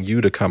getting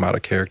you to come out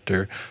of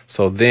character.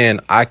 So then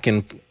I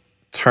can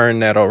turn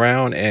that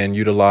around and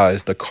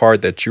utilize the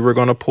card that you were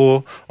going to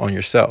pull on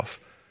yourself.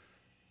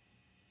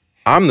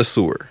 I'm the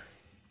sewer.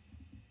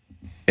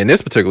 In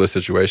this particular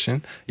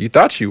situation, you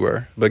thought you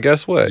were, but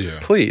guess what? Yeah.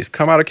 Please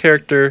come out of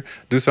character,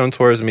 do something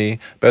towards me.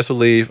 Best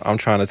believe I'm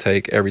trying to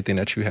take everything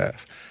that you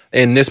have.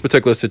 In this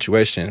particular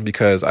situation,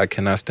 because I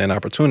cannot stand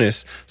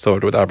opportunists. So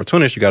with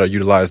opportunists, you got to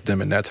utilize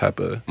them in that type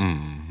of,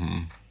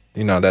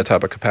 that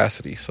type of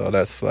capacity. So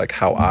that's like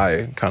how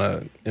I kind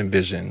of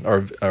envision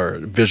or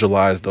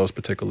visualize those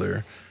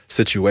particular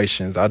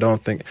situations. I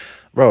don't think,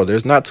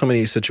 there's not too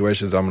many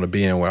situations I'm going to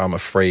be in where I'm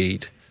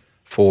afraid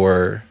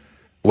for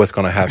what's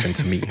going to happen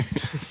to me.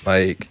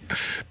 Like,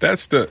 you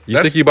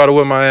think you about to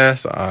whip my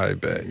ass? I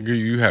bet.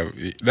 You have.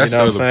 That's you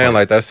know what I'm saying? Part.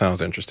 Like, that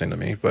sounds interesting to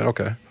me, but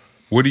okay.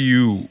 What do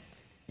you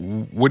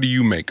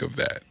make of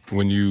that?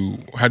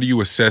 How do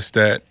you assess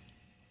that?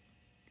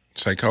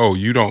 It's like,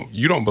 you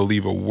don't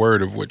believe a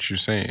word of what you're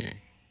saying.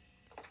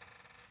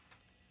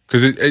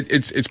 Because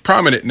it's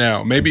prominent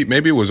now. Maybe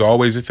it was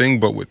always a thing,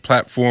 but with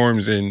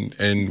platforms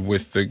and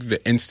with the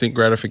instant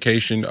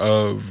gratification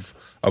of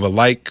a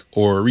like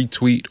or a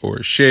retweet or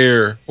a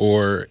share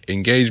or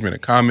engagement, a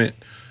comment,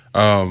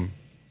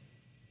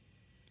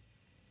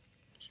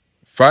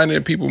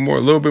 finding people a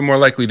little bit more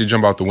likely to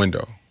jump out the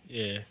window.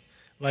 Yeah.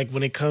 Like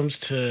when it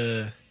comes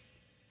to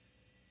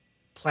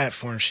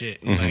platform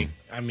shit, like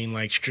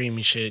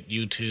streaming shit,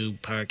 YouTube,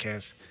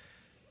 podcasts,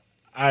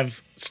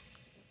 I've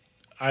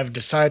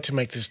decided to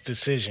make this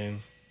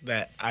decision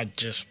that I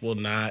just will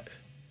not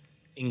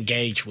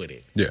engage with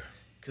it. Yeah.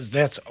 Because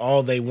that's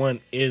all they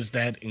want is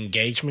that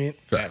engagement,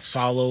 that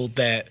follow,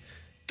 that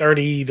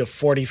 30 to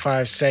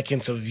 45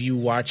 seconds of you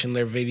watching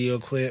their video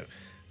clip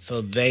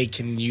so they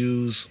can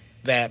use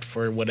that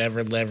for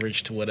whatever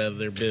leverage to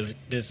whatever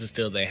business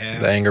deal they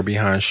have. The anger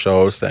behind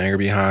shows, the anger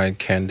behind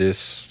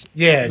Candace.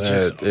 Yeah,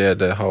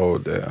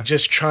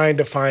 just trying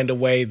to find a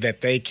way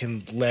that they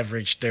can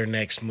leverage their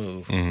next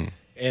move. Mm-hmm.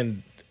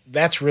 And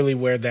that's really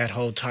where that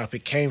whole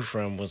topic came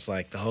from, was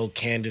like the whole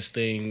Candace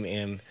thing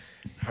and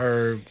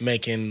her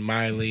making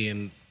Miley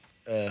and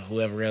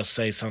whoever else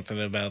say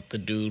something about the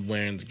dude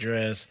wearing the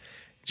dress.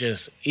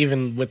 Just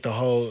even with the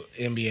whole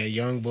NBA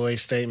YoungBoy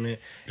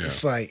statement,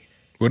 It's like,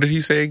 what did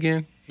he say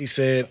again? He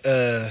said,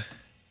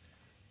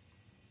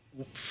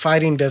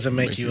 fighting doesn't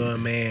make you a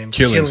man.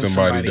 Killing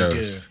somebody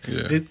does.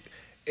 Yeah.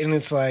 And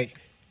it's like,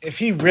 if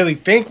he really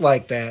think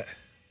like that,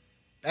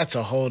 that's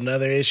a whole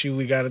nother issue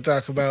we got to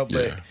talk about.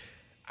 But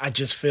I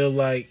just feel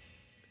like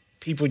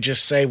people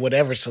just say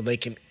whatever so they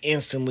can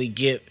instantly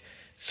get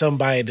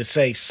somebody to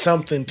say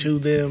something to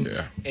them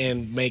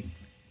and make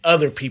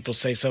other people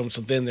say something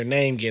so then their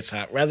name gets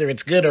hot. Whether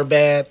it's good or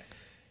bad,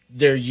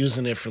 they're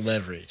using it for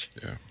leverage.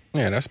 Yeah.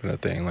 Yeah, that's been a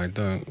thing. Like,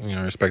 don't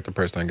respect the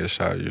person that gets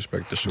shot. You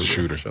respect the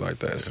shooter, shit like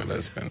that. So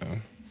that's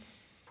been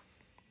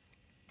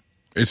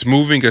It's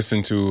moving us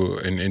into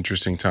an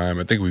interesting time.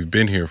 I think we've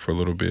been here for a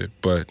little bit,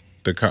 but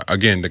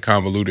the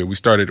convoluted. We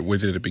started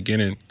with it at the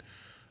beginning.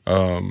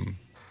 We're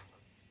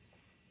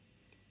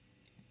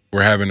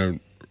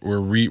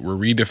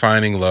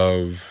redefining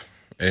love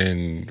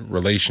and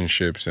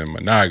relationships and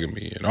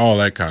monogamy and all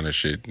that kind of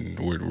shit. And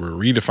we're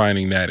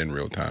redefining that in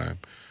real time.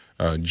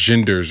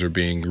 Genders are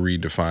being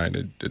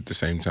redefined at the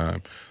same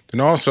time.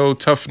 Then also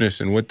toughness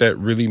and what that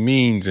really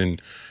means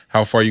and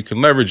how far you can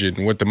leverage it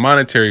and what the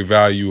monetary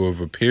value of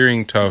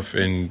appearing tough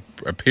and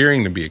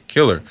appearing to be a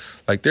killer.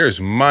 Like there's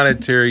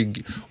monetary,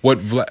 what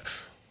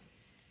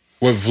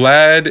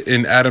Vlad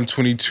and Adam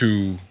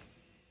 22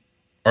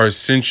 are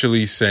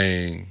essentially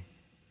saying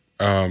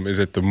is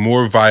that the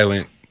more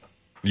violent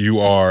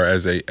you are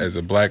as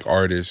a black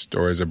artist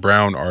or as a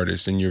brown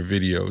artist in your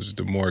videos,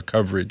 the more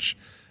coverage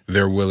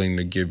they're willing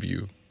to give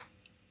you.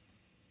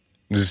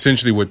 This is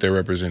essentially what they're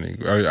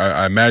representing.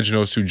 I imagine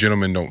those two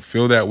gentlemen don't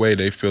feel that way.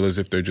 They feel as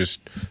if they're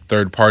just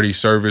third-party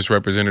service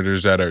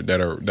representatives that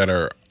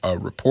are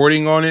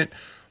reporting on it.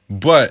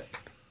 But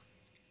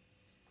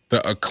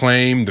the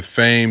acclaim, the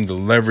fame, the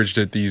leverage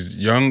that these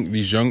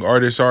young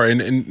artists are,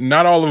 and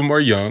not all of them are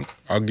young.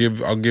 I'll give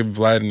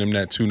Vlad and them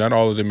that too. Not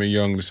all of them are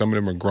young. Some of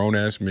them are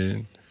grown-ass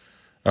men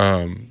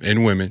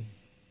and women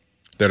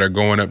that are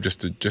going up just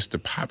to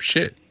pop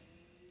shit.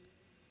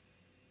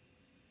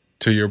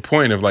 To your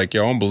point of like,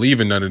 yo, I don't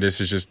believe in none of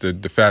this. It's just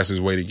the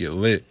fastest way to get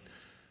lit.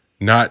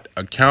 Not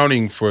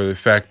accounting for the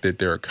fact that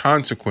there are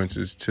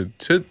consequences to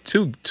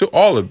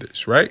all of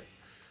this, right?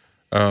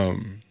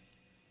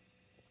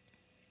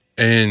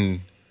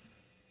 And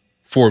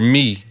for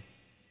me,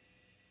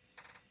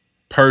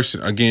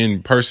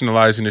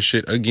 personalizing the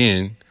shit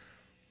again,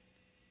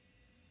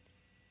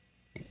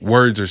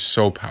 words are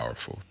so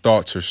powerful.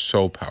 Thoughts are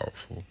so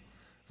powerful.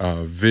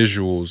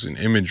 Visuals and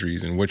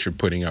imageries and what you're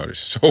putting out is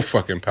so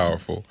fucking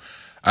powerful.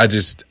 I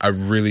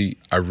really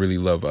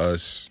love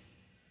us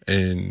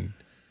and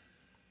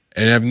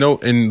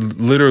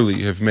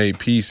literally have made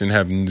peace and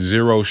have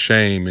zero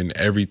shame in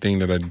everything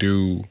that I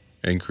do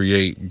and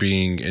create,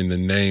 being in the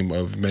name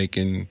of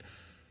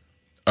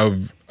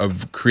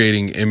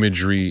creating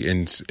imagery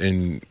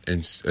and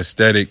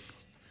aesthetic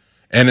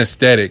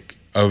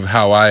of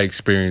how I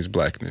experience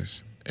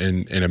blackness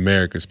in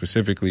America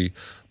specifically,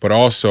 but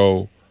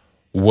also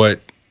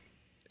what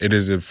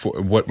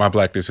my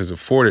blackness has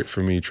afforded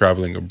for me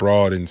traveling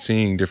abroad and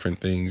seeing different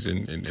things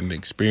and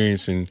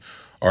experiencing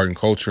art and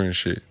culture and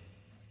shit.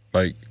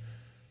 Like,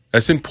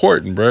 that's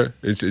important, bro.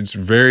 It's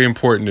very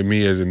important to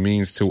me as a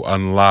means to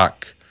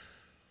unlock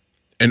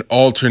an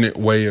alternate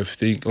way of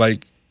thinking.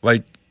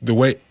 Like the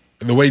way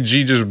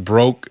G just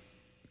broke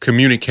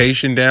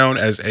communication down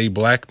as a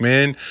black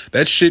man,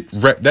 that's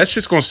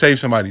just gonna save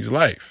somebody's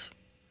life.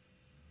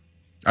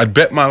 I'd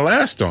bet my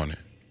last on it.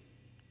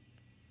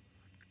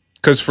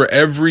 Because for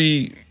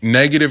every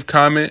negative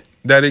comment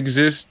that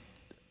exists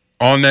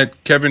on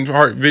that Kevin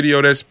Hart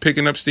video that's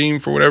picking up steam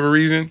for whatever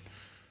reason,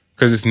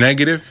 because it's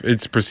negative,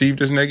 it's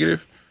perceived as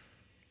negative.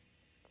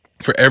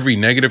 For every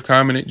negative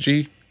comment at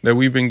G that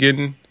we've been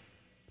getting,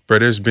 bro,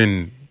 there's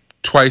been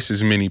twice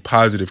as many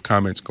positive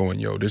comments going,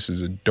 yo, this is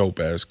a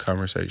dope-ass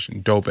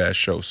conversation, dope-ass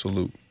show,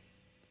 salute.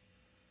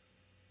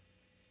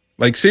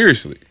 Like,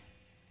 seriously.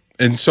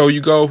 And so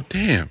you go,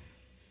 damn.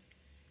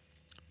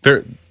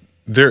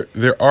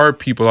 There are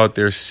people out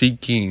there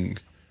seeking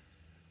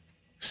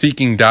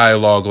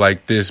dialogue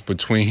like this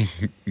between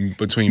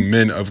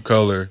men of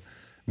color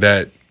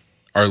that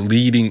are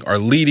leading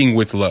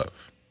with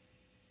love.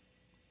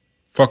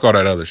 Fuck all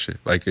that other shit.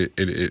 Like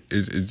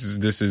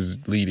this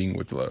is leading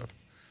with love.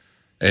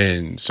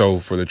 And so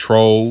for the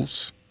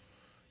trolls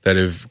that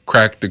have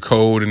cracked the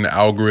code and the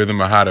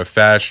algorithm of how to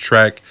fast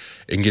track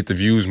and get the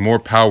views, more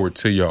power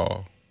to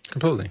y'all.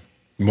 Completely.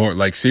 More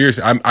like,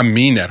 seriously, I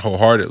mean that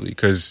wholeheartedly,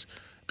 because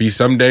be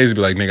some days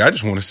be like, nigga, I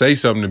just want to say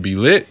something to be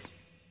lit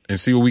and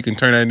see what we can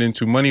turn that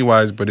into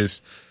money-wise, but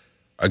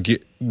I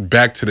get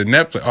back to the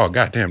Netflix. Oh,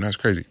 goddamn, that's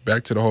crazy.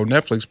 Back to the whole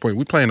Netflix point.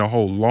 We playing a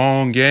whole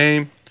long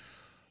game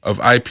of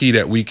IP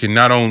that we can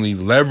not only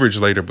leverage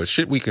later, but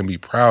shit we can be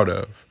proud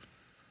of.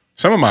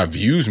 Some of my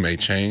views may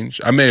change.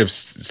 I may have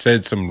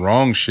said some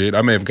wrong shit.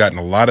 I may have gotten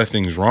a lot of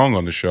things wrong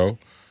on the show.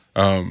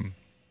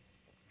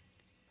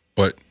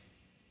 But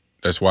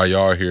that's why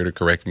y'all are here to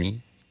correct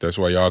me. That's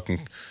why y'all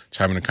can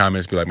chime in the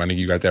comments, be like, my nigga,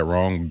 you got that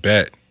wrong.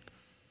 Bet.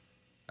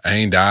 I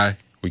ain't die.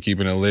 We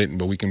keeping it lit,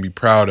 but we can be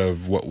proud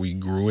of what we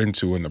grew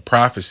into in the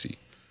prophecy.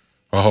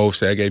 Hov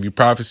said, I gave you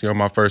prophecy on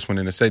my first one,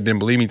 and it said, didn't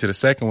believe me till the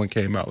second one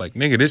came out. Like,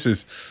 nigga, this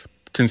is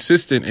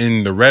consistent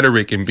in the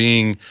rhetoric and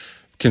being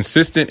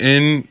consistent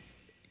in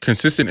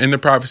the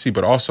prophecy,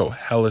 but also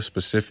hella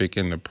specific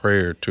in the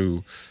prayer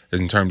too,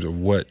 in terms of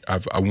what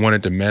I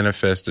wanted to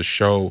manifest a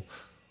show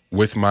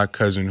with my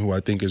cousin, who I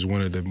think is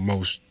one of the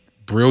most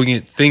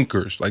brilliant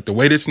thinkers. Like, the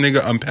way this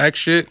nigga unpacks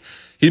shit,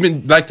 he's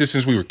been like this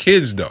since we were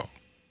kids, though.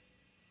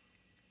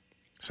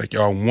 It's like,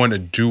 y'all want to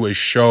do a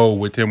show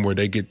with him where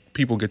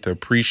people get to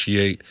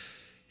appreciate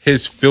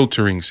his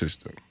filtering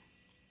system,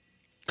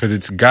 because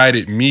it's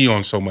guided me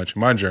on so much of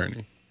my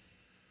journey.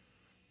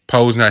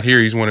 Poe's not here.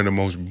 He's one of the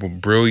most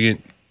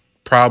brilliant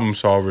problem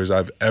solvers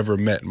I've ever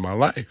met in my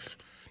life.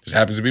 Just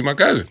happens to be my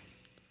cousin.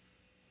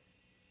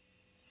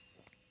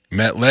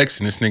 Met Lex,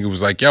 and this nigga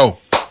was like, yo,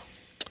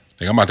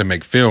 nigga, I'm about to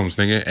make films,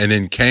 nigga. And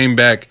then came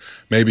back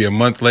maybe a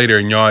month later,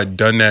 and y'all had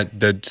done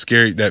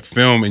that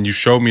film, and you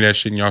showed me that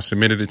shit, and y'all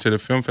submitted it to the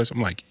film fest. I'm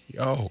like,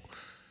 yo,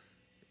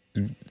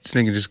 this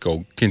nigga just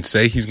can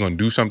say he's gonna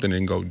do something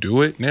and go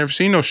do it. Never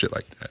seen no shit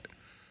like that.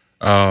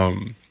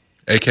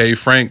 AKA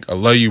Frank, I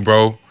love you,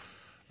 bro.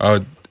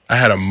 I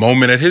had a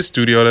moment at his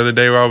studio the other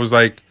day where I was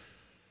like,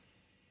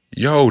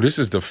 yo, this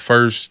is the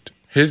first.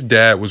 His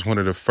dad was one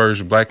of the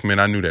first black men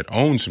I knew that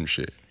owned some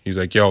shit. He's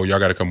like, yo, y'all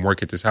got to come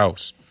work at this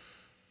house.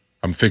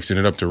 I'm fixing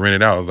it up to rent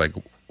it out. I was like,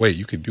 wait,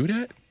 you could do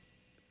that?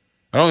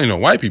 I don't even know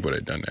white people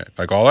that done that.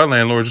 Like, all our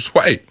landlords is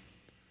white.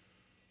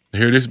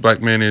 Here this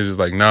black man is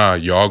like, nah,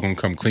 y'all gonna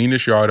come clean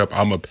this yard up.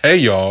 I'm gonna pay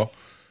y'all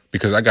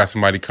because I got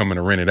somebody coming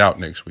to rent it out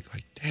next week.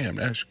 Like, damn,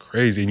 that's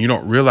crazy. And you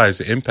don't realize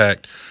the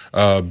impact.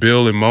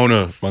 Bill and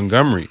Mona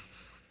Montgomery,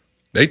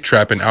 they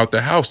trapping out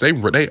the house. They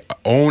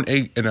own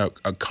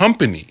a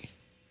company.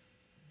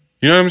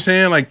 You know what I'm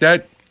saying? Like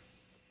that,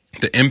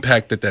 the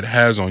impact that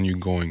has on you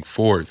going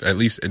forth, at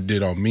least it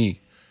did on me.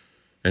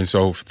 And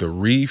so the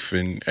Reef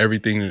and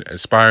everything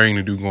aspiring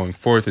to do going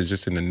forth is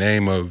just in the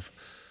name of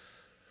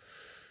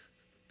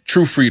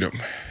true freedom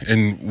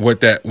and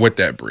what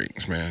that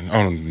brings, man. I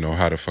don't know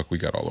how the fuck we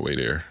got all the way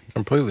there.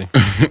 Completely.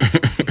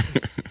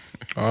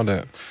 All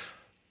that.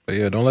 But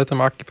yeah, don't let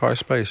them occupy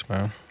space,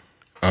 man.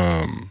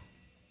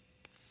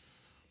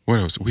 What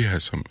else? We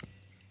had some.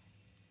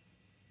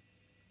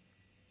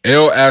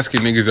 L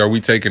asking niggas, are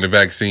we taking the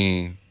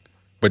vaccine?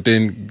 But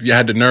then you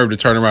had the nerve to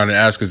turn around and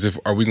ask us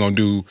are we gonna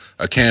do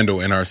a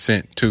candle in our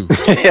scent too?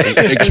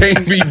 It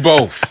can't be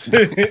both.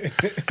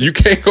 You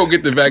can't go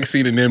get the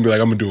vaccine and then be like,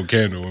 I'm gonna do a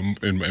candle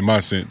in my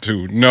scent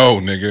too. No,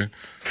 nigga.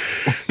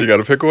 You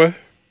gotta pick one?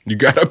 You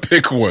gotta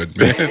pick one,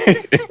 man.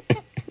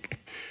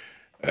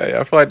 Hey,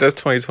 I feel like that's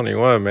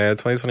 2021, man.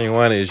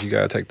 2021 is you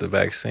gotta take the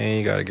vaccine,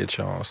 you gotta get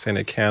your own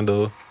scented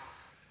candle.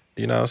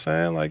 You know what I'm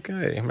saying? Like,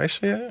 hey, make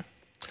sure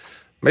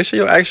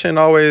your action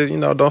always,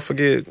 don't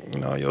forget,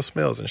 your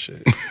smells and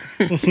shit.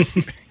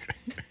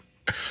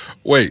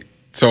 Wait,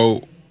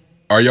 so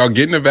are y'all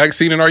getting a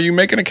vaccine and are you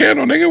making a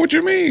candle, nigga? What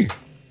you mean? I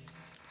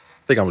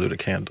think I'm gonna do the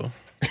candle.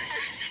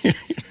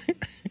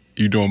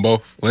 You doing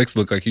both? Lex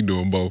look like he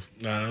doing both.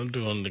 Nah, I'm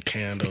doing the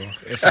candle.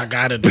 If I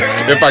gotta do one.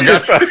 If I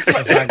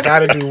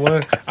gotta do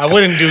one, I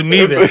wouldn't do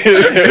neither.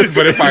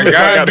 But if I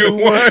gotta do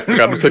one,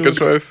 Gotta pick a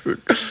choice.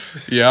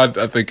 yeah,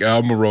 I think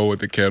I'm gonna roll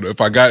with the candle.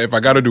 If I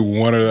gotta do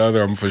one or the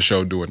other, I'm for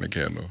sure doing the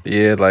candle.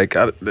 Yeah, like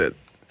I don't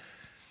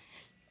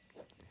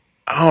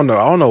know.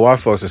 I don't know why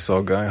folks are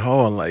so gung ho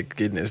on like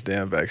getting this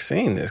damn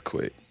vaccine this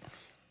quick.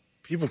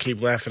 People keep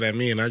laughing at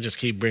me, and I just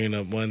keep bringing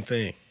up one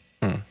thing.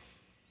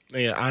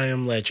 Yeah, I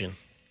Am Legend.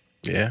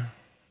 Yeah.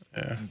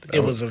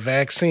 It was a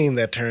vaccine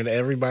that turned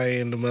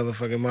everybody into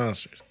motherfucking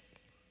monsters.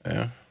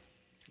 Yeah.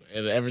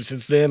 And ever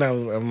since then,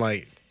 I'm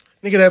like,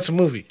 nigga, that's a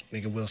movie.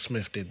 Nigga, Will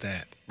Smith did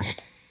that.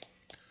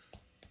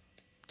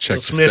 Check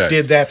Will Smith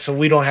did that, so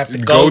we don't have to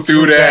go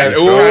through that.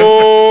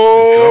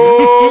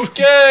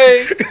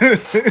 Okay.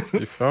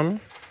 You feel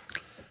me?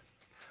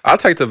 I'll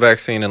take the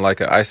vaccine in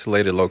like an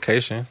isolated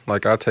location.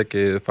 Like I'll take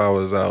it if I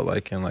was out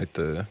like in like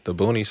the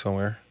boonies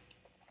somewhere.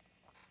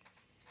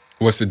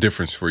 What's the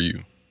difference for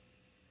you?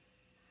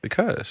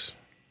 Because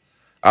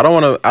I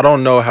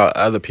don't know how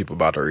other people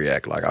about to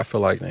react. Like I feel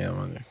like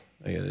damn,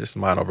 it's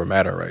mind over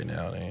matter right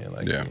now. Man.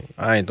 Like yeah.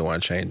 I ain't the one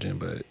changing,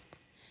 but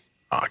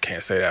I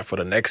can't say that for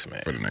the next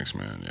man. For the next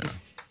man, yeah.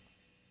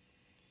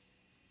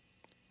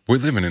 We're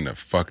living in a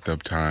fucked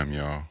up time,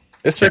 y'all.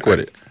 It's sick with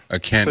it. I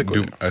can't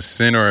do a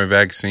sin or a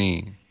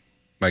vaccine.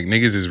 Like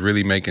niggas is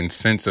really making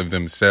sense of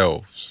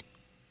themselves.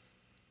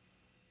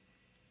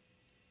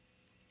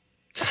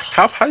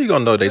 How you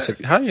gonna know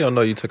how you gonna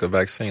know you took a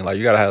vaccine? Like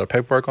you gotta have the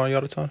paperwork on you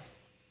all the time?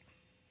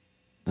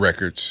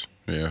 Records,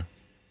 yeah.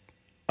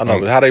 I know,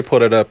 but how they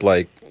put it up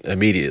like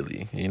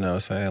immediately, you know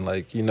what I'm saying?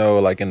 Like,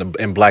 like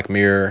in Black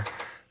Mirror,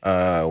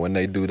 when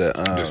they do the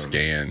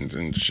scans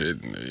and shit.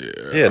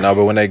 Yeah, no,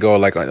 but when they go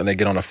like when they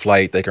get on a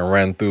flight, they can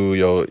run through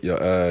your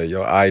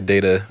eye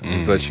data,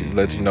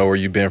 let you know where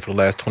you've been for the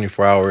last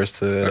 24 hours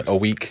to a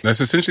week. That's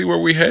essentially where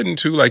we heading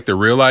to, like the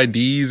real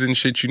IDs and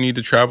shit you need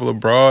to travel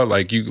abroad.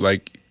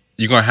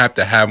 You're gonna have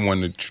to have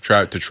one to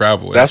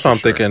travel. That's what I'm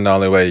thinking. The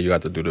only way you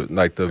have to do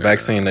the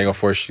vaccine they gonna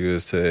force you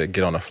is to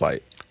get on a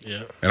flight.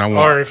 Yeah, and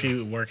or if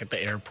you work at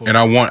the airport. And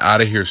I want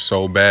out of here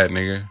so bad,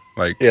 nigga.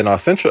 Like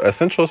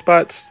essential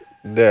spots.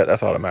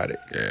 That's automatic.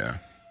 Yeah.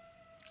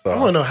 So I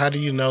want to know, how do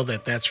you know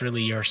that that's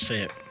really your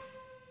scent?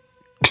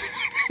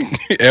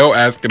 L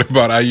asking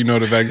about how you know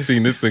the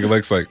vaccine. This nigga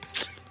looks like,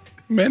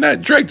 man,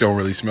 that Drake don't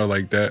really smell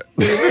like that.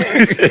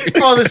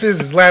 All this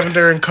is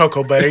lavender and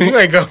cocoa butter. You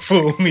ain't gonna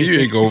fool me.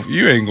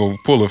 You ain't gonna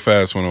pull a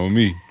fast one on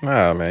me.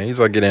 Nah, man. You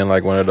just like get in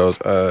like one of those.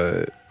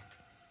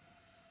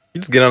 You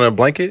just get on a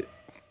blanket,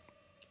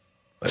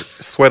 like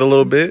sweat a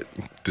little bit.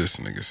 This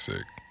nigga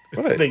sick.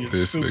 What?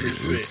 This nigga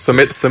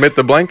sick. Submit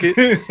the blanket.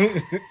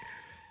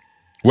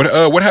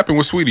 What happened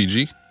with Sweetie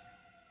G?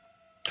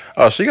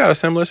 Oh, she got a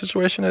similar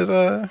situation as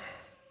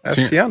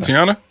Tiana.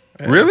 Tiana?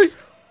 Yeah. Really?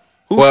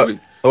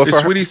 Is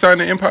Sweetie signed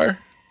to Empire?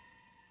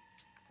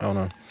 I don't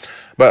know.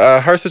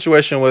 But her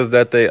situation was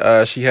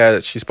that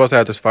she's supposed to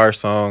have this fire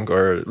song,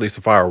 or at least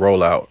a fire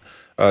rollout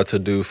to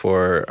do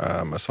for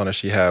a song that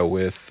she had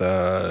with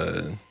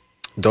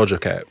Doja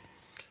Cat.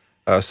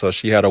 So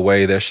she had a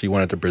way that she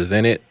wanted to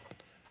present it,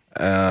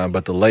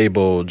 but the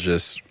label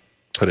just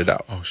put it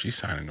out. Oh, she's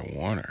signing to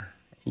Warner.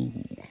 Ooh.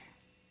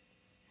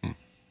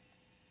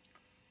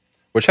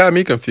 Which had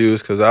me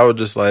confused because I was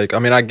just like, I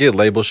mean, I get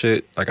label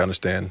shit. Like, I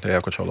understand they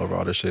have control over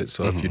all this shit.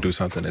 So if you do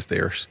something, it's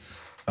theirs.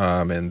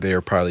 And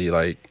they're probably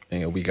like,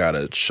 we got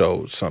to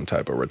show some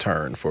type of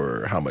return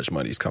for how much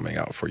money's coming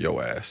out for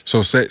your ass.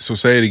 So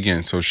say it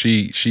again. So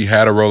she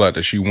had a rollout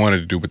that she wanted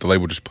to do, but the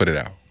label just put it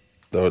out.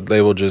 The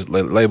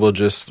label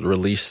just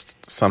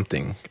released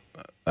something.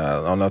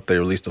 I don't know if they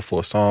released a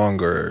full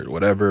song or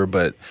whatever,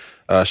 but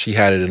she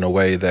had it in a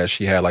way that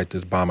she had like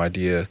this bomb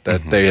idea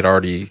that they had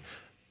already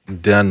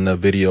done the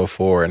video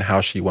for and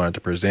how she wanted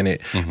to present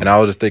it. And I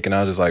was just thinking,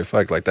 I was just like,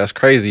 fuck, like that's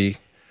crazy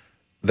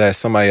that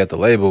somebody at the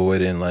label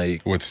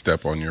would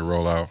step on your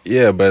rollout.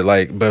 Yeah, but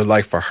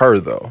like for her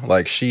though,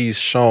 like she's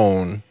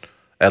shown,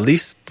 at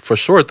least for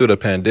sure through the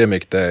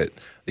pandemic, that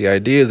the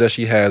ideas that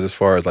she has as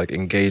far as like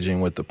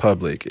engaging with the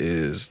public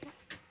is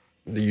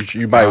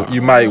you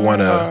might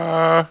want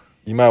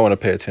to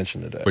pay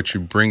attention to that. But you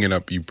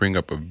bring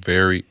up a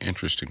very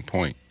interesting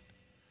point.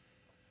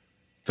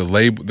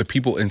 The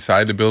people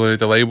inside the building at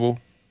the label,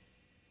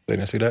 they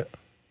didn't see that.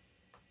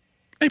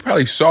 They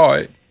probably saw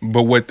it,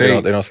 but what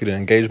they don't see the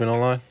engagement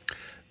online.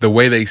 The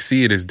way they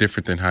see it is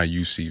different than how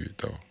you see it,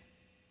 though.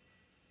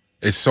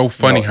 It's so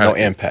funny how no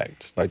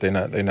impact. Like they're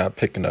not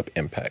picking up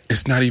impact.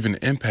 It's not even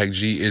impact,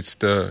 G.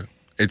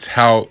 It's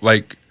how,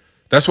 like,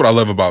 that's what I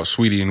love about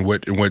Sweetie and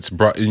what's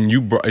brought, and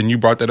you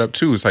brought that up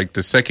too. It's like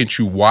the second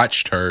you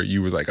watched her,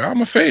 you was like, oh,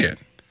 I'm a fan.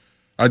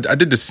 I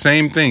did the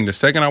same thing. The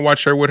second I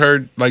watched her with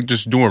her, like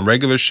just doing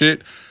regular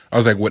shit, I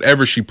was like,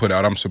 whatever she put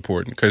out, I'm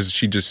supporting, because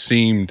she just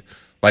seemed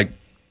like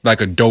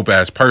a dope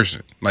ass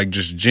person, like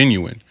just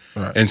genuine.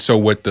 Right. And so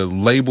what the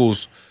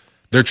labels,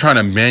 they're trying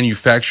to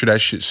manufacture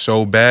that shit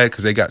so bad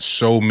because they got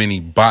so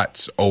many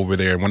bots over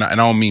there. And I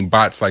don't mean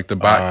bots like the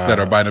bots that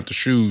are buying up the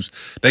shoes.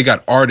 They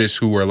got artists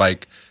who are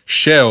like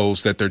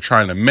shells that they're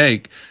trying to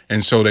make,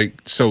 and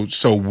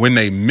so when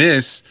they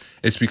miss,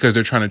 it's because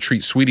they're trying to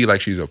treat Sweetie like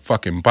she's a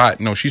fucking bot.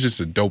 No, she's just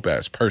a dope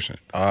ass person.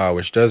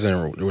 Which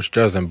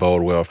doesn't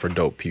bode well for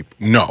dope people.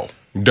 No.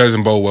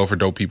 Doesn't bode well for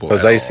dope people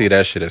because they see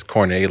that shit as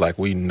corny. Like,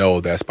 we know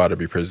that's about to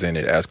be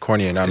presented as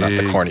corny, and I'm not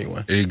the corny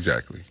one.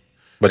 Exactly.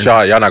 But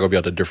y'all not gonna be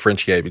able to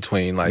differentiate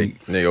between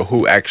like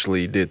who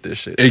actually did this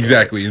shit.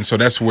 Exactly. And so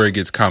that's where it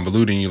gets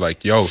convoluted. And you're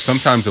like, yo,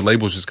 sometimes the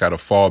labels just gotta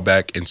fall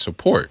back and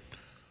support.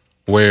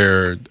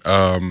 Where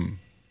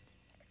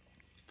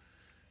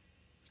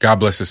God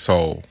bless his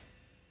soul.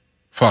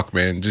 Fuck,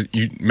 man.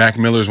 Mac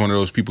Miller is one of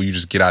those people you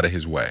just get out of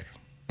his way.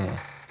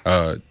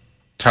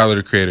 Tyler,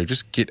 the Creator,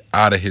 just get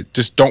out of it.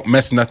 Just don't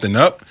mess nothing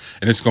up,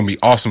 and it's going to be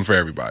awesome for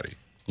everybody.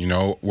 You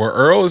know, where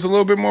Earl is a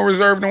little bit more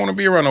reserved, don't want to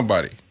be around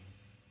nobody.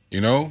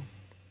 You know,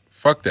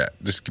 fuck that.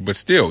 But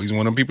still, he's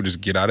one of them people,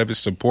 just get out of it,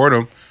 support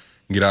him,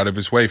 get out of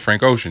his way.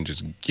 Frank Ocean,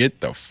 just get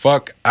the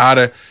fuck out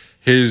of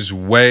his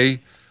way,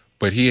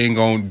 but he ain't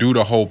going to do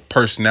the whole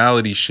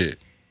personality shit.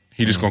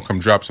 He just going to come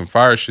drop some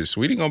fire shit.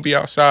 Sweetie going to be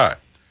outside.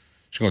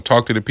 She's going to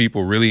talk to the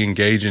people, really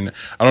engaging.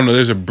 I don't know,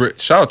 there's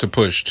shout out to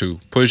Push,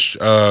 too. Push,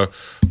 I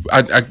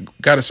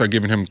got to start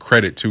giving him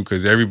credit, too,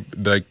 because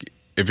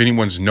if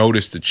anyone's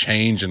noticed the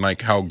change and,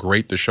 like, how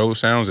great the show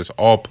sounds, it's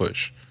all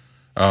Push.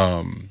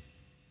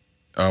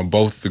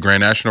 Both the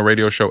Grand National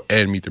Radio Show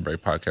and Meet the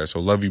Break podcast. So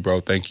love you,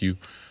 bro. Thank you.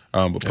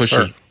 But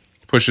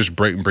Push just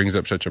brings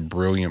up such a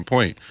brilliant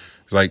point.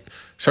 It's like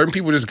certain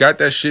people just got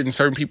that shit and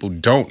certain people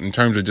don't, in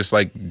terms of just,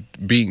 like,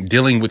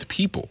 dealing with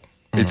people.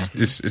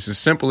 Mm-hmm. It's as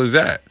simple as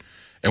that.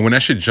 And when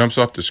that shit jumps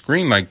off the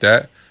screen like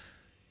that,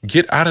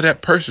 get out of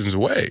that person's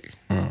way.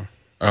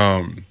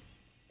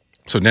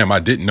 So damn, I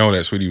didn't know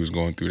that Sweetie was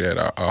going through that.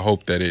 I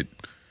hope that it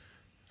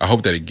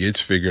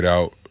gets figured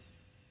out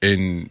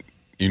in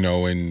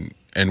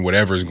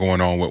whatever's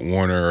going on with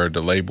Warner or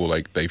the label,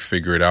 like they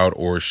figure it out,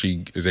 or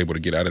she is able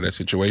to get out of that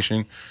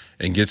situation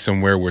and get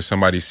somewhere where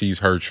somebody sees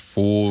her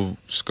full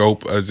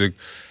scope as a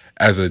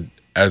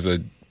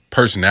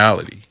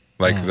personality.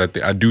 Like, because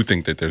I do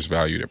think that there's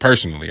value there.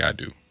 Personally, I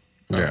do.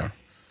 Yeah.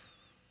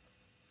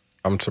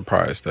 I'm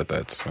surprised that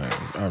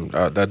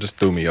just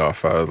threw me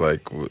off. I was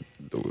like, why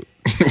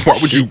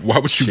would you?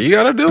 She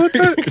got to do with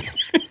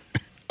that?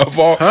 Of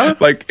all,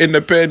 like in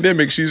the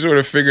pandemic, she sort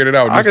of figured it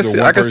out. I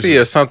can see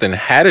if something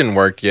hadn't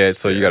worked yet,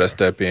 so you got to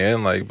step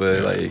in. Like,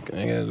 but like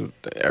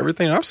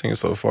everything I've seen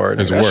so far,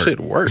 that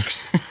shit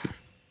works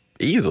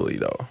easily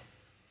though.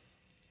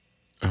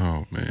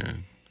 Oh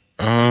man,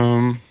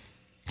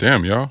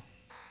 damn y'all,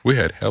 we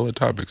had hella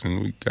topics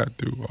and we got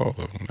through all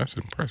of them. That's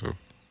impressive.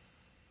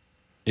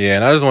 Yeah,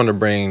 and I just wanted to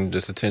bring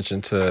just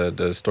attention to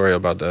the story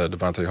about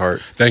Devontae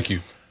Hart. Thank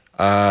you.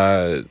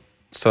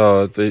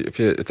 So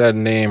if that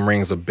name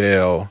rings a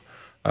bell,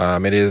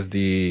 it is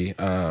the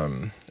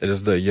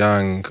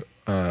young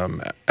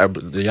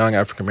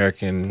African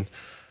American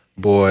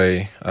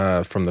boy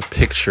from the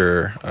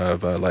picture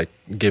of like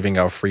giving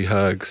out free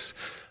hugs,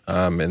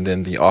 and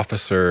then the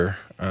officer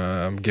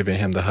giving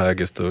him the hug.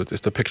 It's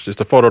the picture. It's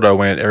the photo that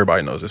went.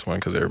 Everybody knows this one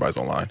because everybody's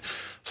online.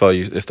 So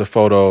it's the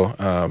photo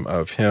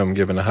of him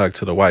giving a hug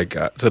to the white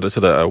guy, to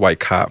the white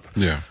cop.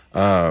 Yeah.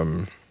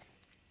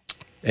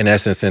 In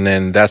essence, and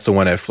then that's the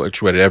one that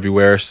fluctuated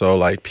everywhere. So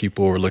like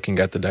people were looking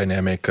at the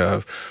dynamic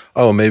of,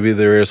 oh, maybe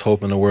there is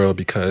hope in the world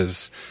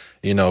because,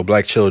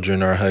 black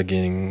children are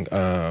hugging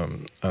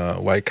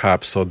white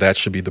cops. So that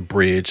should be the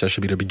bridge. That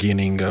should be the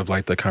beginning of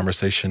like the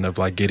conversation of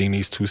like getting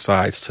these two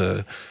sides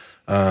to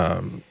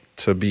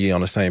be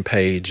on the same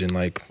page and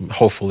like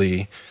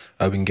hopefully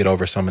we can get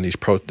over some of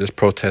this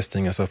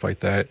protesting and stuff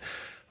like that.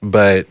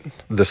 But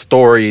the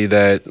story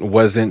that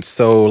wasn't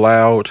so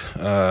loud,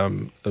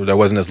 that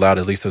wasn't as loud,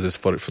 at least as this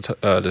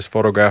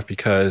photograph,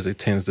 because it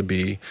tends to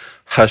be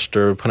hushed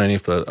or put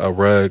underneath a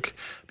rug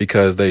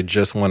because they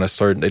just want to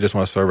serve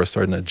a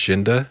certain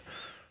agenda.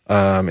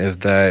 Is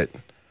that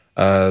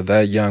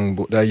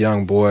that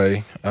young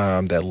boy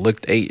that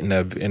looked 8 in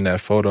that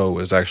photo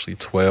was actually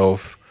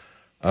 12.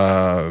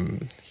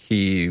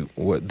 He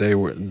was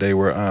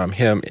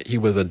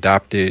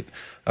adopted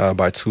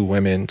by two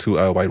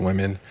white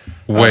women.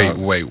 Wait.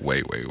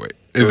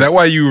 Is that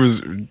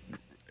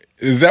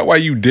why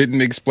you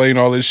didn't explain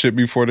all this shit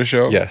before the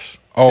show? Yes.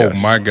 Oh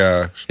yes. my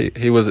gosh.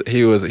 He was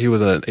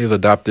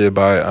adopted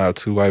by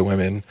two white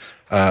women.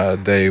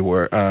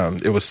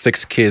 It was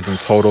 6 kids in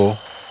total.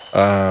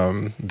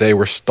 They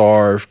were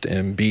starved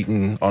and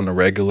beaten on the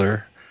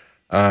regular.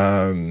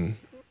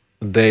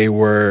 They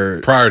were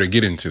prior to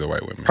getting to the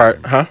white women.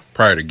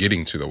 Prior to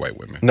getting to the white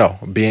women. No,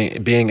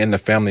 being in the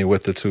family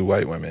with the 2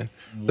 white women.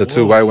 The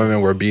 2 white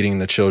women were beating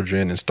the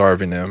children and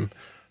starving them.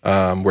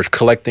 We're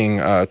collecting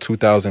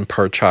 $2,000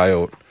 per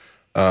child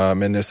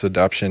in this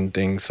adoption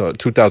thing, so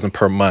 $2,000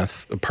 per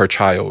month per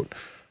child,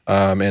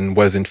 and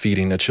wasn't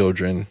feeding the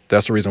children.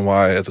 That's the reason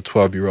why, as a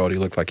 12-year-old, he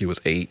looked like he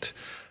was 8.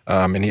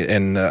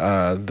 And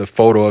the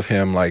photo of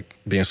him like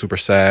being super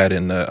sad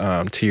and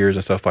the tears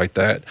and stuff like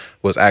that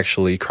was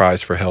actually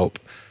cries for help.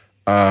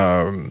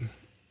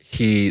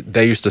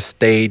 They used to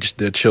stage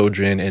the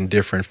children in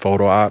different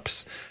photo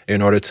ops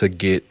in order to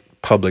get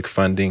public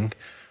funding.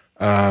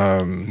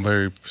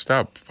 Larry,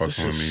 stop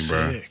fucking with me,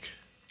 bro.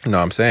 No,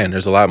 I'm saying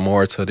there's a lot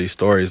more to these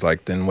stories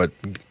than what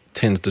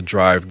tends to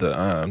drive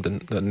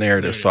the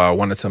narrative. So I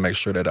wanted to make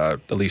sure that I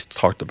at least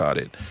talked about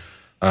it.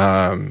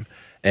 As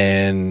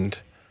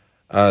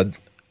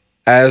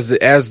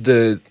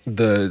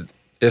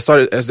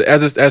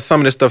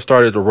some of this stuff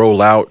started to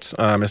roll out,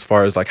 as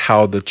far as like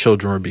how the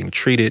children were being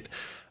treated,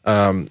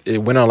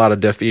 it went on a lot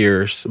of deaf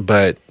ears.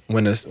 But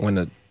when it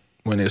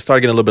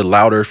started getting a little bit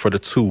louder for the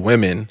 2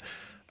 women,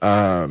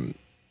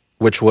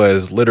 which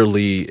was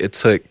literally, it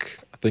took,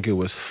 I think it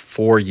was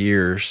 4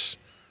 years.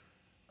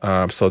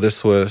 So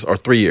this was, or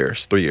 3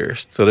 years.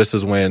 So this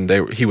is when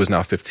he was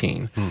now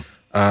 15.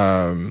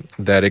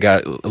 That it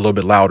got a little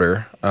bit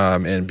louder,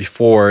 and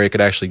before it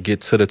could actually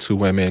get to the 2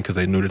 women, because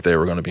they knew that they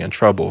were going to be in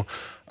trouble,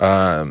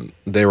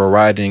 they were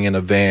riding in a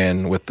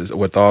van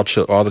with all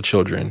the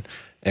children,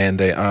 and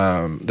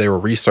they were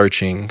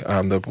researching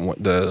one of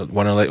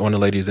the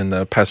ladies in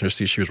the passenger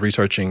seat. She was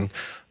researching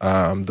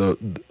the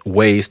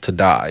ways to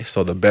die,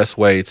 so the best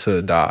way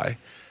to die.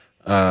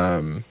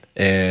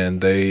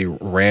 And they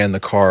ran the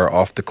car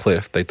off the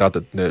cliff. They thought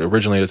that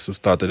originally this was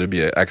thought that it'd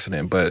be an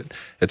accident, but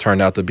it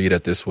turned out to be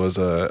that this was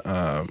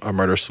a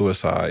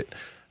murder-suicide,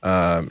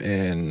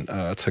 and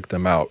took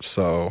them out.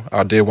 So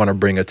I did want to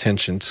bring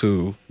attention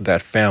to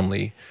that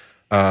family,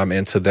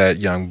 and to that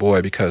young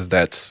boy, because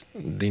that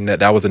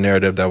was a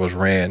narrative that was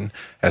ran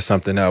as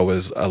something that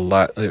was a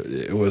lot.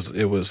 It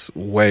was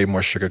way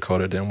more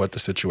sugar-coated than what the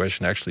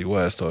situation actually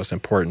was. So it's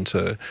important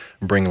to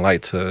bring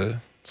light to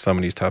some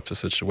of these types of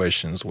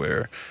situations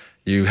where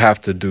you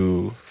have to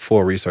do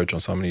full research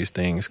on some of these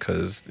things,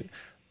 because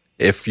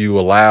if you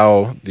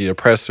allow the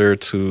oppressor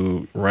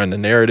to run the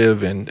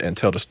narrative and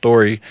tell the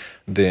story,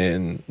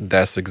 then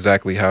that's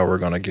exactly how we're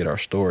going to get our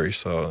story.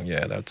 So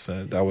yeah,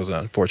 that was an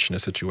unfortunate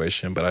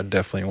situation, but I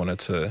definitely wanted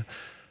to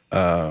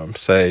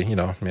say,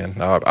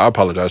 man, I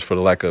apologize for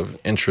the lack of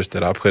interest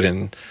that I put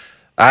in.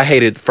 I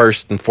hated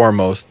first and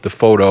foremost the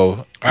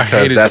photo,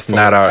 because that's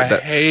not our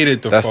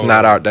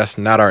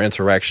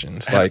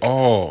interactions at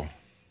all.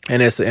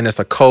 And it's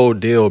a cold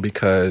deal,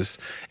 because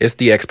it's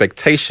the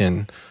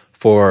expectation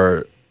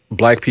for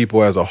Black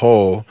people as a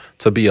whole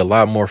to be a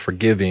lot more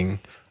forgiving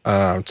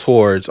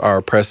towards our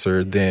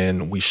oppressor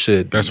than we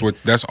should be.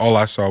 That's all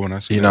I saw when I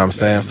saw. You know what I'm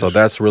saying? So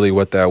that's really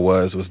what that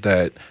was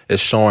that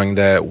it's showing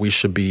that we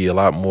should be a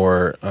lot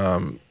more,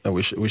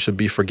 we should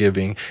be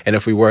forgiving. And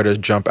if we were to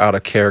jump out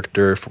of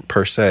character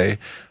per se,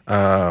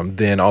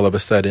 then all of a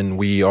sudden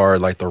we are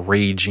like the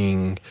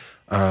raging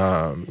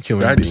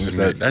human beings.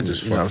 That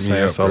just you know what I'm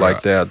saying? So bro,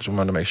 like that, I just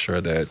wanted to make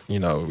sure that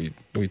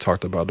we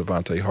talked about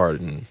Devontae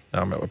Hart, and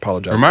I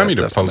apologize. Remind me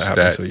to post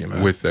that to you,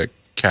 man, with that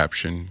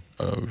caption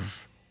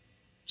of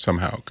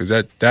somehow, because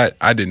that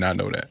I did not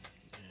know that.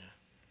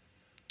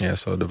 Yeah,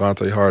 so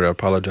Devontae Hart, I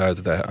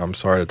apologize that I'm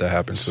sorry that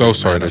happened. So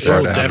sorry that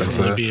happened.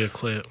 Definitely be a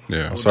clip.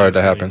 Yeah, I'm sorry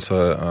that happened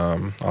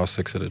to all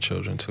 6 of the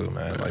children too,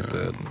 man. Yeah. Like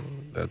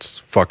that's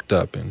fucked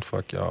up, and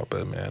fuck y'all.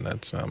 But man,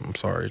 that's I'm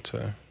sorry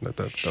that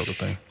was a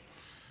thing.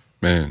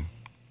 Man.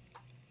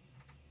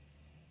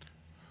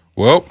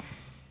 Well,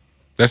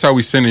 that's how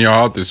we sending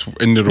y'all out this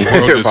into the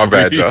world this My week.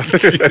 bad, y'all.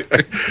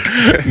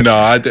 No,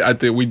 I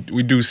think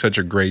we do such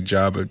a great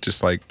job of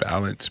just like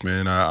balance,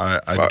 man.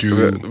 I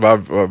do. My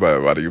bad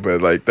about you,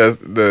 but like that's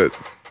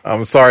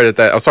I'm sorry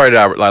that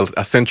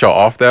I sent y'all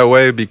off that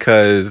way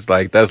because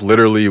like that's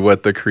literally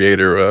what the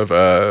creator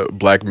of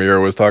Black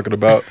Mirror was talking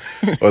about.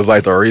 Was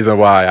like the reason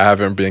why I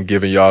haven't been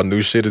giving y'all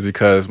new shit is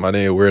because my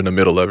nigga, we're in the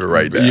middle of it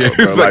right now. Yeah,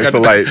 it's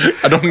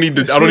I don't need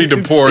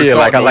to pour. Yeah,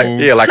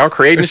 like I'm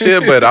creating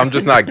shit, but I'm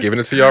just not giving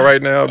it to y'all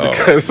right now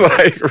because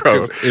like,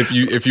 bro,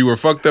 if you were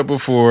fucked up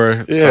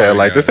before, yeah,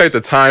 like guys. This ain't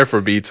the time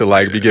for me to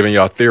like be giving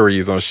y'all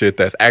theories on shit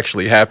that's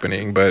actually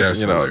happening. But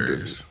that's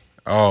hilarious.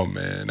 Oh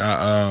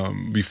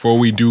man! Before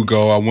we do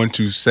go, I want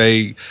to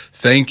say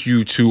thank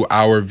you to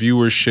our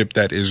viewership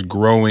that is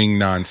growing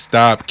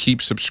nonstop.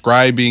 Keep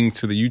subscribing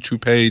to the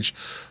YouTube page,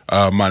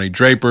 Monty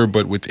Draper.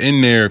 But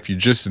within there, if you're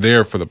just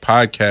there for the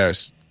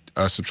podcast,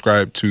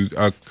 subscribe to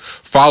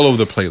follow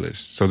the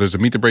playlist. So there's a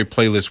Meet the Brave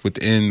playlist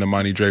within the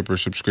Monty Draper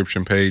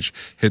subscription page.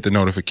 Hit the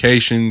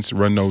notifications,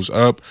 run those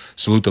up.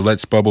 Salute the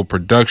Let's Bubble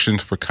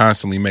Productions for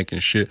constantly making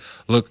shit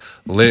look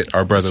lit.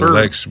 Our brother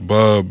Lex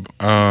Bub.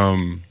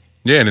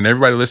 Yeah, and then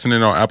everybody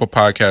listening on Apple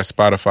Podcasts,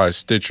 Spotify,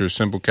 Stitcher,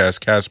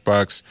 Simplecast,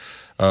 CastBox,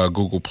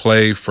 Google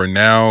Play for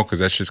now, because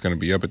that's just going to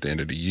be up at the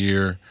end of the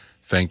year.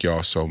 Thank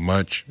y'all so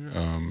much.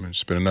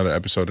 It's been another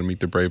episode of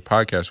Meet the Brave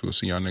podcast. We'll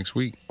see y'all next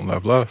week.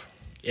 Love.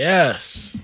 Yes.